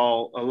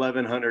overall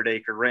 1,100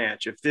 acre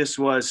ranch. If this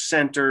was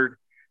centered,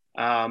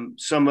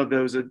 some of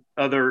those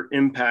other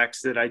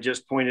impacts that I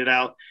just pointed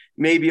out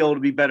may be able to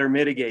be better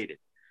mitigated.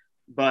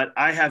 But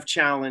I have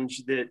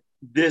challenged that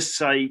this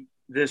site,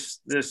 this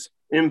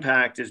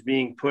impact is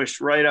being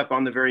pushed right up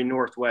on the very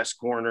northwest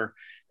corner,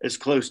 as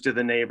close to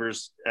the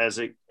neighbors as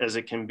it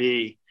can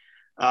be.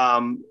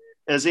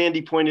 As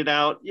Andy pointed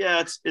out,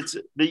 yeah, it's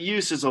the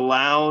use is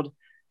allowed,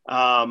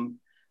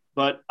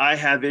 but I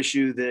have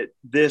issue that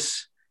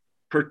this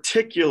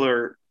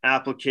particular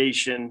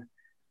application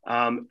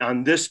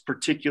on this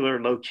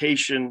particular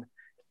location,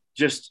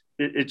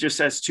 it just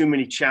has too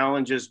many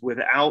challenges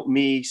without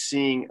me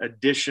seeing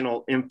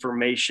additional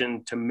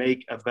information to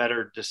make a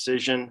better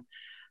decision.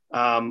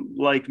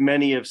 Like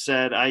many have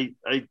said, I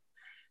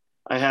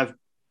have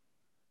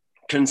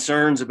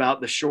concerns about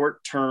the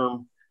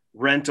short-term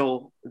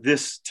rental.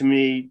 This to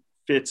me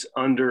fits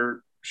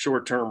under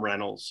short-term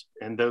rentals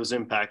and those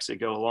impacts that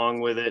go along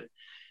with it.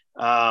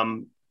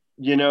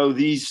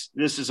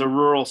 This is a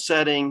rural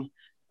setting.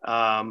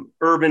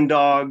 Urban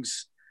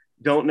dogs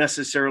don't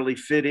necessarily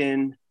fit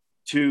in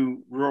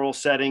to rural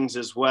settings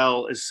as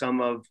well as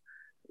some of,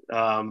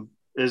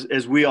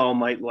 as we all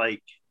might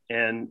like.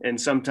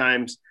 And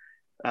sometimes,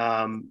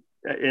 and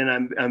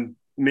I'm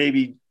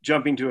maybe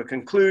jumping to a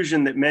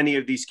conclusion that many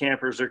of these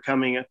campers are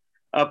coming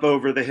up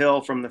over the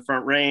hill from the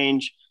Front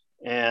Range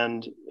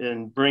and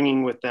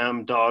bringing with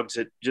them dogs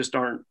that just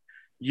aren't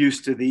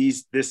used to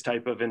this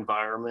type of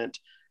environment.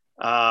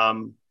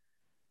 And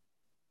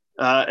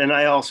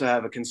I also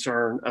have a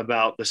concern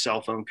about the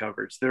cell phone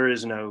coverage.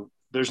 There's no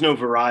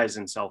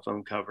Verizon cell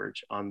phone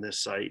coverage on this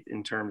site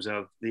in terms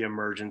of the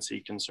emergency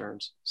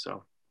concerns.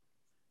 So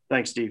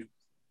thanks, Steve.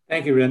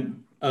 Thank you,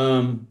 Ren.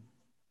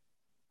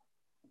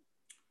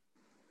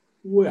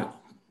 Well,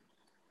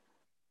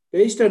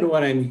 based on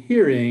what I'm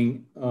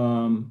hearing,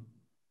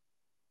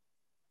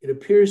 it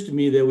appears to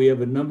me that we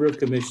have a number of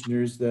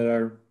commissioners that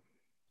are,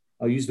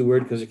 I'll use the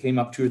word because it came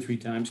up 2 or 3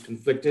 times,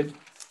 conflicted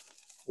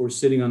or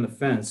sitting on the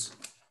fence.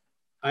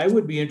 I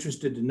would be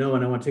interested to know,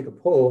 and I want to take a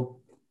poll,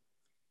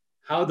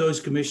 how those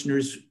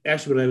commissioners,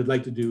 actually what I would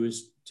like to do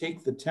is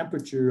take the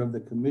temperature of the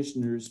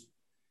commissioners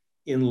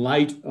in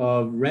light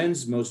of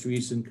Ren's most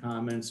recent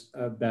comments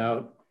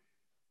about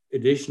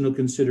additional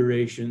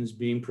considerations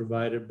being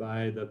provided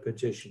by the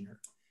petitioner.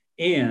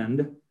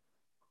 And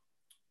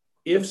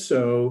If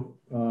so,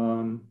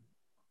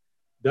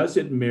 does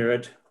it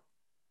merit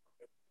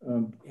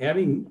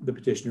having the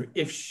petitioner,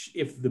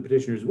 if the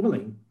petitioner is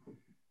willing,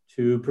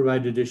 to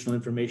provide additional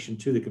information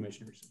to the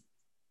commissioners?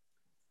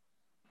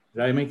 Does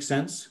that make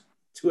sense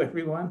to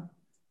everyone?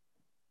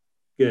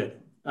 Good.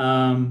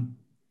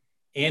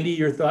 Andy,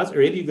 your thoughts?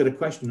 Or Andy, you've got a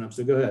question up,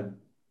 so go ahead.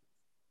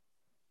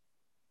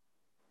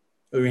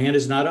 Oh, your hand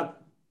is not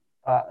up?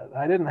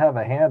 I didn't have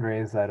a hand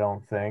raised, I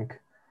don't think.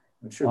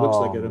 It sure looks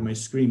like it on my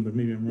screen, but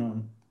maybe I'm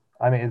wrong.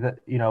 I mean,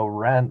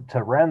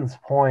 to Ren's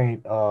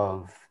point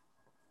of,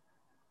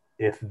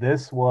 if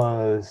this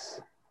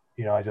was,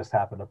 I just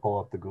happened to pull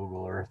up the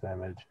Google Earth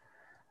image.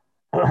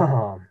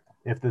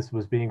 If this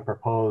was being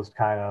proposed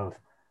kind of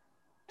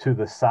to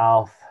the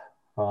south,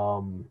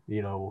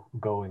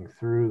 going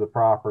through the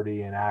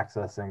property and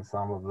accessing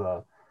some of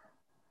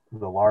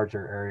the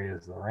larger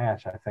areas of the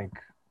ranch, I think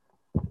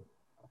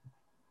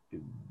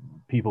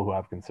people who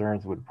have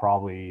concerns would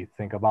probably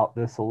think about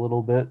this a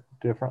little bit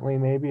differently.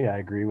 Maybe I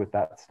agree with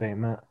that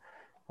statement.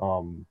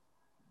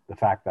 The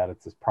fact that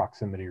it's this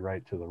proximity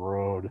right to the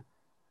road,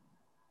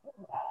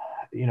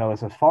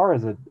 as far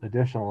as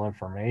additional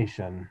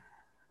information,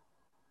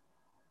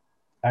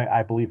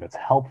 I believe it's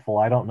helpful.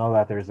 I don't know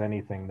that there's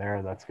anything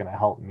there that's going to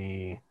help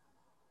me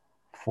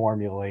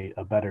formulate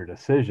a better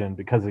decision,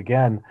 because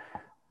again,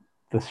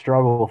 the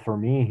struggle for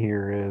me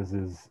here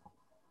is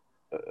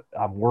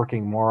I'm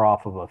working more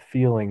off of a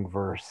feeling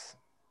versus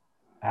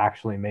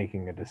actually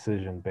making a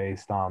decision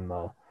based on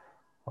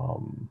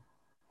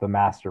the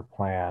master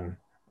plan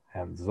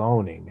and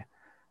zoning.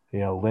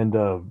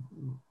 Linda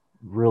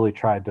really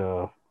tried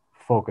to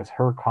focus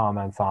her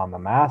comments on the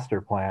master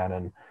plan,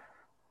 and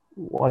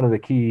one of the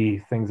key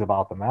things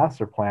about the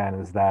master plan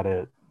is that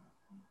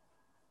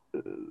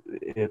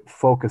it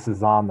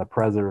focuses on the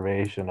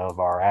preservation of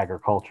our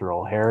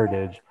agricultural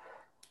heritage,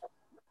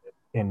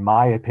 in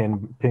my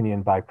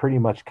opinion, by pretty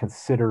much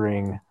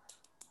considering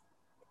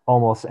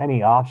almost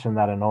any option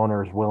that an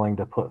owner is willing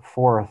to put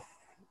forth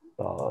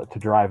to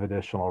drive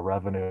additional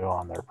revenue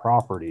on their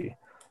property.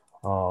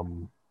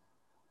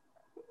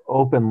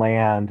 Open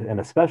land,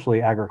 and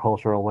especially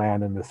agricultural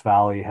land in this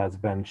valley, has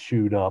been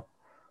chewed up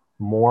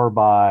more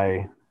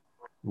by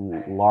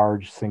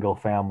large single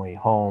family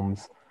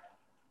homes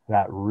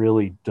that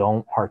really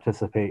don't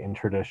participate in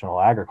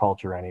traditional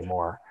agriculture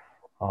anymore.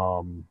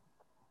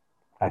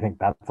 I think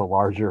that's a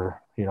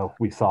larger,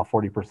 we saw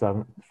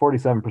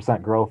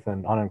 47% growth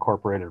in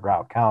unincorporated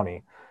Routt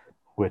County,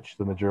 which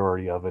the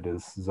majority of it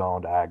is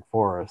zoned ag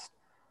forest.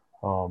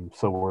 So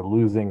we're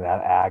losing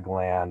that ag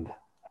land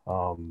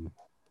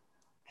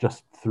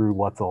just through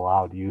what's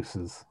allowed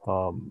uses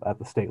at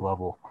the state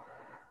level.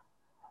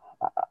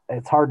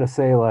 It's hard to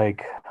say,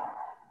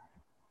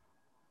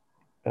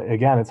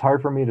 it's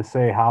hard for me to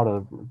say how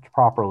to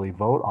properly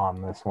vote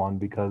on this one,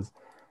 because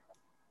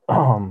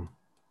the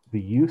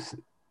use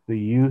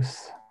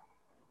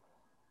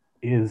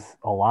is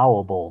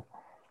allowable.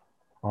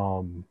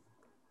 And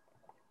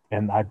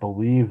I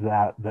believe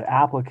that the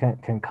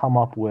applicant can come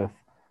up with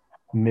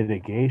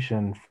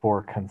mitigation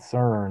for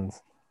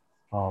concerns.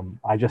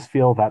 I just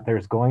feel that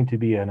there's going to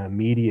be an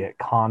immediate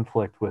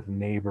conflict with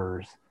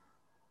neighbors,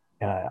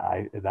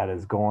 and that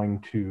is going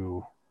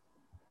to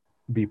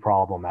be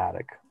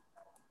problematic.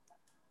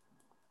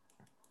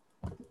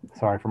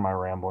 Sorry for my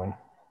rambling.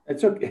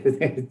 That's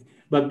okay.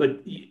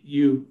 but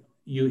you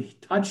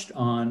touched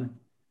on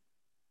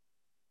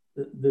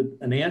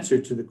an answer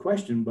to the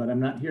question, but I'm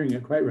not hearing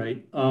it quite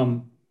right.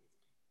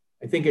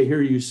 I think I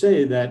hear you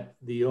say that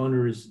the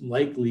owner is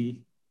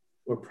likely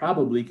or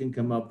probably can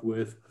come up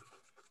with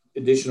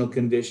additional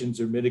conditions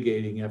or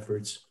mitigating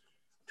efforts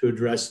to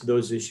address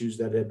those issues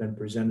that have been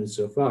presented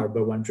so far.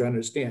 But what I'm trying to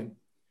understand,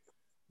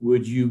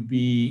 would you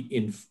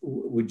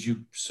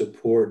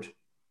support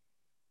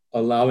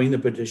allowing the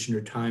petitioner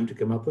time to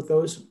come up with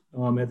those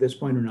at this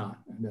point or not?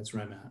 And that's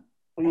where I'm at.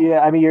 Yeah,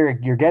 I mean,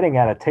 you're getting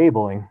at a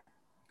tabling.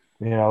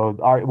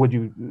 Would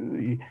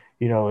you,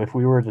 if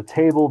we were to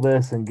table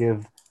this and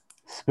give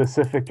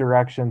specific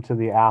direction to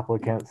the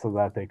applicant so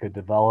that they could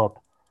develop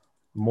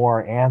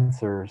more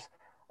answers,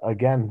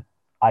 again,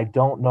 I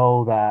don't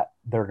know that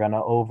they're going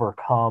to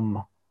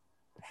overcome,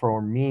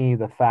 for me,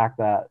 the fact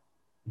that,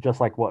 just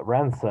like what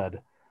Ren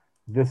said,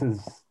 this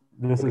is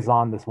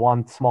on this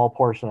one small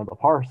portion of the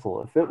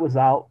parcel. If it was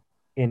out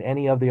in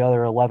any of the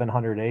other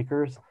 1,100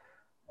 acres,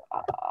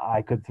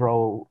 I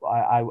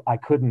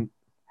couldn't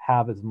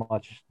have as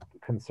much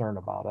concern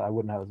about it. I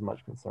wouldn't have as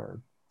much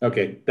concern.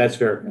 Okay, that's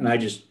fair. And I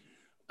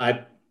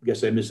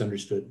guess I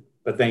misunderstood,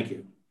 but thank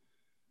you.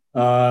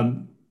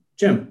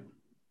 Jim.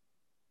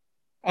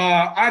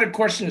 I had a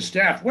question to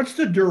staff. What's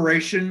the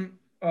duration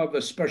of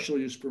a special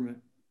use permit?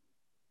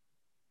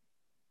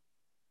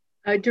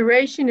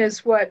 Duration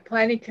is what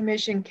Planning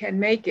Commission can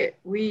make it.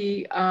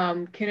 We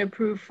can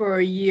approve for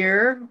a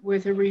year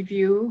with a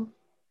review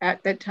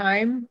at that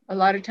time. A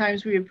lot of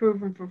times we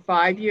approve them for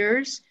 5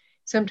 years.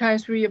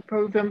 Sometimes we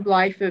approve them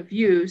life of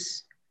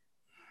use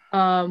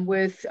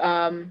with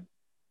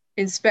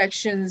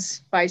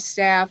inspections by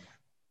staff,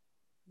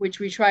 which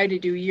we try to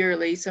do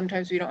yearly.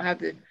 Sometimes we don't have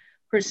the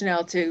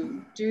personnel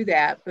to do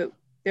that, but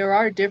there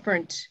are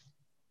different,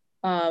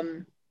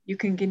 you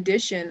can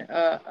condition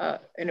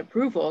an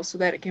approval so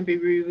that it can be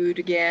reviewed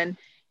again,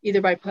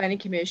 either by planning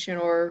commission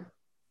or,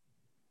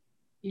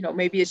 you know,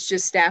 maybe it's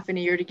just staff in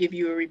a year to give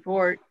you a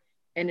report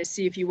and to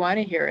see if you want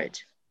to hear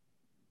it.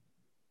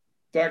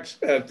 Thanks,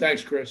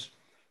 Chris.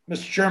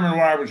 Mr. Chairman,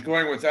 where I was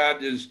going with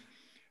that is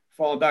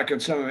falling back on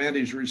some of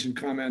Andy's recent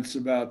comments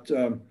about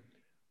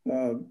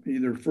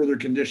either further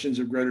conditions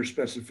of greater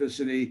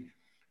specificity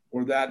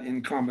or that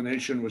in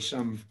combination with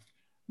some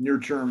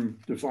near-term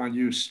defined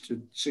use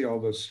to see how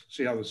this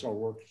all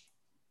works.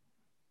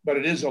 But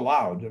it is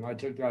allowed, and I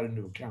took that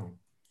into account.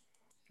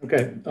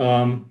 Okay,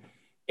 and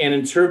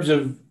in terms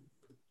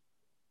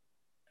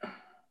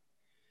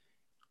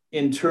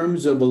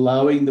of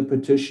allowing the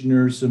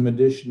petitioner some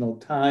additional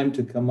time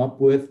to come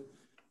up with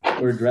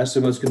or address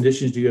some of those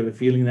conditions, do you have a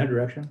feeling in that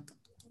direction?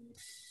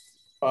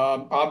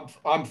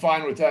 I'm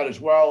fine with that as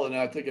well, and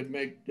I think it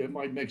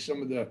might make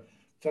some of the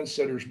fence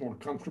sitters more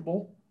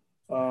comfortable,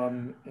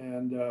 and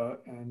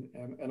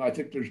I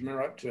think there's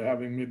merit to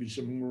having maybe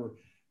some more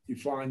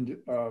defined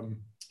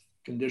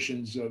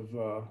conditions of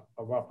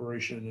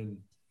operation,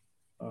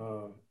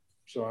 and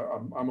so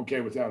I'm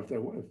okay with that.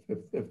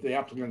 If the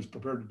applicant is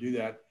prepared to do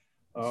that,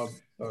 a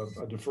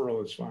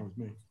deferral is fine with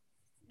me.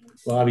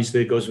 Well,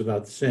 obviously it goes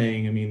without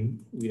saying. I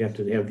mean, we'd have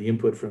to have the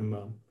input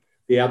from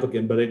the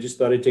applicant, but I just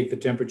thought I'd take the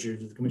temperature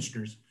to the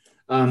commissioners.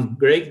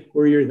 Greg,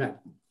 where are you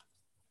at?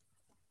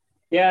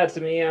 Yeah,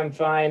 to me, I'm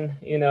fine.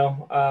 You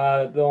know,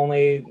 the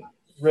only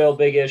real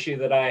big issue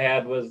that I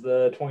had was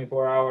the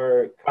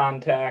 24-hour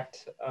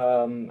contact.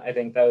 I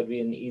think that would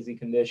be an easy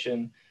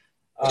condition.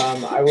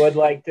 I would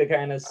like to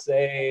kind of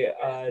say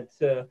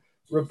to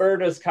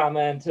Roberta's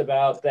comment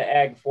about the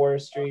ag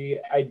forestry,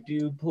 I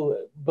do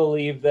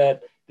believe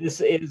that this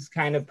is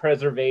kind of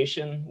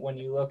preservation. When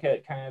you look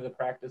at kind of the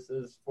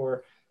practices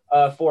for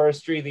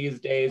forestry these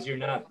days, you're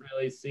not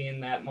really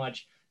seeing that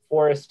much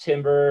forest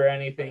timber or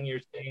anything. You're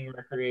seeing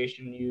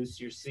recreation use.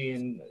 You're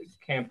seeing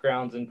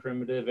campgrounds in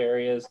primitive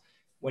areas.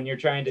 When you're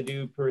trying to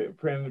do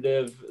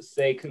primitive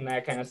sake and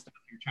that kind of stuff,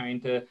 you're trying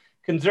to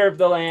conserve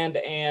the land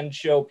and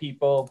show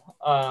people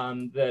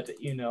that,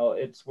 you know,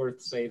 it's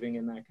worth saving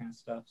and that kind of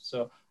stuff.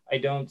 So I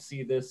don't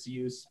see this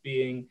use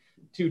being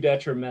too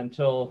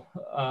detrimental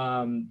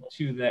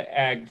to the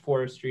ag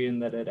forestry,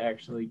 and that it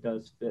actually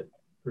does fit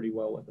pretty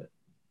well with it.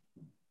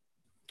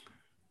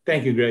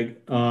 Thank you,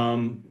 Greg.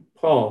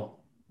 Paul.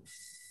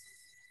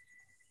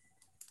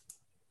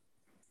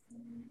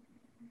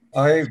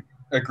 I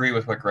agree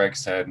with what Greg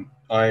said.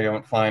 I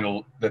don't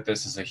find that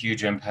this is a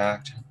huge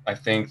impact. I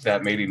think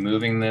that maybe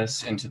moving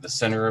this into the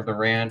center of the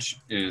ranch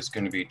is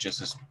going to be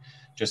just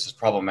as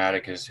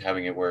problematic as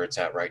having it where it's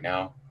at right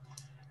now.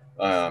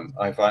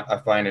 I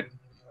find it,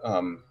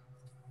 I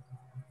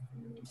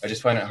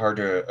just find it hard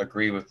to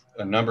agree with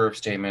a number of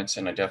statements,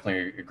 and I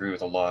definitely agree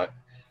with a lot.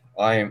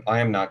 I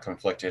am not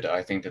conflicted.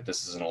 I think that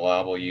this is an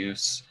allowable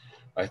use.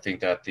 I think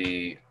that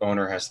the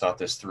owner has thought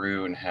this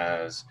through and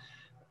has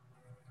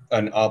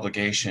an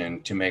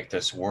obligation to make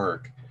this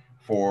work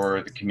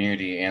for the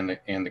community and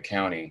the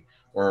county,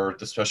 or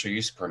the special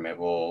use permit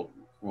will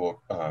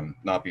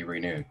not be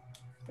renewed,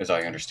 as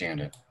I understand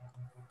it.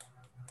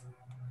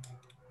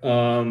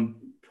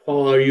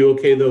 Paul, are you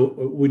okay though?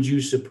 Would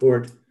you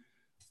support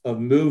a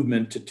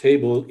movement to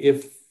table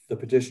if the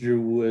petitioner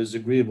was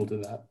agreeable to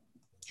that?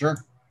 Sure,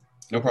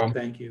 no problem.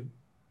 Thank you.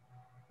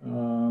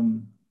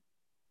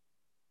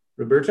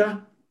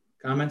 Roberta,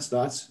 comments,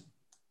 thoughts?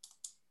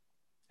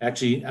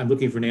 Actually, I'm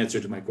looking for an answer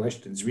to my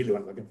questions, really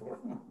what I'm looking for.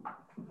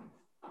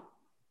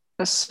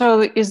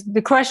 So is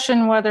the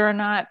question whether or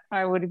not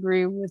I would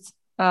agree with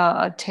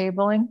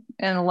tabling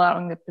and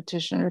allowing the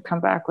petitioner to come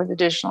back with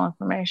additional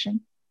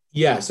information?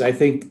 Yes, I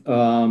think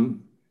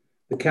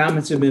the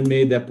comments have been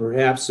made that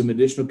perhaps some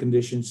additional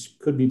conditions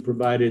could be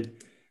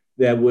provided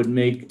that would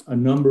make a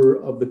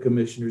number of the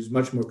commissioners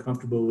much more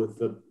comfortable with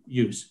the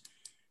use.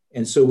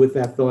 And so with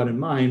that thought in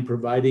mind,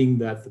 providing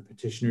that the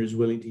petitioner is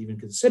willing to even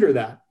consider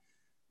that,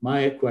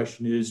 my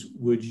question is,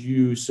 would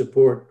you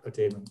support a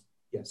tabling?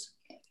 Yes.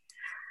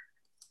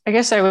 I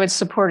guess I would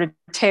support a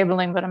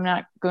tabling, but I'm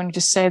not going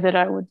to say that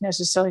I would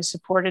necessarily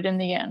support it in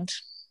the end.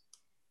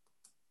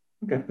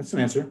 Okay, that's an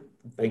answer.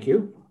 Thank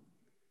you.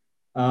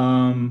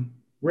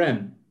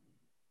 Ren.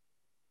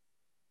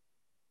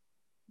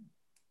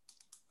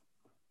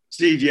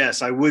 Steve,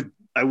 yes, I would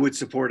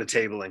support a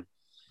tabling.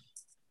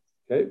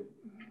 Okay.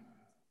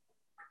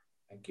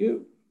 Thank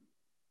you.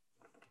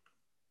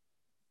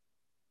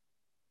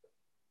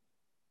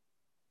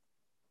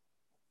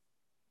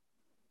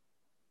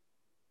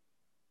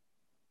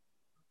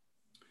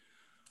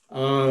 Where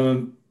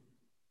am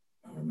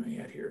I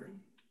at here?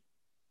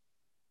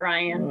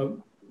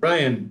 Brian.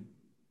 Brian,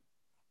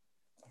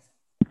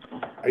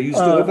 are you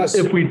still with us?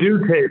 If we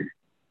do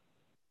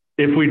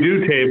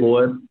table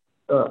it,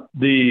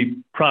 the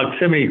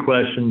proximity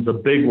question is a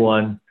big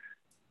one,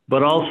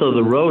 but also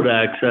the road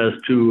access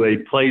to a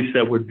place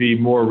that would be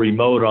more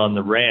remote on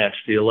the ranch,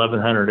 the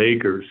 1,100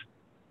 acres.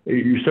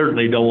 you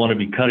certainly don't want to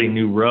be cutting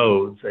new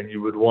roads, and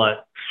you would want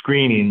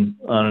screening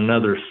on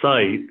another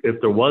site, if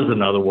there was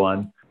another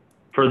one,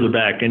 further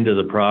back into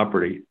the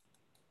property.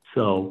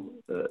 So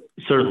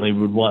certainly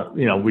would want,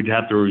 we'd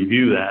have to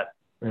review that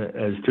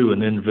as to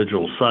an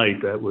individual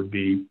site that would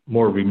be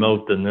more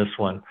remote than this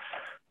one.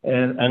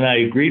 And I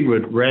agreed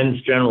with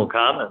Ren's general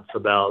comments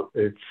about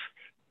it's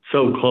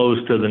so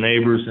close to the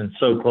neighbors and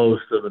so close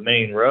to the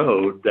main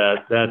road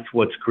that that's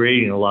what's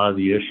creating a lot of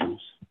the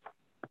issues.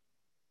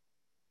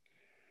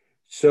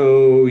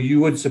 So you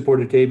would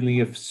support a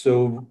tabling if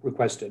so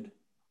requested?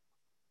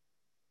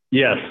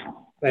 Yes.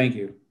 Thank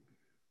you.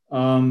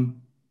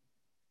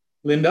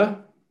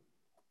 Linda?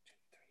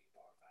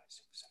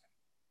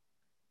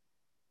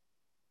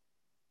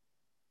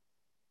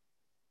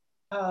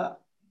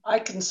 I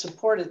can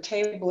support a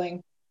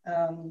tabling.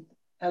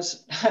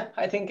 As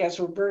I think, as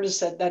Roberta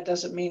said, that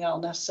doesn't mean I'll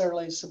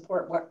necessarily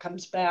support what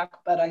comes back,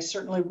 but I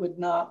certainly would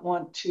not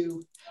want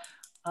to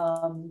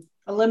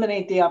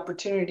eliminate the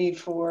opportunity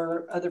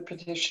for other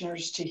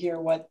petitioners to hear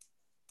what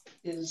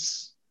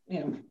is,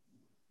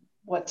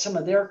 what some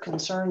of their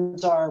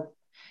concerns are,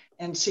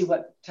 and see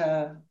what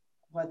the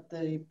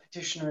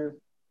petitioner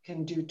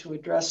can do to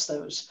address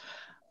those.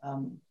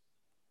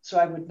 So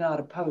I would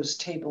not oppose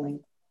tabling.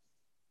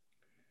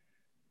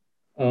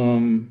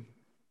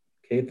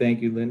 Okay,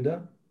 thank you,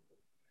 Linda.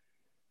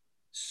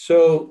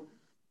 So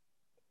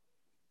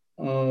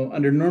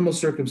under normal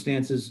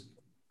circumstances,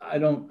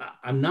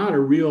 I'm not a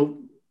real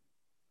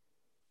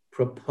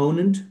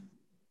proponent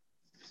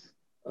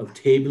of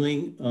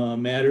tabling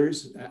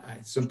matters.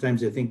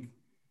 Sometimes I think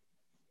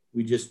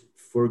we just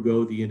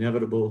forego the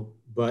inevitable,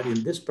 but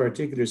in this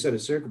particular set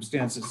of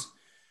circumstances,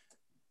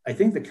 I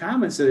think the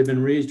comments that have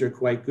been raised are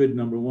quite good,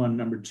 number one.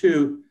 Number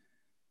two,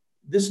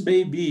 this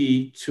may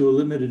be, to a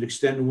limited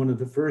extent, one of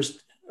the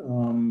first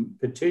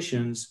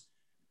petitions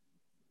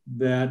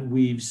that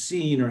we've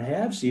seen or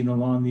have seen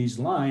along these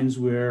lines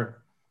where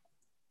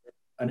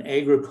an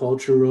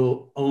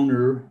agricultural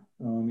owner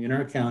in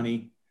our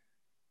county,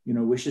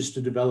 wishes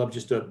to develop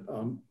just a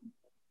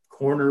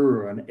corner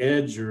or an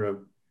edge or a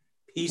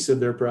piece of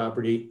their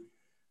property.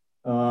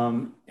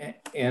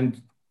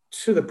 And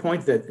to the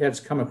point that that's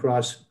come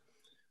across,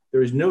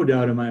 there is no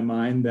doubt in my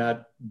mind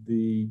that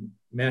the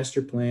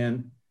master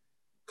plan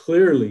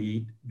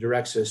clearly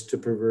directs us to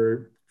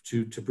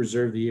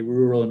preserve the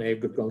rural and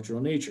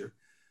agricultural nature.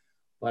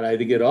 But I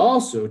think it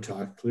also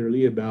talked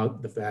clearly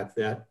about the fact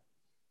that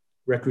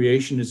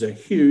recreation is a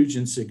huge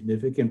and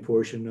significant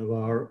portion of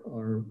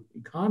our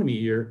economy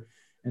here.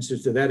 And so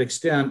to that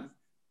extent,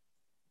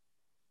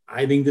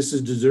 I think this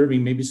is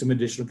deserving maybe some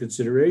additional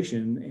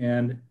consideration.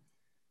 And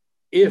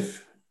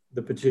if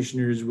the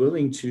petitioner is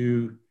willing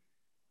to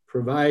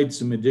provide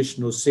some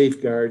additional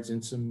safeguards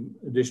and some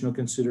additional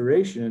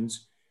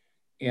considerations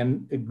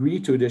and agree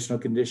to additional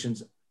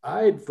conditions,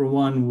 I, for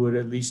one, would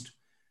at least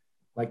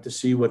like to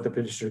see what the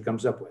petitioner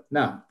comes up with.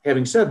 Now,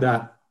 having said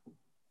that,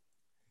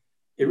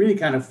 it really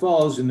kind of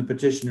falls in the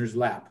petitioner's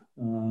lap.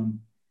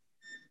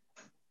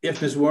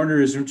 If Ms.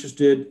 Warner is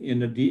interested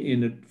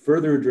in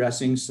further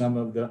addressing some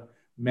of the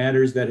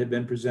matters that have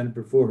been presented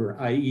before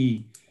her,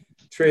 i.e.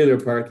 trailer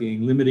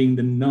parking, limiting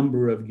the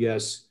number of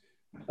guests,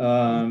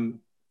 some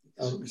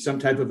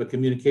type of a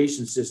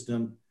communication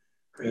system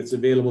that's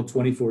available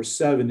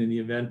 24/7 in the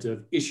event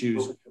of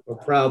issues or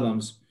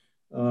problems,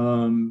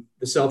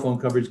 the cell phone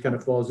coverage kind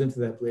of falls into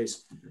that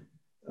place.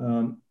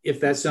 If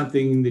that's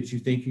something that you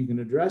think you can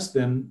address,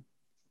 then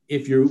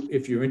if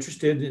you're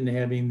interested in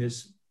having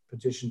this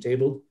petition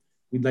tabled,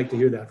 we'd like to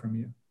hear that from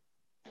you.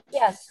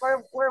 Yes,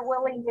 we're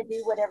willing to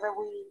do whatever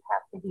we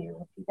have to do.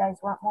 If you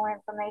guys want more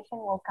information,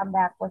 we'll come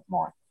back with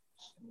more.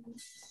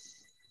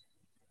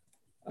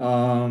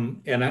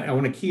 And I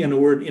want to key on the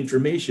word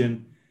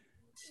information.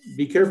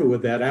 Be careful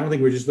with that. I don't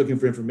think we're just looking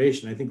for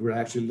information. I think we're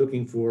actually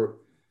looking for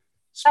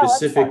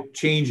specific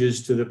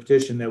changes to the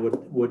petition that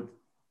would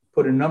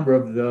put a number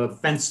of the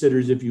fence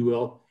sitters, if you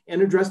will,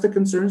 and address the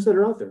concerns that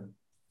are out there.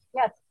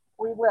 Yes,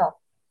 we will.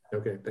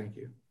 Okay, thank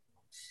you.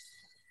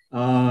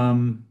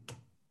 Mr.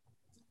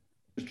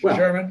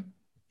 Chairman?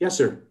 Yes,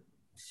 sir.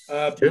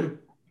 Tim?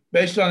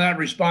 Based on that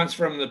response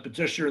from the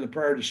petitioner in the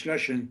prior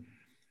discussion,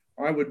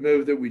 I would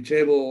move that we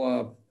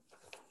table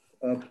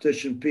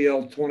petition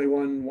PL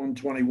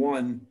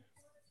 21-121.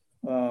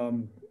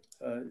 I'll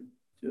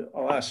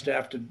ask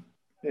staff to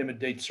name a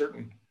date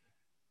certain,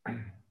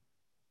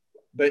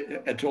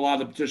 but to allow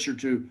the petitioner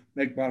to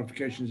make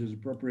modifications as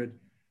appropriate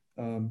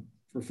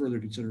for further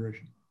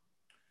consideration.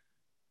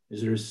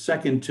 Is there a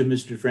second to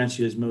Mr.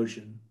 Francia's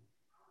motion?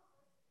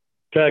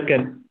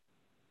 Second.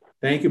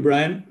 Thank you,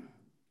 Brian.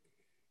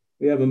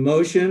 We have a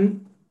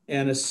motion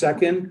and a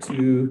second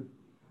to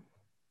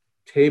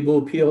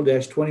table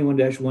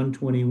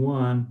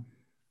PL-21-121.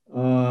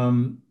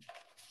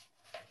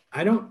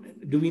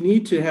 Do we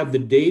need to have the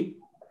date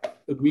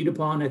agreed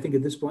upon, I think,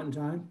 at this point in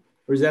time?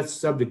 Or is that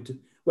subject to,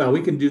 well,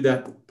 we can do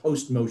that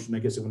post motion, I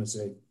guess I want to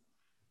say.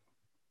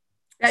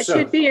 That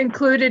should be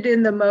included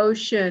in the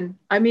motion.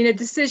 I mean, a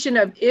decision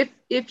of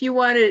if you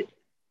want it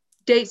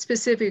date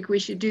specific, we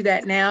should do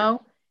that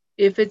now.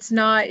 If it's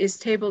not, it's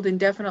tabled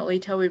indefinitely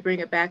till we bring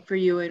it back for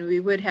you, and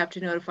we would have to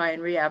notify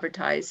and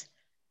re-advertise.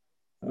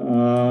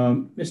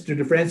 Mr.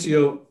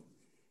 DeFrancio,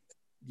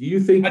 do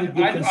you think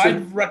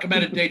I'd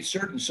recommend a date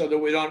certain so that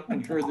we don't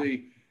incur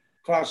the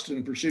cost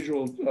and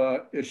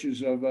procedural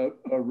issues of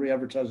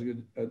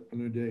re-advertising a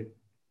new date?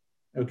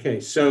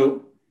 Okay,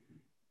 so,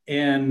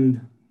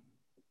 and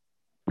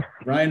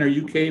Brian, are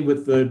you okay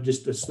with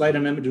just a slight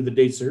amendment to the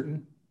date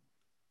certain?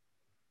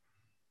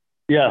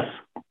 Yes.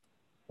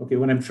 Okay,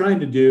 what I'm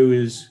trying to do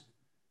is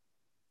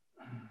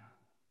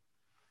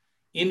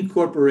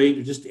incorporate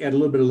or just add a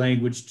little bit of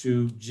language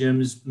to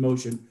Jim's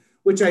motion,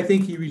 which I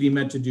think he really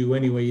meant to do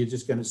anyway. He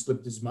just kind of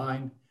slipped his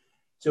mind.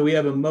 So we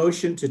have a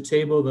motion to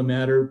table the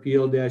matter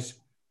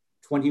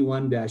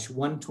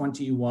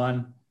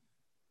PL-21-121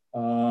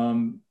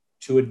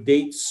 to a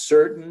date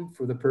certain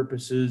for the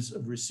purposes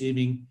of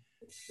receiving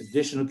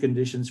additional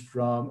conditions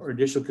from, or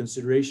additional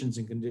considerations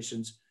and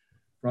conditions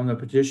from the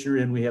petitioner.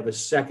 And we have a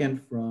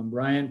second from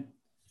Brian.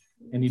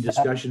 Any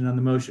discussion on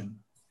the motion?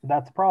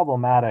 That's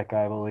problematic,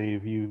 I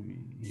believe.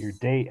 Your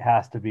date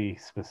has to be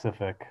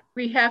specific.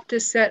 We have to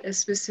set a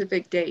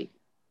specific date.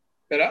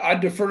 And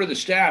I'd defer to the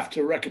staff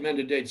to recommend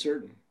a date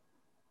certain.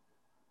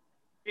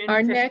 June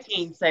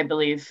 15th, I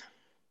believe.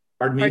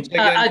 Pardon me?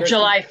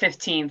 July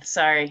 15th,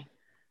 sorry.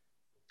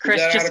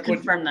 Chris just adequate?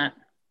 confirmed that.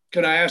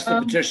 Can I ask the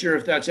petitioner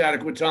if that's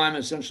adequate time,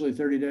 essentially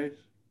 30 days?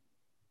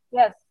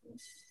 Yes.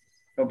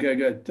 Okay,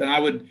 good. Then I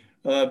would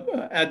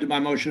add to my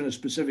motion a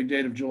specific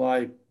date of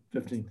July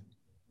 15th.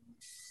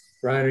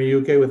 Brian, are you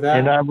okay with that?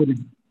 And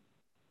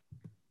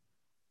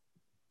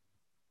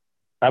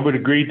I would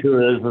agree to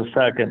it as a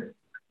second.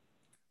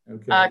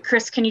 Okay.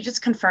 Chris, can you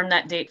just confirm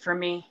that date for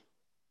me?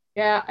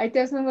 Yeah, it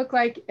doesn't look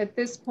like at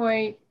this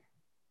point,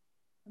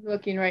 I'm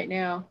looking right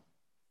now.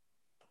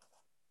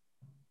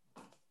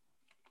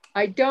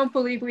 I don't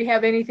believe we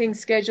have anything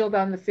scheduled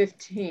on the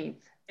 15th.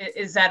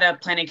 Is that a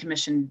planning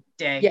commission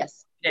day?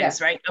 Yes. It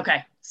is, right?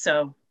 Okay.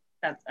 So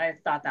I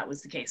thought that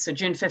was the case. So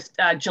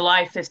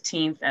July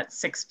 15th at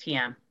 6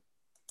 p.m.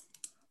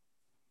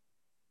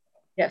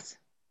 Yes.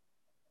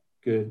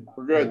 Good.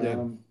 We're good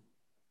then.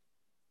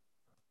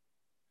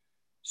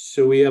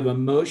 So we have a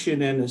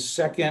motion and a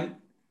second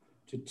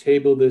to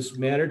table this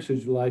matter to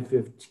July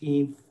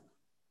 15th,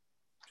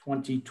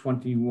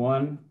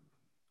 2021.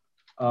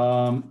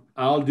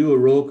 I'll do a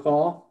roll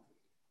call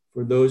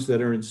for those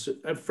that are in,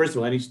 first of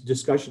all, any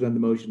discussion on the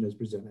motion as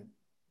presented.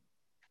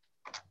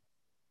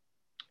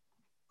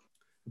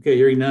 Okay,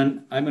 hearing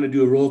none, I'm going to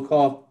do a roll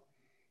call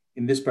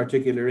in this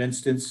particular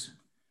instance.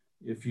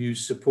 If you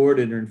support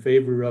and are in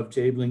favor of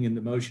tabling in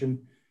the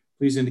motion,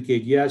 please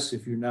indicate yes.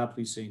 If you're not,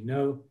 please say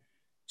no.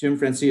 Jim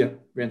Francia.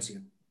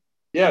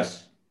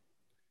 Yes.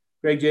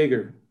 Greg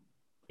Jaeger.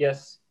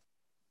 Yes.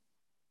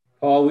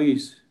 Paul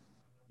Weiss.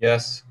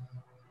 Yes.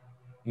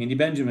 Andy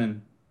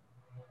Benjamin.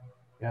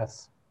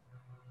 Yes.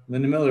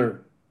 Linda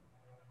Miller.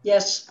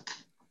 Yes.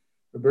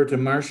 Roberta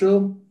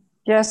Marshall.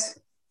 Yes.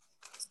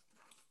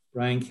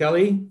 Brian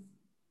Kelly.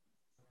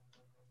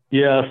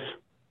 Yes.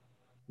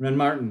 Ren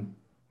Martin.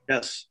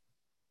 Yes.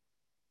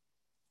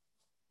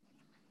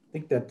 I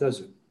think that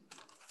does it.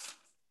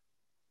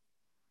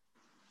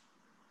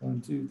 1,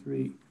 2,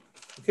 3.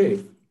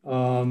 Okay.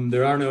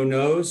 There are no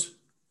no's.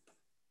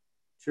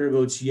 Chair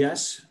votes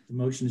yes. The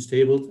motion is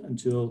tabled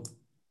until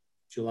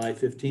July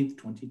 15th,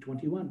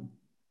 2021.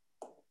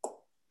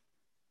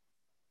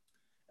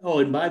 Oh,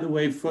 and by the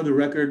way, for the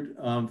record,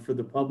 for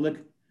the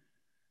public,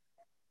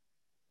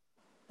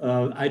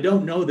 I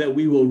don't know that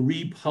we will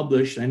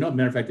republish. I know,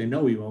 matter of fact, I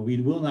know we will.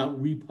 We will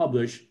not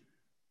republish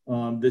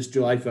this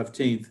July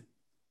 15th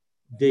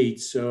date.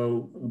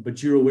 So,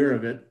 but you're aware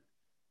of it.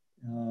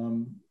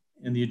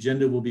 And the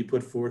agenda will be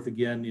put forth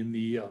again in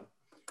the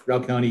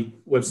Route County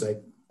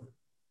website.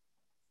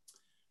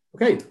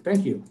 Okay,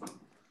 thank you.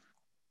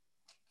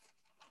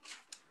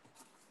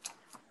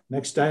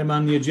 Next item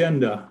on the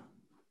agenda.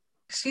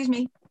 Excuse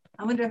me,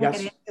 I wonder if Yes. I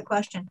can answer the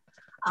question.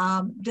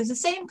 Does the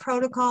same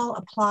protocol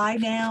apply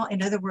now?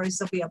 In other words,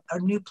 there'll be a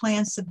new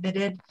plan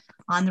submitted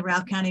on the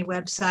Route County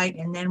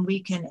website, and then we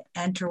can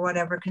enter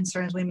whatever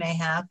concerns we may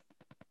have?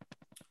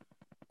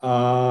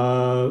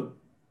 I'll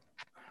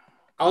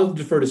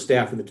defer to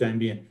staff for the time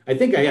being. I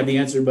think I have the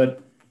answer,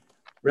 but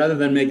rather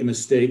than make a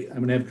mistake, I'm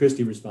gonna have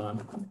Christy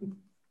respond.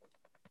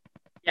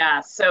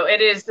 Yeah, so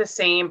it is the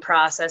same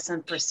process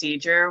and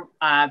procedure.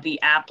 The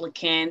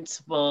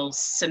applicant will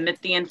submit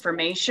the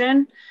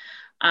information,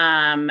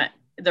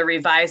 the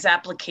revised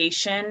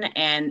application,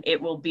 and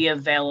it will be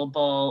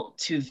available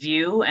to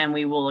view, and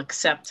we will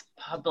accept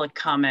public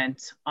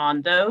comment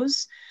on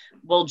those.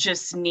 We'll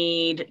just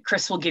need,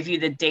 Chris will give you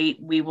the date.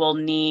 We will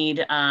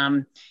need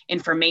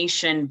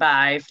information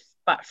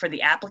for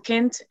the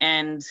applicant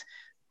and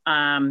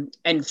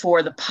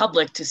for the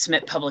public to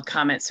submit public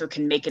comment so it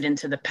can make it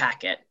into the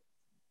packet.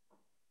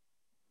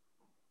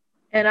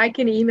 And I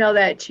can email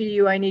that to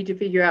you. I need to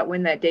figure out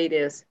when that date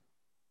is.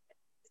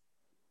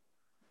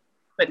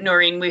 But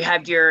Noreen, we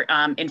have your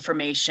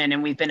information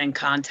and we've been in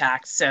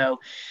contact. So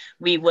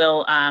we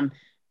will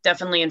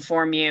definitely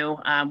inform you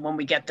when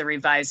we get the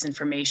revised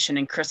information,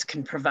 and Chris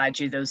can provide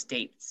you those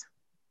dates.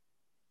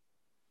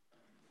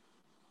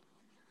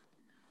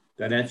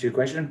 That answer your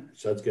question?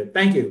 Sounds good.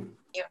 Thank you.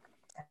 Yeah.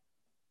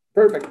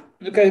 Perfect.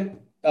 Okay.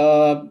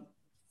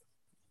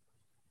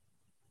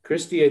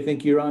 Christy, I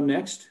think you're on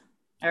next.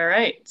 All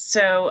right.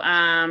 So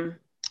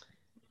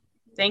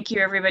thank you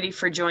everybody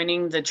for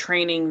joining the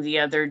training the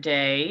other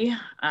day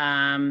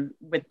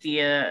with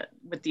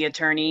the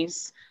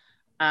attorneys.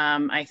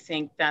 I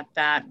think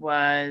that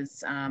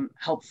was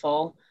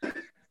helpful.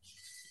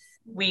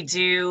 We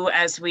do,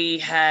 as we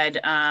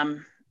had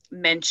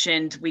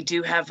mentioned, we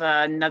do have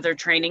another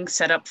training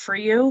set up for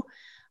you.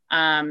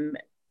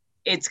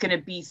 It's going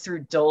to be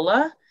through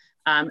DOLA.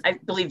 I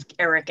believe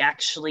Eric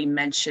actually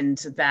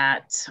mentioned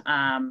that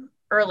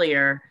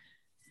earlier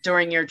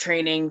during your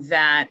training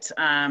that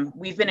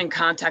we've been in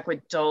contact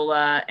with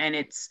DOLA, and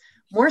it's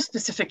more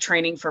specific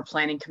training for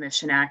Planning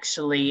Commission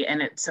actually,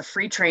 and it's a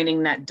free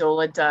training that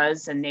DOLA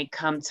does, and they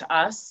come to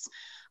us.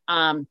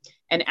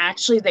 And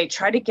actually they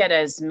try to get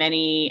as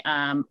many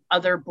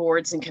other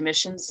boards and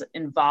commissions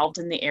involved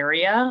in the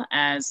area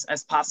as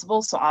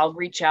possible. So I'll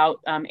reach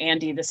out,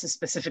 Andy, this is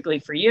specifically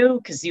for you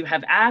because you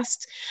have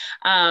asked.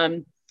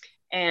 And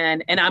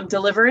I'm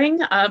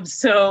delivering.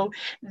 So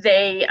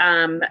they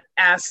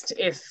asked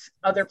if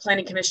other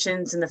planning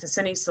commissions in the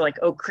vicinity, so like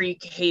Oak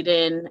Creek,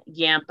 Hayden,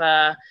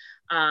 Yampa,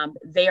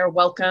 they are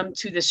welcome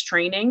to this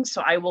training.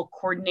 So I will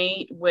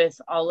coordinate with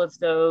all of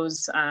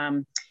those,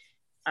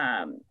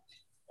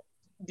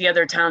 the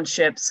other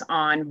townships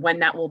on when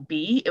that will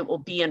be. It will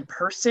be in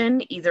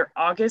person, either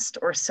August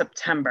or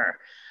September.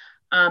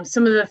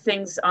 Some of the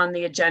things on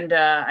the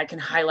agenda I can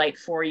highlight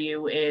for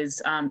you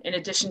is, in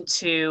addition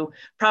to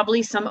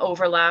probably some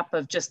overlap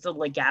of just the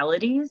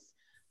legalities,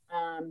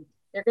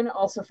 they're going to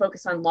also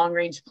focus on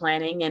long-range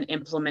planning and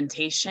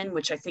implementation,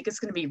 which I think is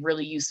going to be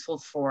really useful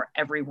for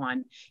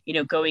everyone, you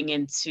know, going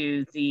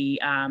into the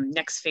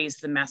next phase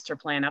of the master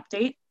plan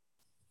update,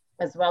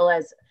 as well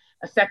as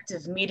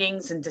effective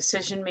meetings and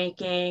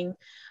decision-making.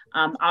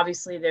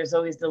 Obviously, there's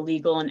always the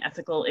legal and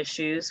ethical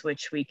issues,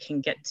 which we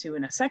can get to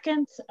in a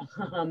second.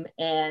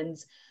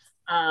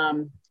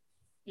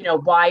 You know,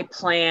 why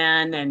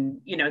plan and,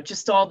 you know,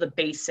 just all the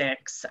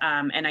basics.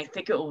 And I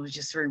think it will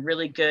just be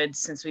really good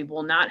since we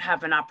will not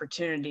have an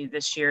opportunity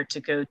this year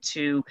to go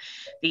to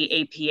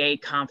the APA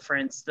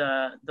conference,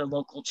 the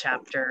local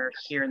chapter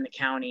here in the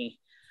county.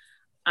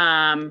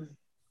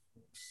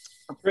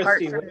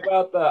 Christy, what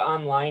about the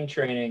online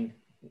training?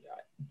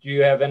 Do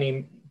you have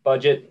any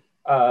budget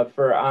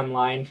for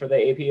online for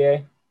the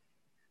APA?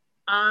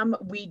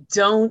 We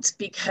don't,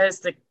 because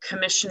the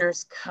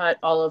commissioners cut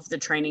all of the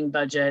training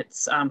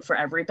budgets for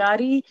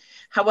everybody.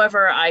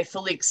 However, I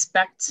fully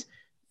expect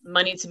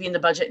money to be in the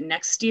budget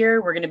next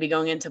year. We're going to be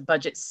going into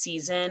budget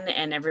season,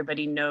 and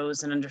everybody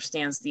knows and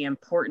understands the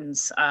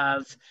importance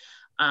of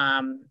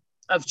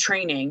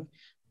training.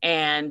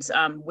 And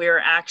we're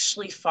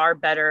actually far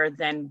better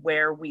than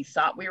where we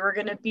thought we were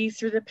going to be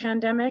through the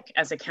pandemic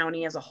as a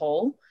county as a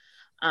whole.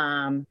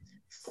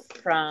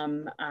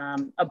 From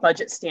a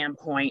budget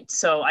standpoint.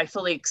 So I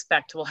fully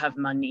expect we'll have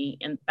money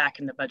back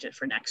in the budget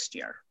for next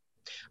year.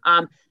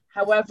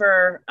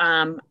 However,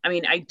 I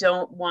mean, I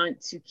don't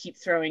want to keep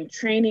throwing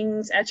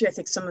trainings at you. I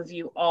think some of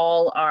you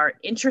all are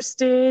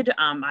interested.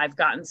 I've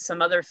gotten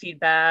some other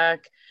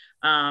feedback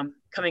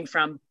coming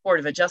from Board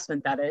of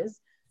Adjustment, that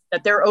is,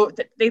 that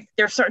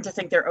they're starting to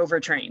think they're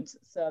overtrained.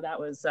 So that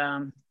was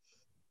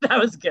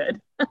good.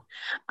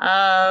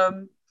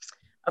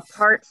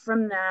 Apart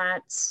from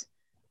that,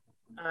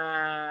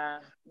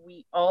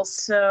 we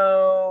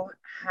also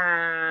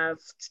have,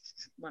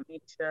 let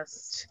me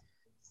just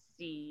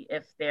see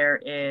if there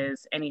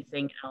is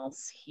anything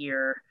else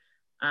here.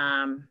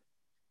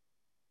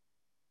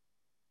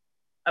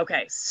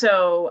 Okay,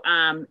 so,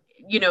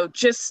 you know,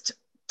 just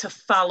to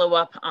follow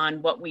up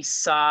on what we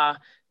saw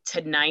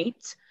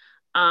tonight,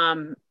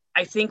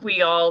 I think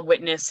we all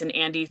witnessed, and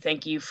Andy,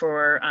 thank you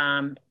for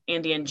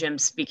Andy and Jim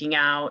speaking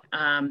out.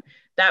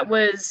 That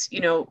was,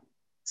 you know,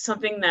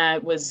 something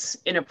that was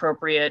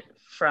inappropriate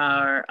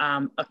for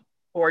a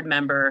board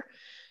member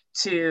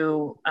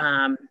to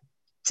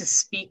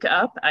speak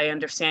up. I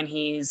understand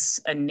he's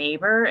a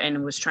neighbor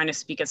and was trying to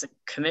speak as a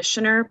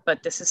commissioner,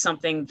 but this is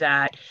something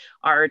that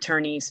our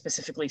attorney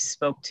specifically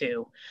spoke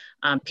to.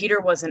 Peter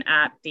wasn't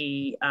at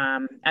the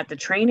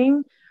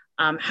training.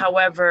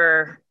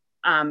 However,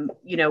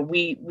 you know,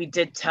 we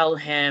did tell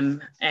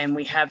him, and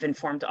we have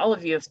informed all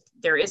of you if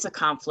there is a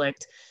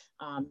conflict.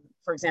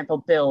 For example,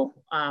 Bill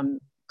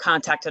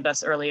contacted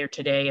us earlier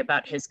today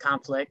about his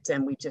conflict,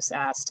 and we just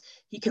asked,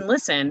 he can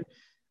listen.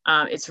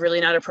 It's really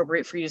not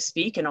appropriate for you to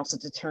speak, and also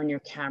to turn your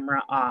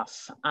camera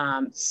off.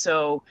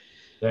 So,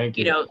 thank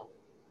you. You know,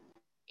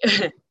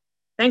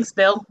 thanks,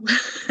 Bill.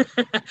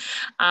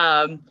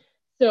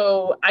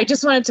 So I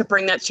just wanted to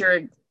bring that to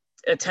your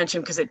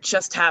attention because it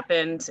just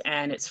happened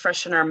and it's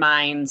fresh in our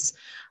minds.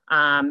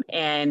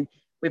 And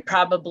we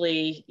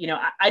probably, you know,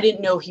 I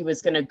didn't know he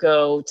was going to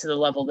go to the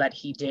level that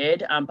he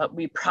did, but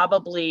we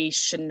probably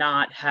should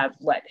not have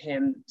let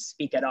him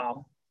speak at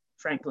all,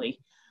 frankly.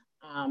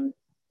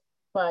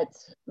 But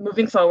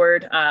moving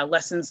forward,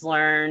 lessons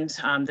learned.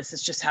 This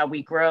is just how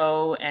we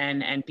grow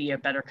and be a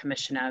better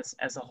commission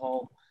as a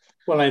whole.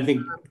 Well, I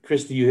think,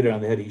 Christy, you hit it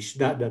on the head. He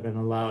should not have been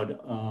allowed.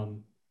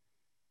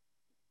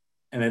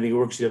 And I think it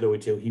works the other way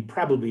too. He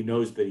probably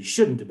knows that he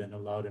shouldn't have been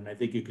allowed, and I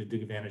think you could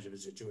take advantage of the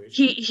situation.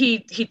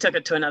 He took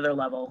it to another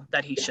level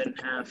that he shouldn't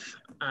have.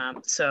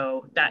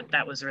 So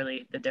that was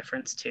really the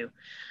difference too.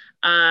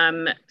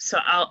 So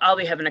I'll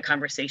be having a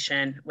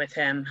conversation with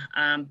him.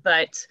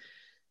 But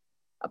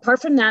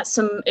apart from that,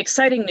 some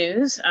exciting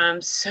news.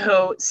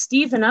 So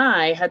Steve and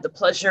I had the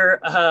pleasure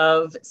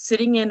of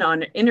sitting in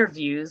on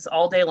interviews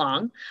all day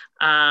long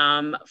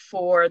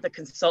for the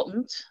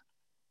consultant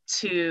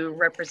to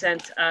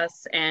represent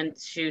us and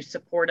to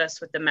support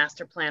us with the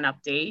master plan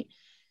update.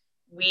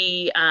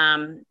 We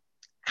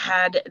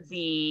had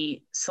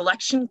the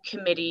selection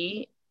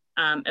committee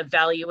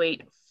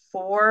evaluate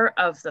 4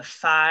 of the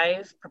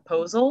 5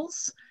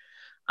 proposals.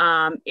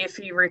 If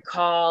you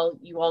recall,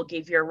 you all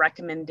gave your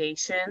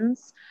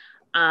recommendations,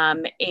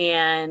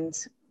 and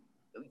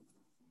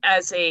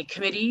as a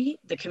committee,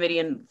 the committee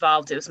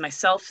involved, it was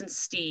myself and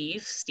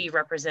Steve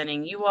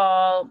representing you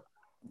all,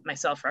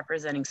 myself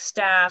representing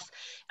staff,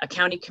 a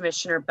county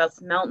commissioner,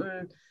 Beth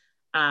Melton,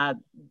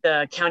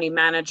 the county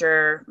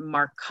manager,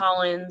 Mark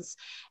Collins,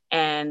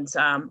 and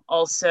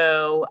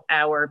also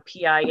our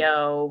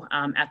PIO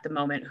at the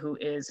moment, who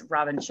is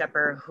Robin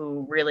Shepard,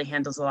 who really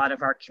handles a lot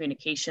of our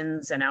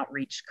communications and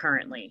outreach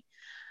currently.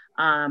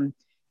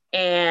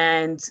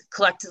 And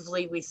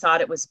collectively, we thought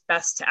it was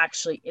best to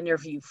actually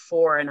interview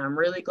 4, and I'm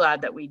really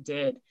glad that we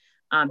did.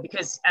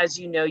 Because as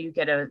you know, you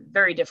get a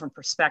very different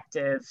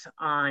perspective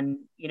on,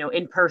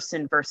 in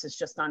person versus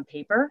just on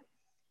paper.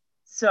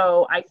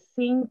 So I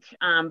think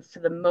for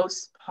the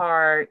most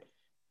part,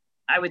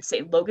 I would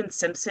say Logan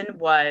Simpson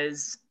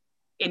was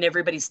in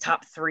everybody's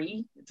top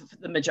 3,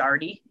 the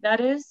majority that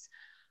is.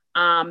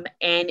 And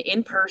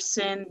in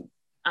person,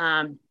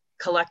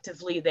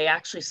 collectively, they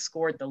actually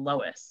scored the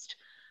lowest.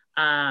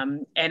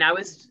 And that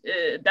was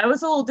a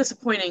little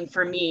disappointing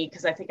for me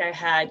because I think I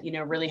had,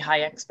 really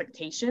high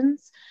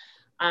expectations.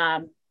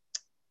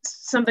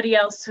 Somebody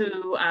else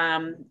who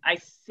I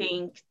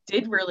think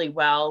did really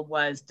well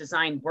was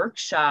Design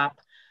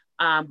Workshop,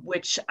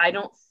 which I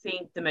don't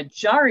think the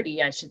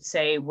majority, I should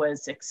say,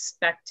 was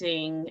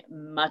expecting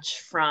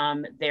much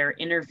from their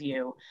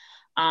interview.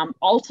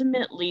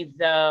 Ultimately,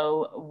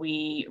 though,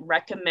 we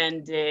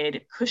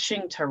recommended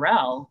Cushing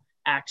Terrell,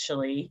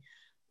 actually,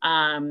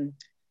 to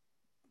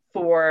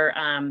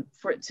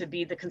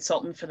be the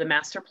consultant for the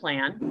master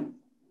plan.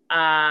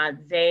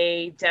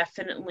 They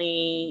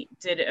definitely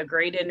did a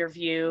great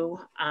interview.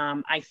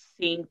 I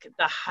think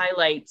the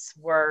highlights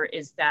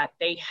is that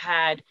they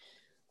had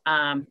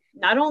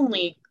not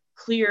only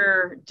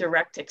clear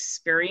direct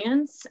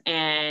experience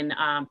and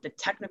the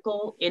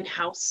technical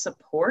in-house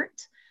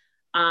support,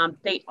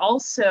 they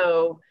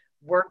also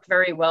worked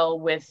very well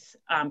with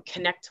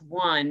Connect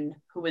One,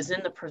 who was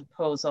in the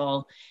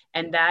proposal,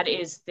 and that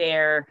is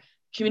their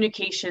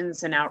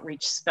communications and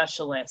outreach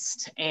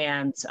specialist.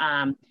 And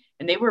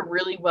they were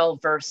really well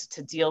versed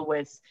to deal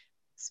with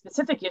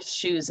specific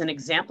issues and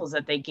examples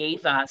that they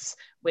gave us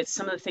with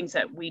some of the things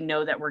that we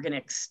know that we're going to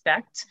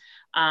expect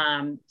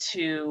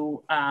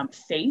to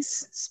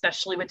face,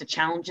 especially with the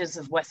challenges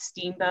of West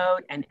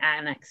Steamboat and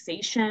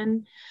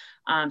annexation.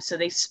 So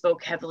they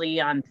spoke heavily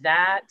on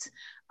that,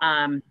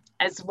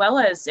 as well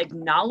as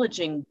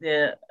acknowledging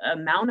the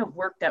amount of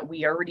work that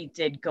we already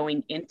did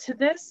going into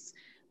this,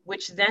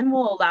 which then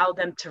will allow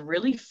them to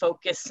really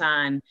focus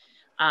on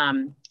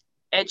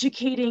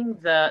educating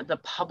the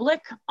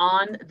public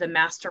on the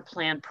master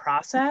plan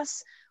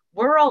process.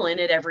 We're all in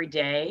it every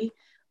day.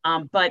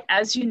 But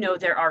as you know,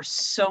 there are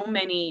so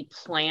many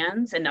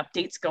plans and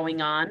updates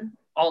going on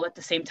all at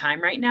the same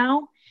time right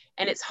now.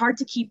 And it's hard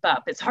to keep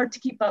up. It's hard to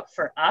keep up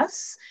for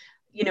us,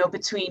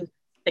 between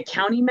the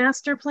county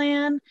master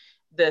plan,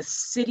 the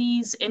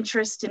city's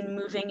interest in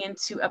moving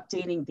into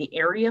updating the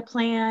area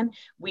plan.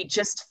 We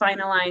just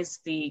finalized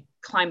the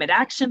climate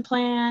action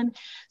plan.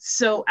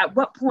 So at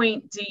what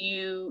point do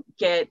you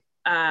get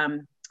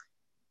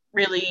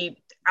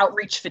really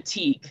outreach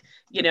fatigue,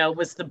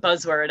 was the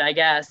buzzword, I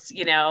guess,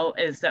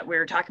 is that we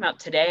were talking about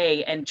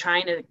today, and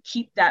trying to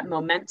keep that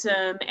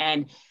momentum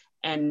and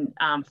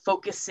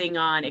focusing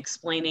on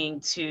explaining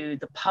to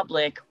the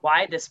public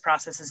why this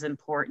process is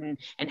important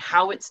and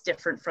how it's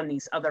different from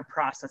these other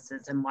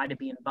processes and why to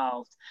be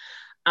involved.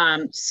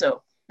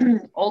 So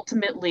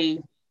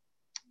ultimately,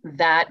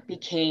 that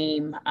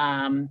became,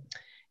 the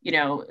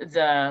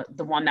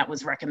one that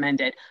was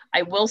recommended.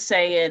 I will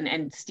say,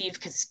 and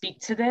Steve could speak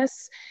to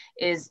this,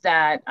 is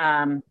that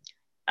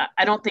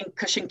I don't think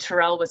Cushing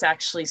Terrell was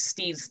actually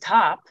Steve's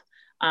top.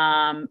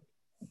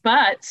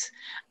 But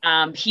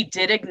he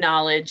did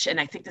acknowledge, and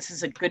I think this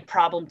is a good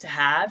problem to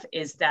have,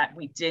 is that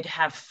we did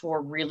have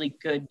 4 really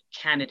good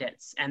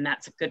candidates, and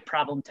that's a good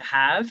problem to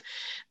have,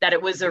 that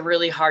it was a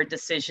really hard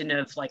decision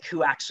of like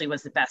who actually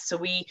was the best. So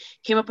we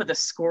came up with a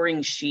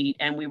scoring sheet,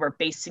 and we were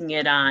basing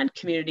it on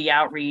community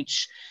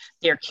outreach,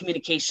 their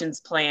communications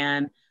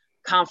plan,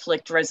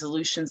 conflict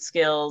resolution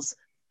skills,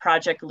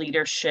 project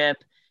leadership,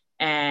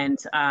 and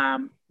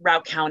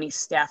Routt County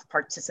staff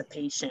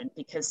participation,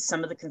 because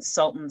some of the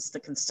consultants, the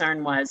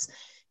concern was,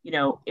 you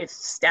know, if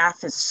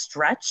staff is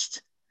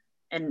stretched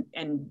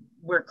and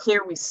we're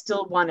clear we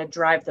still want to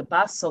drive the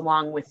bus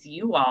along with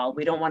you all,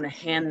 we don't want to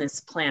hand this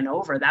plan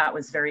over. That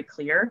was very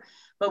clear,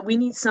 but we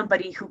need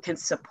somebody who can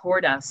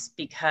support us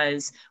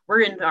because we're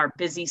in our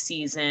busy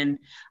season,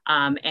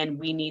 and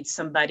we need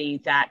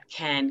somebody that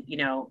can, you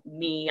know,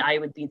 I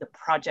would be the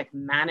project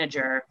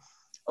manager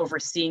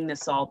overseeing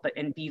this all,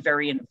 and be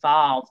very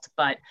involved,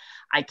 but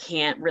I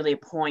can't really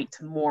appoint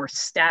more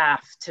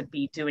staff to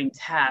be doing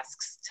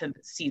tasks to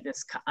see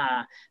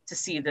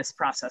this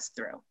process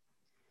through.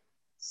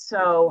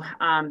 So,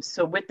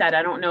 so with that,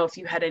 I don't know if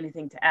you had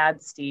anything to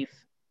add, Steve.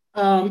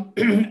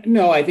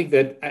 No, I think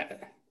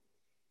that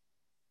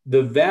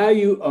the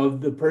value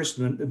of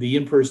the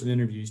in-person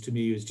interviews to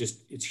me is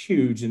just, it's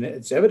huge, and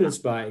it's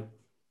evidenced by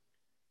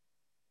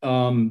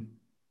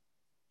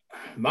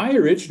my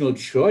original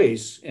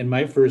choice and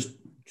my first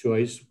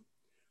choice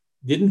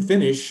didn't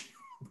finish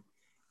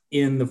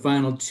in the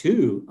final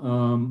two.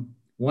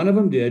 One of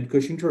them did.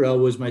 Cushing-Terrell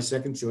was my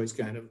second choice,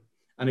 kind of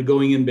on a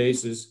going-in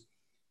basis.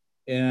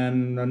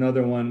 And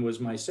another one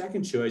was my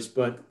second choice.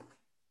 But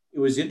it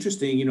was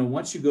interesting, you know,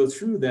 once you go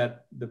through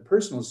that, the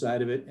personal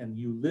side of it, and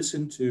you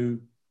listen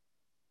to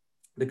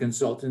the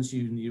consultants,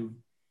 you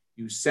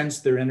sense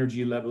their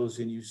energy levels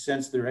and you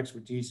sense their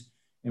expertise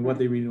and what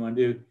they really want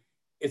to do.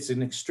 It's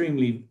an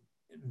extremely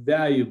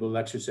valuable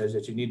exercise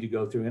that you need to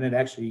go through. And it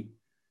actually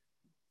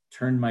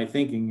turned my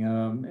thinking,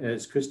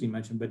 as Christy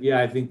mentioned. But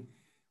yeah, I think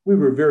we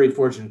were very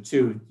fortunate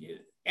too.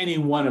 Any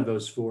one of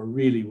those four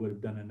really would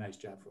have done a nice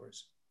job for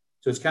us.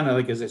 So it's kind of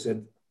like, as I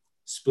said,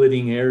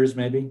 splitting hairs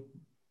maybe.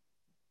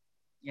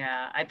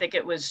 Yeah, I think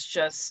it was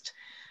just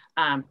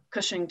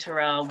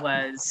Cushing-Terrell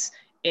was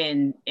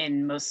in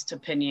most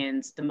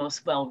opinions the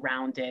most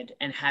well-rounded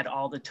and had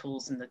all the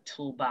tools in the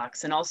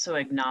toolbox, and also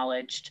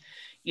acknowledged,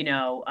 you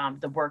know,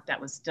 the work that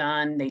was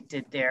done. They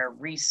did their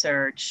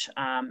research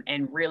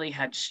and really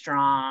had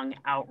strong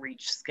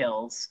outreach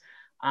skills,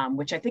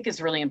 which I think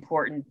is really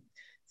important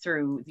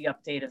through the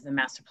update of the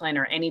master plan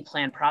or any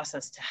plan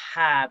process to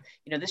have,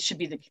 you know, this should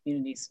be the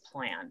community's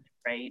plan,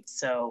 right?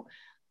 So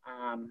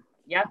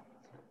yeah,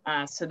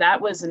 so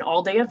that was an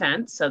all-day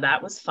event, so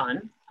that was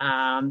fun.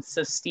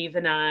 So Steve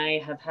and I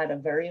have had a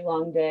very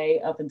long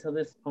day up until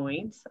this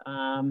point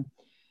on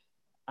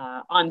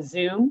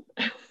Zoom.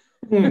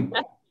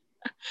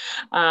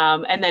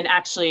 And then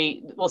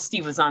actually, well,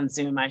 Steve was on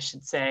Zoom, I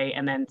should say,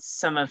 and then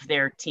some of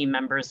their team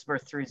members were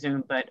through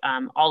Zoom, but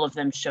all of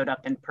them showed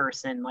up in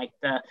person, like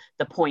the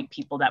point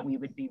people that we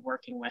would be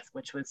working with,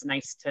 which was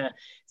nice to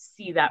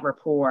see that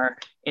rapport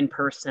in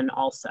person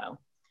also.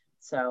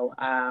 So,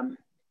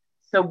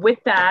 so with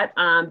that,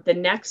 the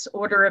next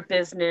order of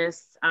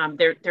business,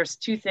 there's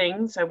two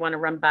things I want to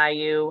run by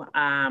you.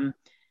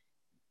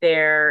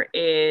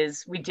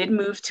 We did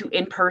move to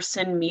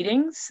in-person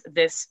meetings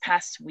this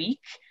past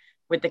week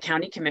with the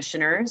county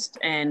commissioners,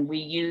 and we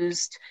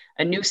used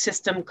a new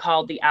system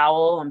called the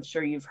OWL. I'm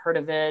sure you've heard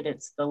of it.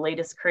 It's the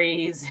latest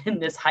craze in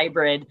this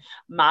hybrid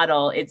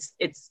model. It's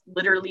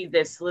literally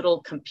this little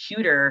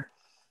computer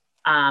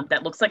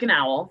that looks like an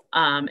owl.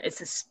 It's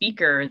a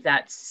speaker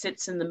that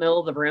sits in the middle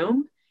of the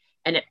room,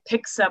 and it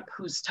picks up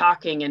who's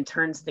talking and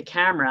turns the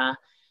camera.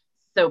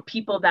 So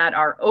people that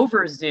are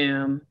over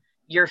Zoom,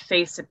 your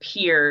face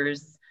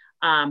appears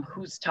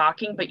who's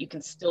talking, but you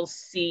can still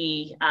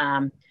see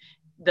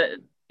the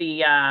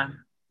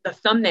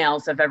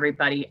thumbnails of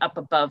everybody up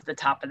above the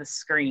top of the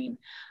screen.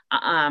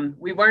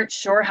 We weren't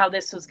sure how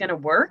this was going to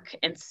work,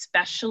 and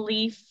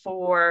especially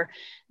for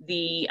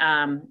the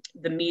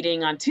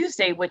meeting on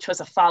Tuesday, which was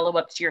a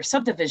follow-up to your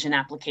subdivision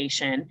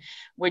application,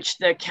 which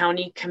the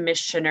county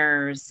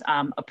commissioners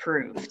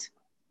approved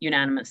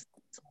unanimously.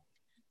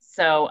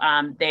 So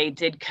they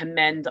did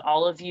commend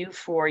all of you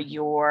for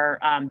your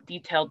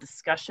detailed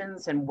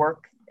discussions and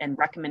work and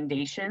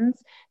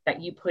recommendations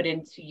that you put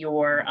into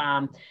your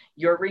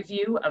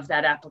review of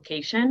that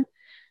application.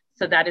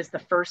 So that is the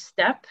first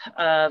step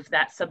of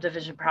that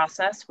subdivision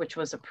process, which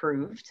was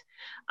approved.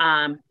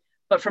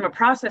 But from a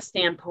process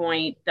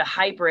standpoint, the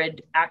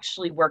hybrid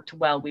actually worked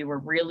well. We were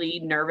really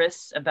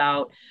nervous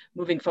about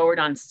moving forward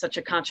on such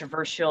a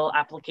controversial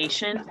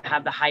application to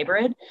have the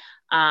hybrid,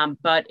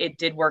 but it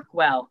did work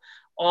well.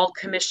 All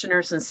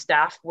commissioners and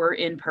staff were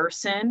in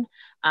person,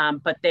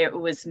 but it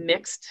was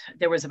mixed.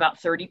 There was about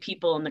 30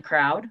 people in the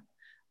crowd.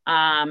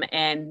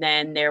 And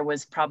then there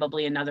was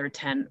probably another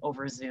 10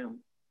 over Zoom.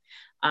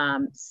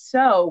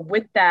 So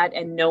with that,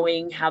 and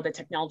knowing how the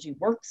technology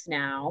works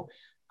now,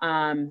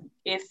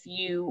 if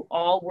you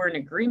all were in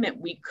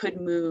agreement, we could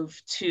move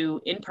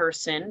to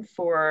in-person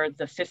for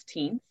the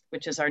 15th,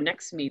 which is our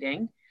next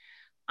meeting.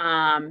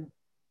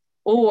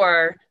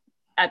 Or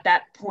at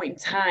that point in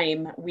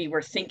time, we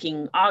were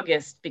thinking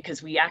August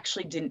because we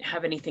actually didn't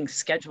have anything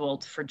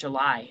scheduled for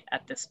July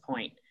at this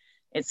point.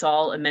 It's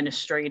all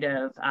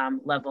administrative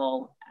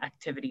level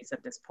activities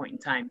at this point in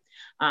time.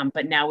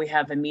 But now we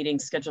have a meeting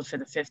scheduled for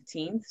the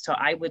 15th. So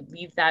I would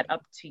leave that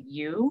up to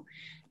you.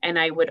 And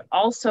I would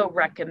also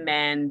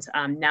recommend,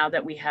 now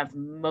that we have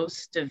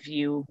most of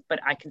you, but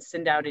I can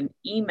send out an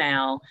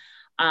email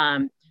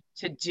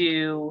to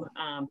do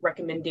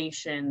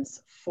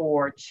recommendations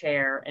for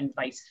chair and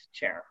vice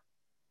chair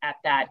at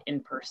that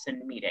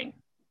in-person meeting.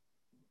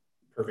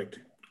 Perfect.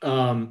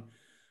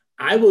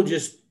 I will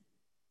just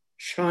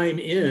chime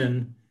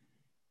in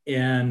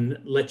and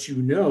let you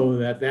know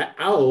that that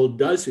owl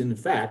does in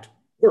fact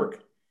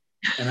work.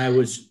 And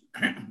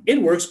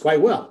it works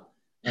quite well.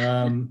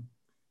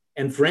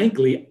 And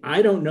frankly,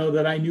 I don't know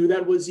that I knew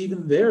that was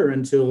even there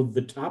until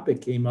the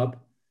topic came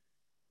up.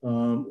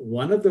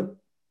 One of the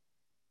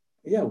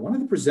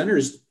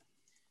presenters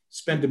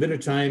spent a bit of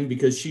time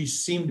because she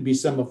seemed to be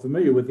somewhat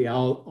familiar with the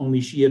owl,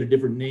 only she had a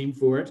different name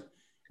for it.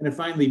 And it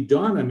finally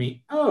dawned on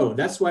me, oh,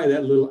 that's why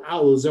that little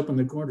owl is up in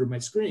the corner of my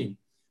screen.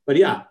 But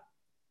yeah,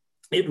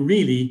 it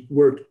really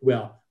worked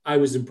well. I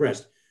was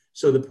impressed.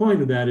 So the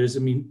point of that is, I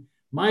mean,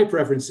 my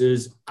preference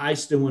is I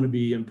still want to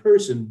be in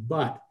person,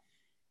 but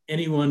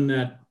anyone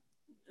that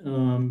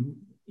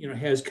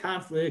has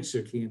conflicts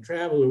or can't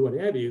travel or what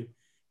have you,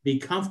 be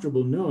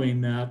comfortable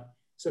knowing that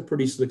it's a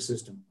pretty slick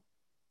system.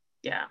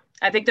 Yeah,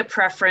 I think the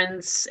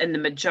preference and the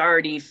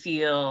majority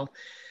feel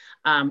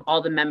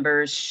all the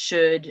members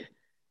should,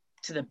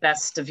 to the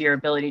best of your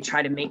ability,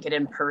 try to make it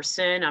in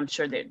person. I'm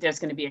sure that there's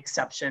going to be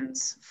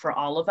exceptions for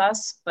all of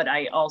us, but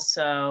I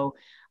also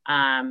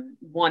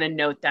want to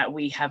note that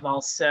we have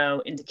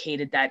also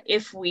indicated that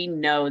if we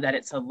know that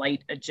it's a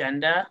light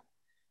agenda,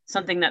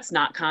 something that's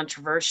not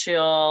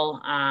controversial,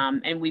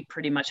 and we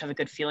pretty much have a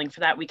good feeling for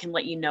that, we can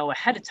let you know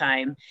ahead of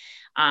time,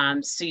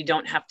 so you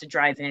don't have to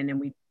drive in and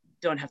we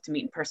don't have to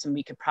meet in person.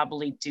 We could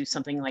probably do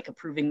something like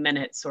approving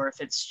minutes, or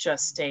if it's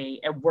just a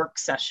work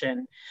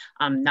session,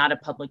 not a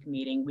public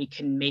meeting, we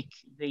can make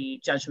the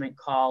judgment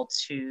call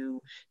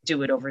to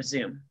do it over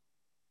Zoom.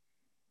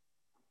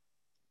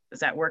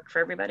 Does that work for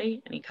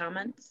everybody? Any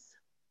comments?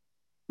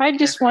 I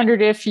just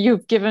wondered if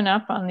you've given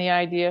up on the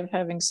idea of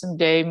having some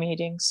day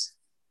meetings.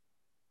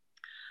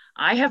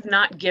 I have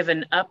not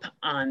given up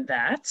on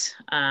that.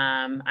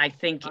 I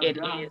think it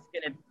is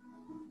gonna,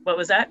 what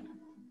was that?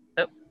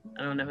 Oh,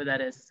 I don't know who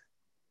that is.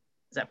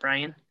 Is that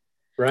Brian?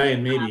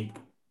 Brian, maybe.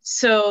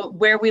 So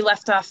where we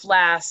left off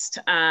last,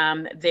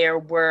 there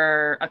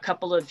were a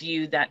couple of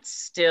you that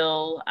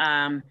still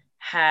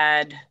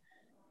had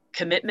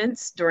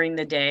commitments during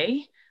the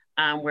day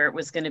where it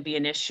was going to be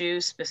an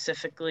issue.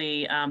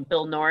 Specifically,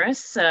 Bill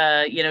Norris,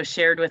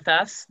 shared with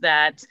us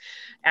that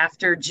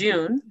after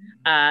June,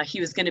 he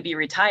was going to be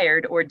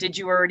retired. Or did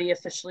you already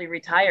officially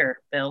retire,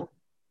 Bill?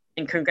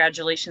 And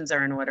congratulations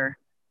are in order.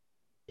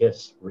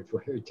 Yes,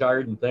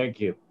 retired, and thank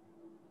you.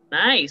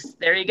 Nice.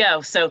 There you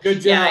go. So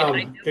good job.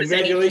 Yeah,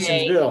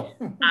 congratulations, Bill.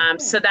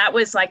 So that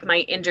was like my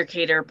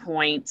indicator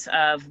point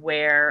of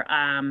where,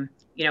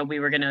 we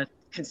were going to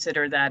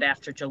consider that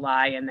after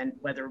July, and then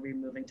whether we're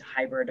moving to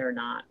hybrid or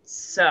not.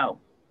 So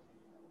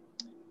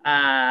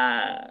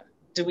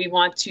do we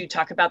want to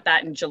talk about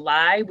that in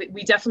July?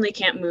 We definitely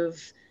can't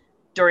move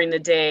during the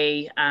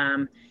day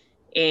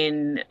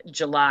in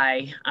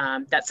July.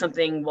 That's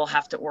something we'll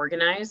have to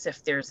organize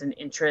if there's an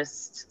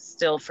interest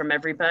still from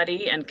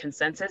everybody and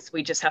consensus.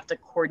 We just have to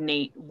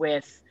coordinate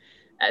with,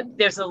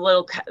 there's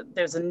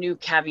a new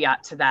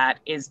caveat to that,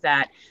 is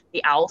that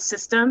the OWL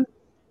system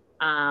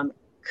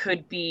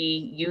could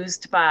be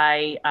used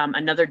by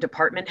another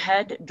department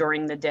head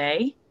during the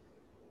day.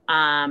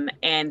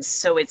 And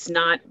so it's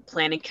not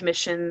Planning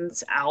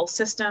Commission's OWL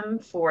system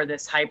for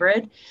this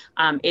hybrid.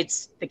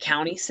 It's the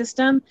county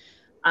system.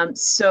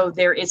 So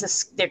there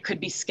could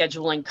be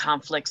scheduling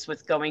conflicts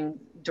with going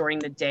during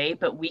the day,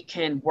 but we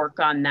can work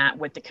on that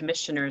with the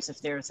commissioners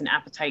if there's an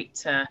appetite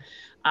to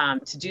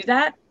do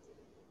that.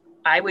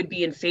 I would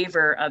be in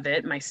favor of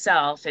it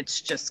myself. It's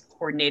just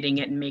coordinating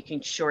it and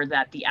making sure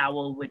that the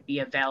OWL would be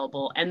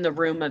available and the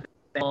room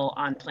available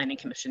on Planning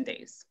Commission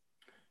days.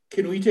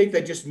 Can we take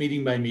that just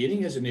meeting by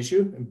meeting as an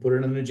issue and put it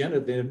on an agenda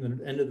at the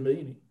end of the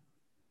meeting?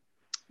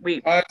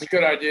 That's a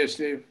good idea,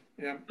 Steve.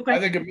 Yeah, okay. I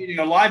think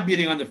a live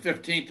meeting on the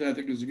 15th, I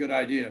think is a good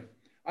idea.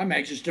 I'm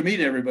anxious to meet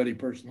everybody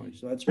personally,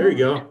 so that's there you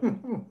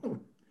go.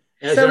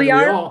 So we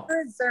are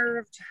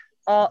reserved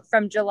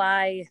from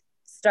July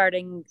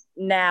starting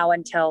now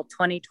until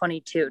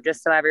 2022,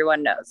 just so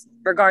everyone knows,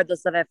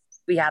 regardless of if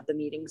we have the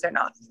meetings or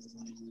not.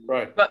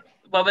 Right. But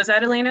what was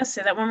that, Elena?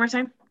 Say that one more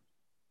time.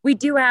 We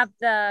do have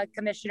the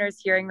commissioners'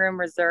 hearing room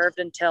reserved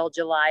until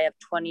July of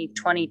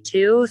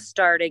 2022,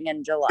 starting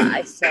in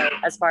July. So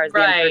as far as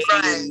the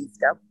in-person meetings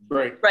go.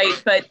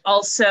 Right. But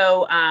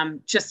also,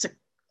 just to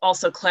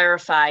also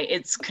clarify,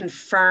 it's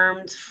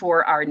confirmed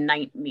for our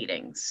night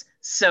meetings.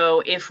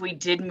 So if we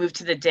did move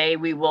to the day,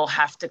 we will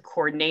have to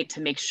coordinate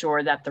to make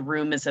sure that the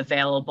room is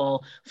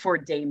available for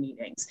day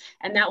meetings.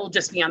 And that will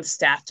just be on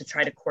staff to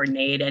try to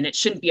coordinate, and it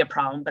shouldn't be a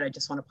problem, but I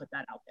just want to put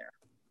that out there.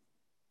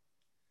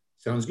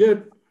 Sounds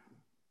good.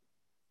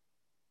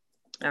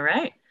 All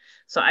right.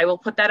 So I will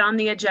put that on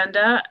the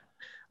agenda.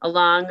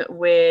 Along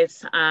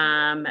with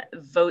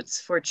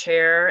votes for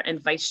chair and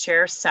vice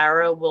chair,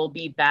 Sarah will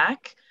be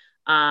back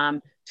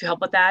to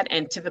help with that.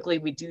 And typically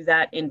we do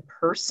that in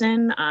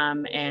person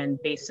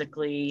and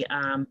basically,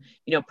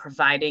 you know,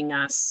 providing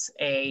us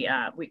a,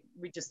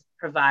 we just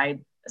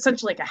provide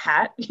essentially like a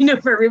hat, you know,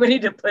 for everybody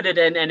to put it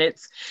in, and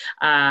it's,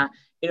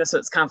 you know, so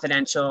it's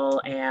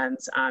confidential and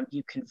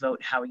you can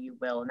vote how you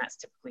will, and that's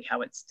typically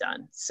how it's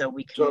done. So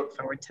we can look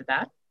forward to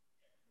that.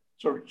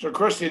 So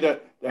Christy, the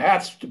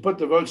hats to put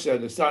the votes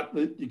in, it's not,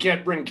 you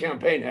can't bring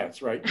campaign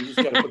hats, right? You just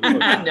got to put the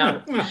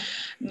votes in.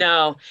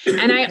 No.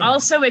 And I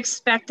also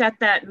expect at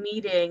that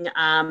meeting,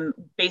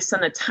 based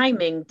on the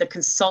timing, the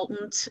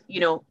consultant, you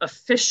know,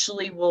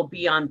 officially will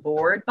be on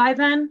board by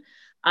then.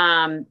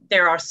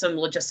 There are some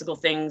logistical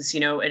things, you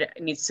know, it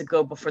needs to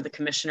go before the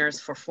commissioners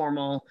for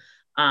formal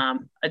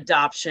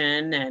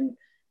adoption and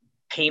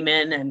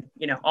payment and,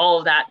 you know, all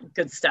of that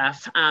good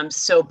stuff.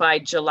 So by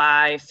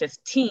July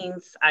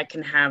 15th, I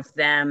can have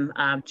them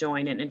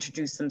join and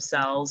introduce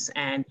themselves,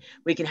 and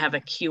we can have a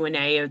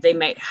Q&A, or they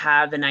might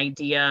have an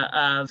idea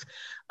of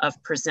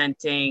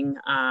presenting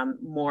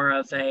more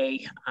of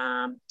a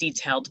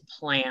detailed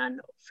plan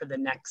for the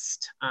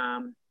next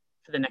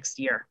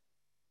year.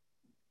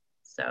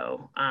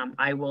 So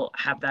I will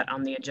have that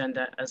on the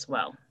agenda as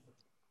well.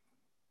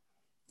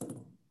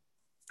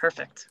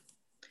 Perfect.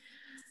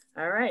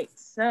 All right,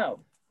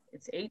 so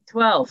it's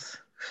 8:12.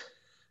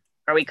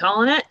 Are we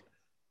calling it?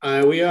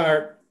 We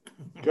are.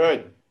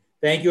 Good.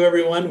 Thank you,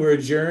 everyone. We're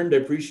adjourned. I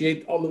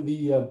appreciate all of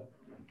the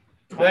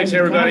thanks,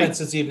 everybody. comments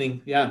this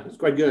evening. Yeah, it's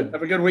quite good.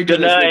 Have a good weekend.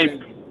 Good night.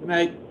 Good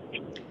night.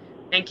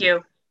 Thank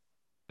you.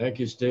 Thank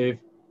you, Steve.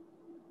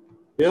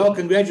 Bill,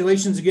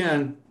 congratulations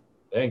again.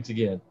 Thanks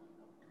again.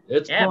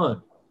 It's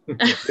fun.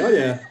 Oh,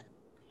 yeah.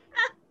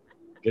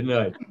 Good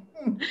night.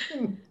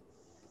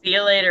 See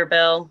you later,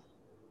 Bill.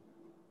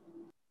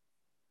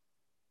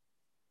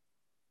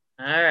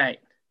 All right.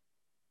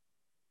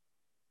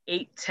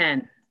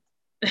 8:10.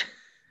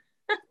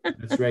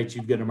 That's right.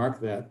 You've got to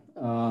mark that.